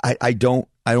 I don't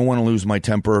want to lose my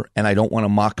temper, and I don't want to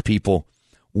mock people.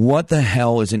 What the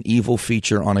hell is an evil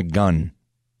feature on a gun?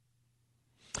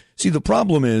 See, the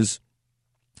problem is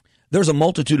there's a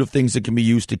multitude of things that can be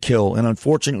used to kill, and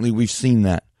unfortunately we've seen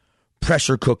that.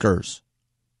 Pressure cookers,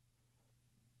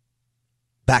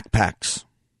 backpacks,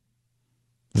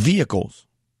 vehicles.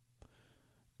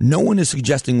 No one is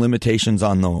suggesting limitations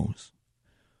on those.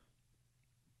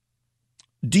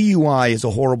 DUI is a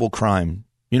horrible crime.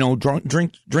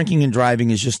 Drinking and driving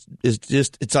is just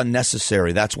it's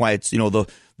unnecessary. That's why it's,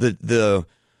 the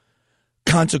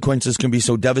consequences can be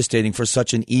so devastating for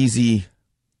such an easy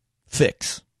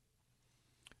fix.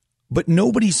 But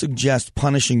nobody suggests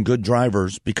punishing good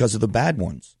drivers because of the bad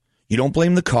ones. You don't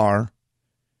blame the car.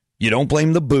 You don't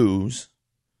blame the booze.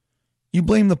 You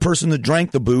blame the person that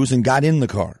drank the booze and got in the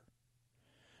car.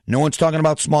 No one's talking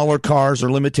about smaller cars or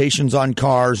limitations on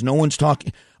cars. No one's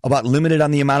talking about limited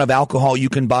on the amount of alcohol you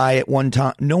can buy at one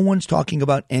time. No one's talking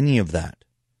about any of that.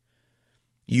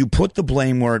 You put the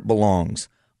blame where it belongs,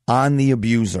 on the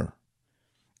abuser.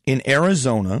 In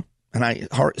Arizona, and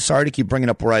sorry to keep bringing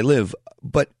up where I live,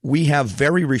 but we have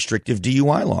very restrictive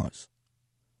DUI laws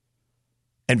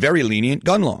and very lenient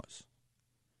gun laws.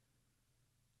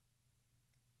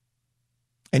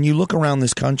 And you look around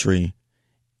this country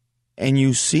and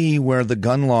you see where the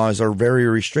gun laws are very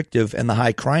restrictive and the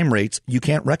high crime rates, you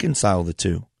can't reconcile the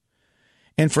two.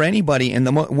 And for anybody,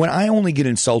 when I only get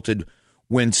insulted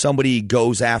when somebody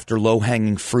goes after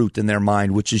low-hanging fruit in their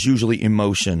mind, which is usually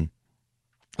emotion.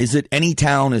 Is it Any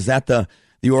Town? Is that the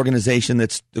organization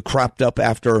that's cropped up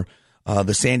after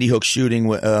the Sandy Hook shooting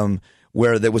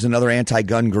where there was another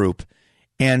anti-gun group?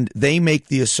 And they make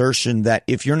the assertion that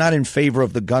if you're not in favor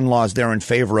of the gun laws they're in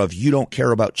favor of, you don't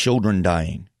care about children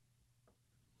dying.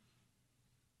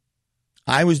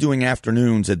 I was doing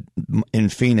afternoons in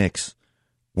Phoenix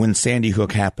when Sandy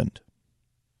Hook happened.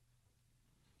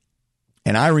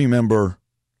 And I remember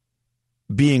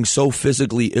being so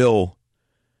physically ill,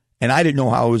 and I didn't know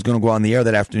how I was going to go on the air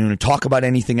that afternoon and talk about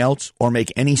anything else or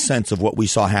make any sense of what we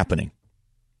saw happening.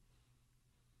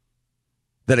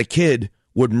 That a kid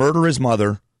would murder his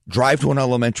mother, drive to an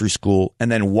elementary school, and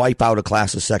then wipe out a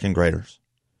class of second graders.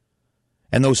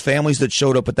 And those families that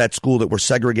showed up at that school that were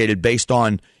segregated based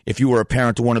on if you were a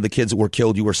parent to one of the kids that were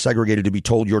killed, you were segregated to be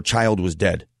told your child was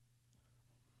dead.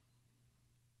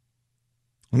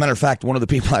 As a matter of fact, one of the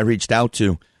people I reached out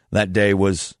to that day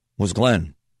was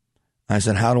Glenn. I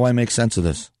said, how do I make sense of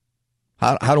this?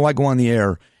 How do I go on the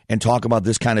air and talk about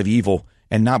this kind of evil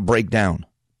and not break down?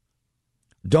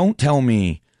 Don't tell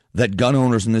me that gun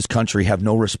owners in this country have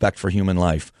no respect for human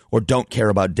life or don't care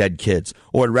about dead kids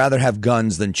or would rather have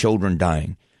guns than children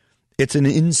dying. It's an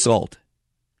insult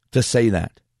to say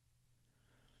that.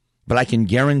 But I can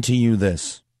guarantee you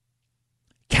this.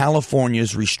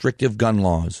 California's restrictive gun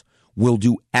laws will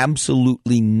do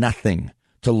absolutely nothing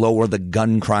to lower the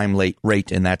gun crime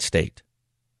rate in that state.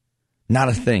 Not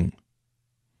a thing.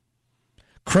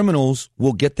 Criminals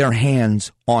will get their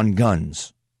hands on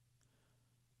guns.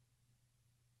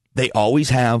 They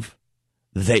always have.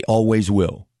 They always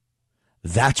will.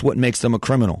 That's what makes them a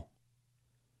criminal.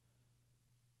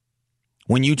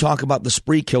 When you talk about the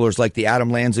spree killers like the Adam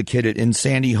Lanza kid in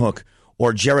Sandy Hook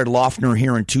or Jared Loughner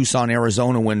here in Tucson,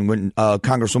 Arizona, when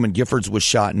Congresswoman Giffords was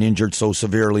shot and injured so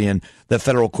severely and the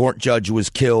federal court judge was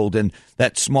killed and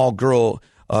that small girl,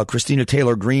 Christina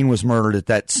Taylor Greene, was murdered at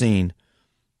that scene.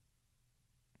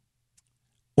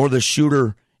 Or the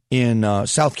shooter in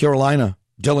South Carolina,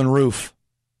 Dylan Roof.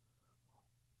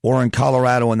 Or in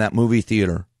Colorado in that movie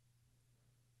theater.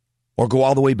 Or go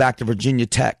all the way back to Virginia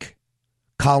Tech,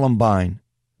 Columbine.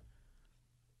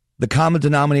 The common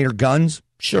denominator, guns?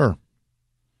 Sure.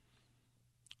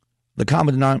 The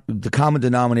common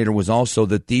denominator was also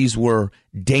that these were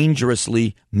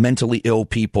dangerously mentally ill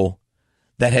people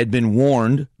that had been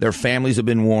warned. Their families had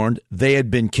been warned. They had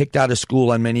been kicked out of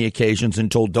school on many occasions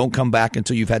and told, don't come back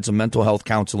until you've had some mental health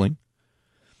counseling.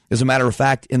 As a matter of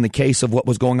fact, in the case of what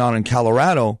was going on in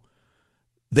Colorado,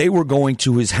 they were going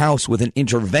to his house with an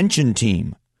intervention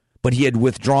team, but he had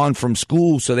withdrawn from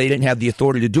school, so they didn't have the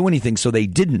authority to do anything, so they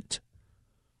didn't.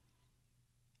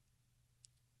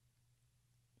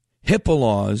 HIPAA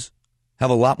laws have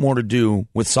a lot more to do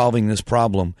with solving this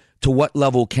problem. To what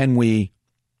level can we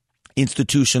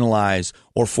institutionalize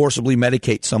or forcibly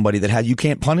medicate somebody you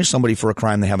can't punish somebody for a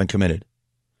crime they haven't committed?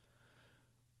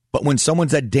 But when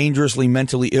someone's that dangerously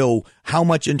mentally ill, how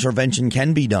much intervention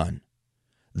can be done?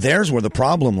 There's where the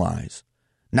problem lies,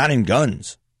 not in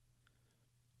guns.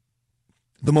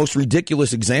 The most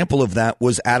ridiculous example of that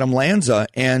was Adam Lanza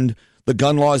and the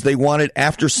gun laws they wanted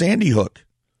after Sandy Hook.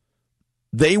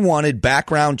 They wanted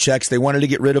background checks. They wanted to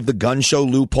get rid of the gun show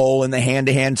loophole and the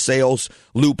hand-to-hand sales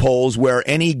loopholes where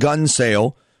any gun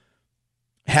sale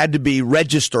had to be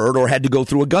registered or had to go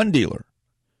through a gun dealer,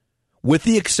 with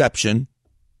the exception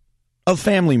of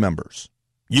family members.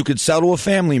 You could sell to a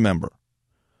family member.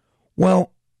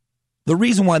 Well, the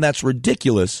reason why that's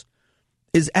ridiculous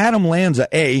is Adam Lanza,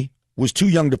 A, was too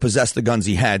young to possess the guns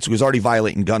he had, so he was already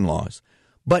violating gun laws.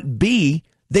 But B,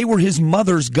 they were his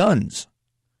mother's guns.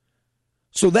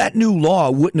 So that new law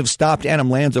wouldn't have stopped Adam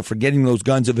Lanza from getting those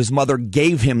guns if his mother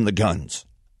gave him the guns.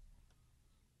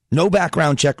 No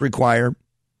background check required.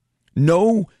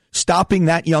 No stopping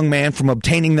that young man from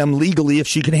obtaining them legally if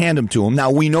she could hand them to him.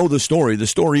 Now, we know the story. The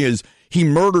story is he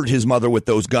murdered his mother with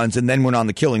those guns and then went on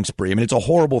the killing spree. I mean, it's a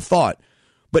horrible thought.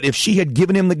 But if she had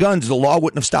given him the guns, the law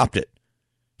wouldn't have stopped it.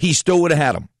 He still would have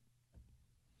had them.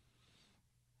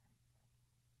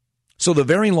 So the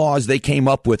very laws they came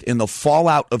up with in the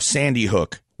fallout of Sandy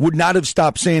Hook would not have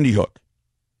stopped Sandy Hook.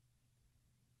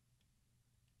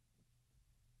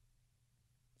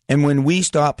 And when we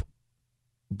stop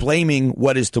blaming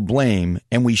what is to blame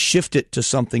and we shift it to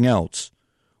something else,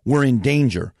 we're in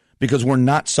danger because we're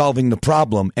not solving the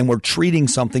problem and we're treating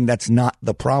something that's not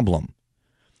the problem.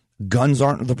 Guns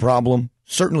aren't the problem.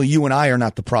 Certainly you and I are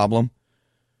not the problem.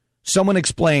 Someone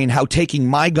explain how taking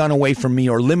my gun away from me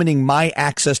or limiting my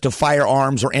access to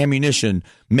firearms or ammunition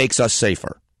makes us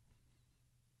safer.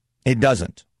 It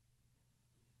doesn't.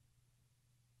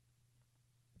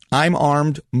 I'm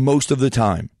armed most of the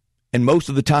time. And most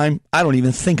of the time, I don't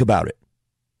even think about it.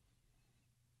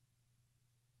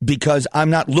 Because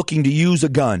I'm not looking to use a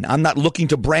gun. I'm not looking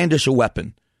to brandish a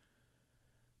weapon.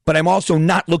 But I'm also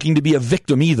not looking to be a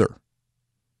victim either.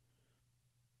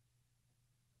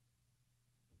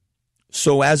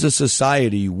 So as a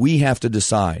society, we have to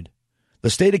decide. The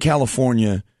state of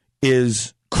California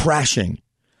is crashing.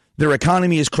 Their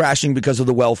economy is crashing because of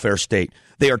the welfare state.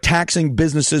 They are taxing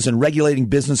businesses and regulating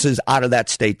businesses out of that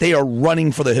state. They are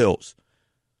running for the hills.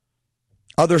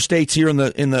 Other states here in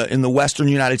the western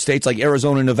United States, like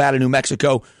Arizona, Nevada, New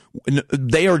Mexico,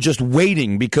 they are just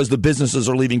waiting because the businesses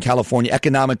are leaving California.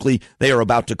 Economically, they are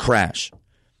about to crash.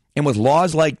 And with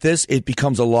laws like this, it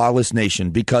becomes a lawless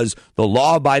nation because the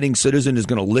law-abiding citizen is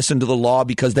going to listen to the law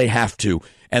because they have to.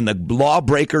 And the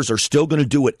lawbreakers are still going to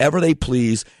do whatever they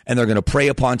please, and they're going to prey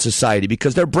upon society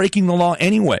because they're breaking the law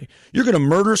anyway. You're going to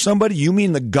murder somebody? You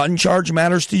mean the gun charge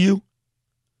matters to you?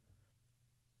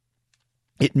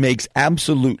 It makes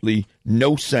absolutely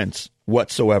no sense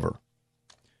whatsoever.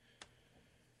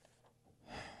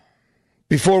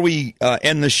 Before we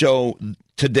end the show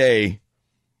today,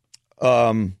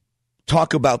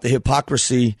 talk about the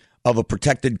hypocrisy of a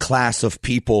protected class of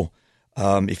people.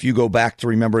 If you go back to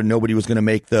remember, nobody was going to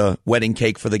make the wedding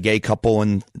cake for the gay couple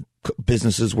and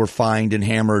businesses were fined and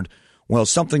hammered. Well,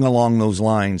 something along those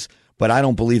lines. But I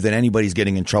don't believe that anybody's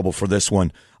getting in trouble for this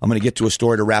one. I'm going to get to a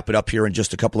story to wrap it up here in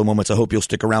just a couple of moments. I hope you'll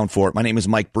stick around for it. My name is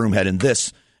Mike Broomhead, and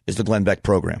this is the Glenn Beck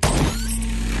Program.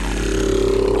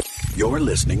 You're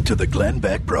listening to the Glenn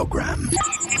Beck Program.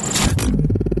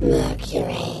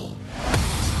 Mercury.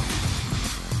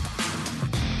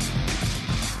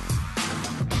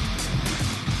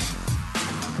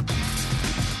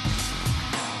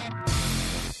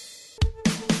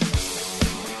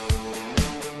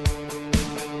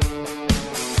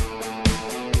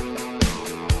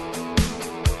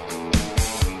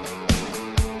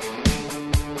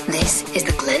 This is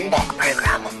the Glenn Beck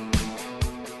Program.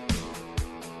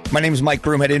 My name is Mike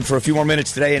Broomhead, in for a few more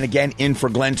minutes today, and again, in for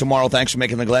Glenn tomorrow. Thanks for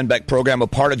making the Glenn Beck Program a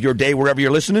part of your day wherever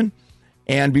you're listening.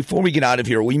 And before we get out of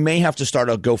here, we may have to start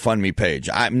a GoFundMe page.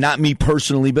 Not me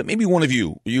personally, but maybe one of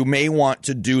you. You may want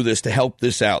to do this to help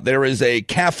this out. There is a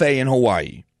cafe in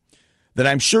Hawaii that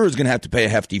I'm sure is going to have to pay a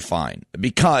hefty fine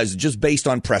because, just based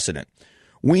on precedent,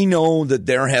 we know that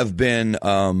there have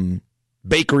been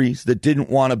bakeries that didn't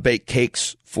want to bake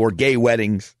cakes for gay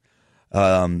weddings.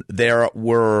 There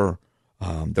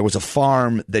was a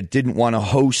farm that didn't want to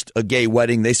host a gay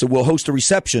wedding. They said, we'll host a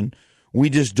reception.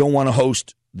 We just don't want to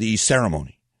host the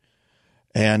ceremony.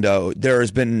 And there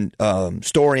has been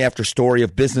story after story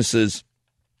of businesses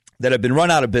that have been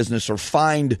run out of business or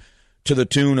fined to the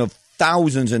tune of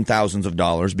thousands and thousands of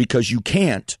dollars because you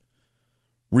can't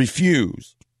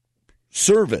refuse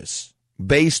service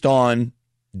based on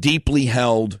deeply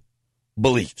held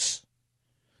beliefs.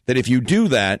 That if you do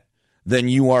that, then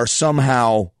you are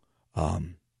somehow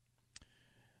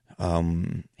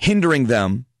hindering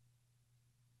them,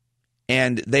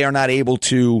 and they are not able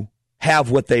to have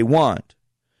what they want.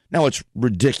 Now, it's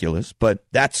ridiculous, but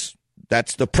that's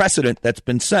the precedent that's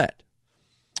been set.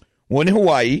 Well, in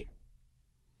Hawaii,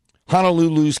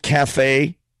 Honolulu's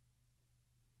Cafe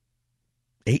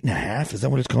 8.5, is that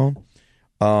what it's called?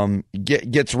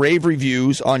 Gets rave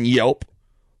reviews on Yelp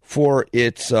for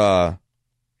its one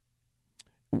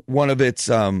of its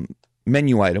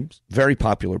menu items. Very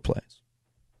popular place.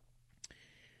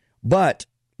 But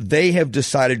they have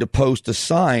decided to post a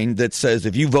sign that says,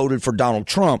 if you voted for Donald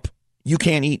Trump, you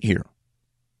can't eat here.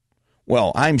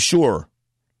 Well, I'm sure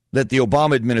that the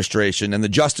Obama administration and the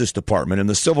Justice Department and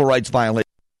the civil rights violations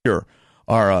here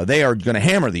they are going to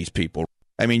hammer these people.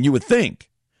 I mean, you would think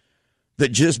that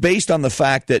just based on the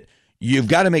fact that you've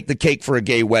got to make the cake for a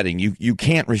gay wedding, you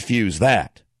can't refuse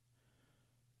that.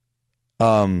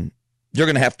 You're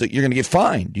going to get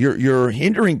fined. You're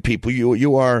hindering people.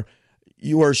 You are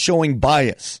showing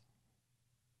bias.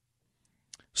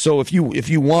 So if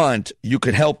you want, you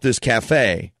could help this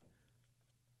cafe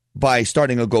by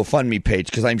starting a GoFundMe page,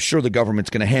 because I'm sure the government's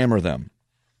going to hammer them.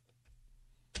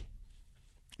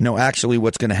 No, actually,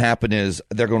 what's going to happen is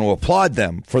they're going to applaud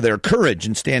them for their courage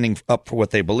in standing up for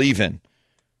what they believe in.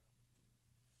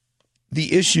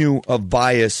 The issue of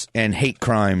bias and hate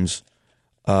crimes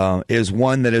is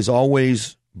one that has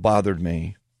always bothered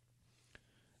me,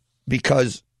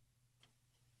 because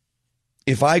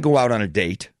if I go out on a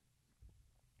date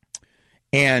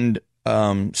and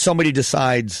somebody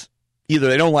decides either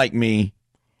they don't like me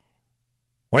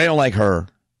or they don't like her,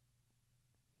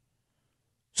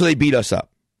 so they beat us up,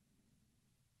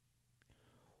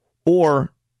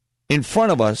 or in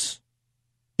front of us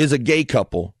is a gay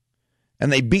couple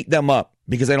and they beat them up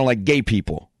because they don't like gay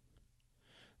people,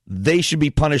 they should be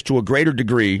punished to a greater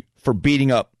degree for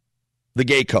beating up the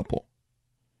gay couple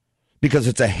because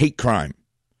it's a hate crime.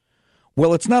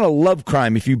 Well, it's not a love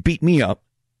crime if you beat me up.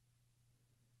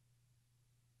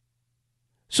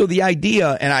 So the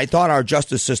idea, and I thought our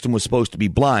justice system was supposed to be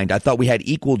blind. I thought we had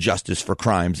equal justice for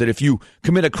crimes, that if you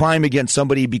commit a crime against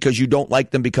somebody because you don't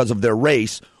like them because of their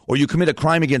race, or you commit a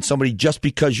crime against somebody just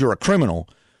because you're a criminal,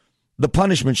 the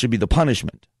punishment should be the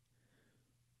punishment.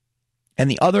 And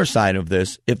the other side of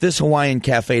this, if this Hawaiian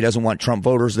cafe doesn't want Trump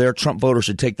voters there, Trump voters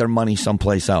should take their money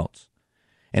someplace else.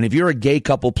 And if you're a gay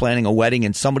couple planning a wedding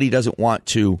and somebody doesn't want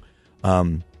to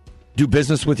do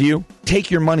business with you, take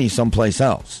your money someplace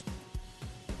else.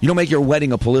 You don't make your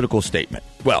wedding a political statement.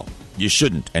 Well, you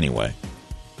shouldn't anyway.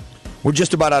 We're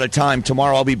just about out of time.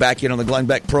 Tomorrow I'll be back in on the Glenn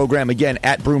Beck program again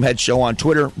at Broomhead Show on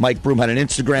Twitter, Mike Broomhead on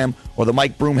Instagram, or the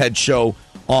Mike Broomhead Show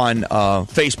on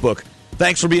Facebook.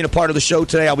 Thanks for being a part of the show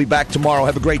today. I'll be back tomorrow.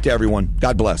 Have a great day, everyone.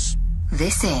 God bless.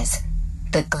 This is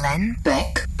the Glenn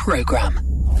Beck Program.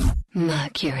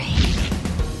 Mercury.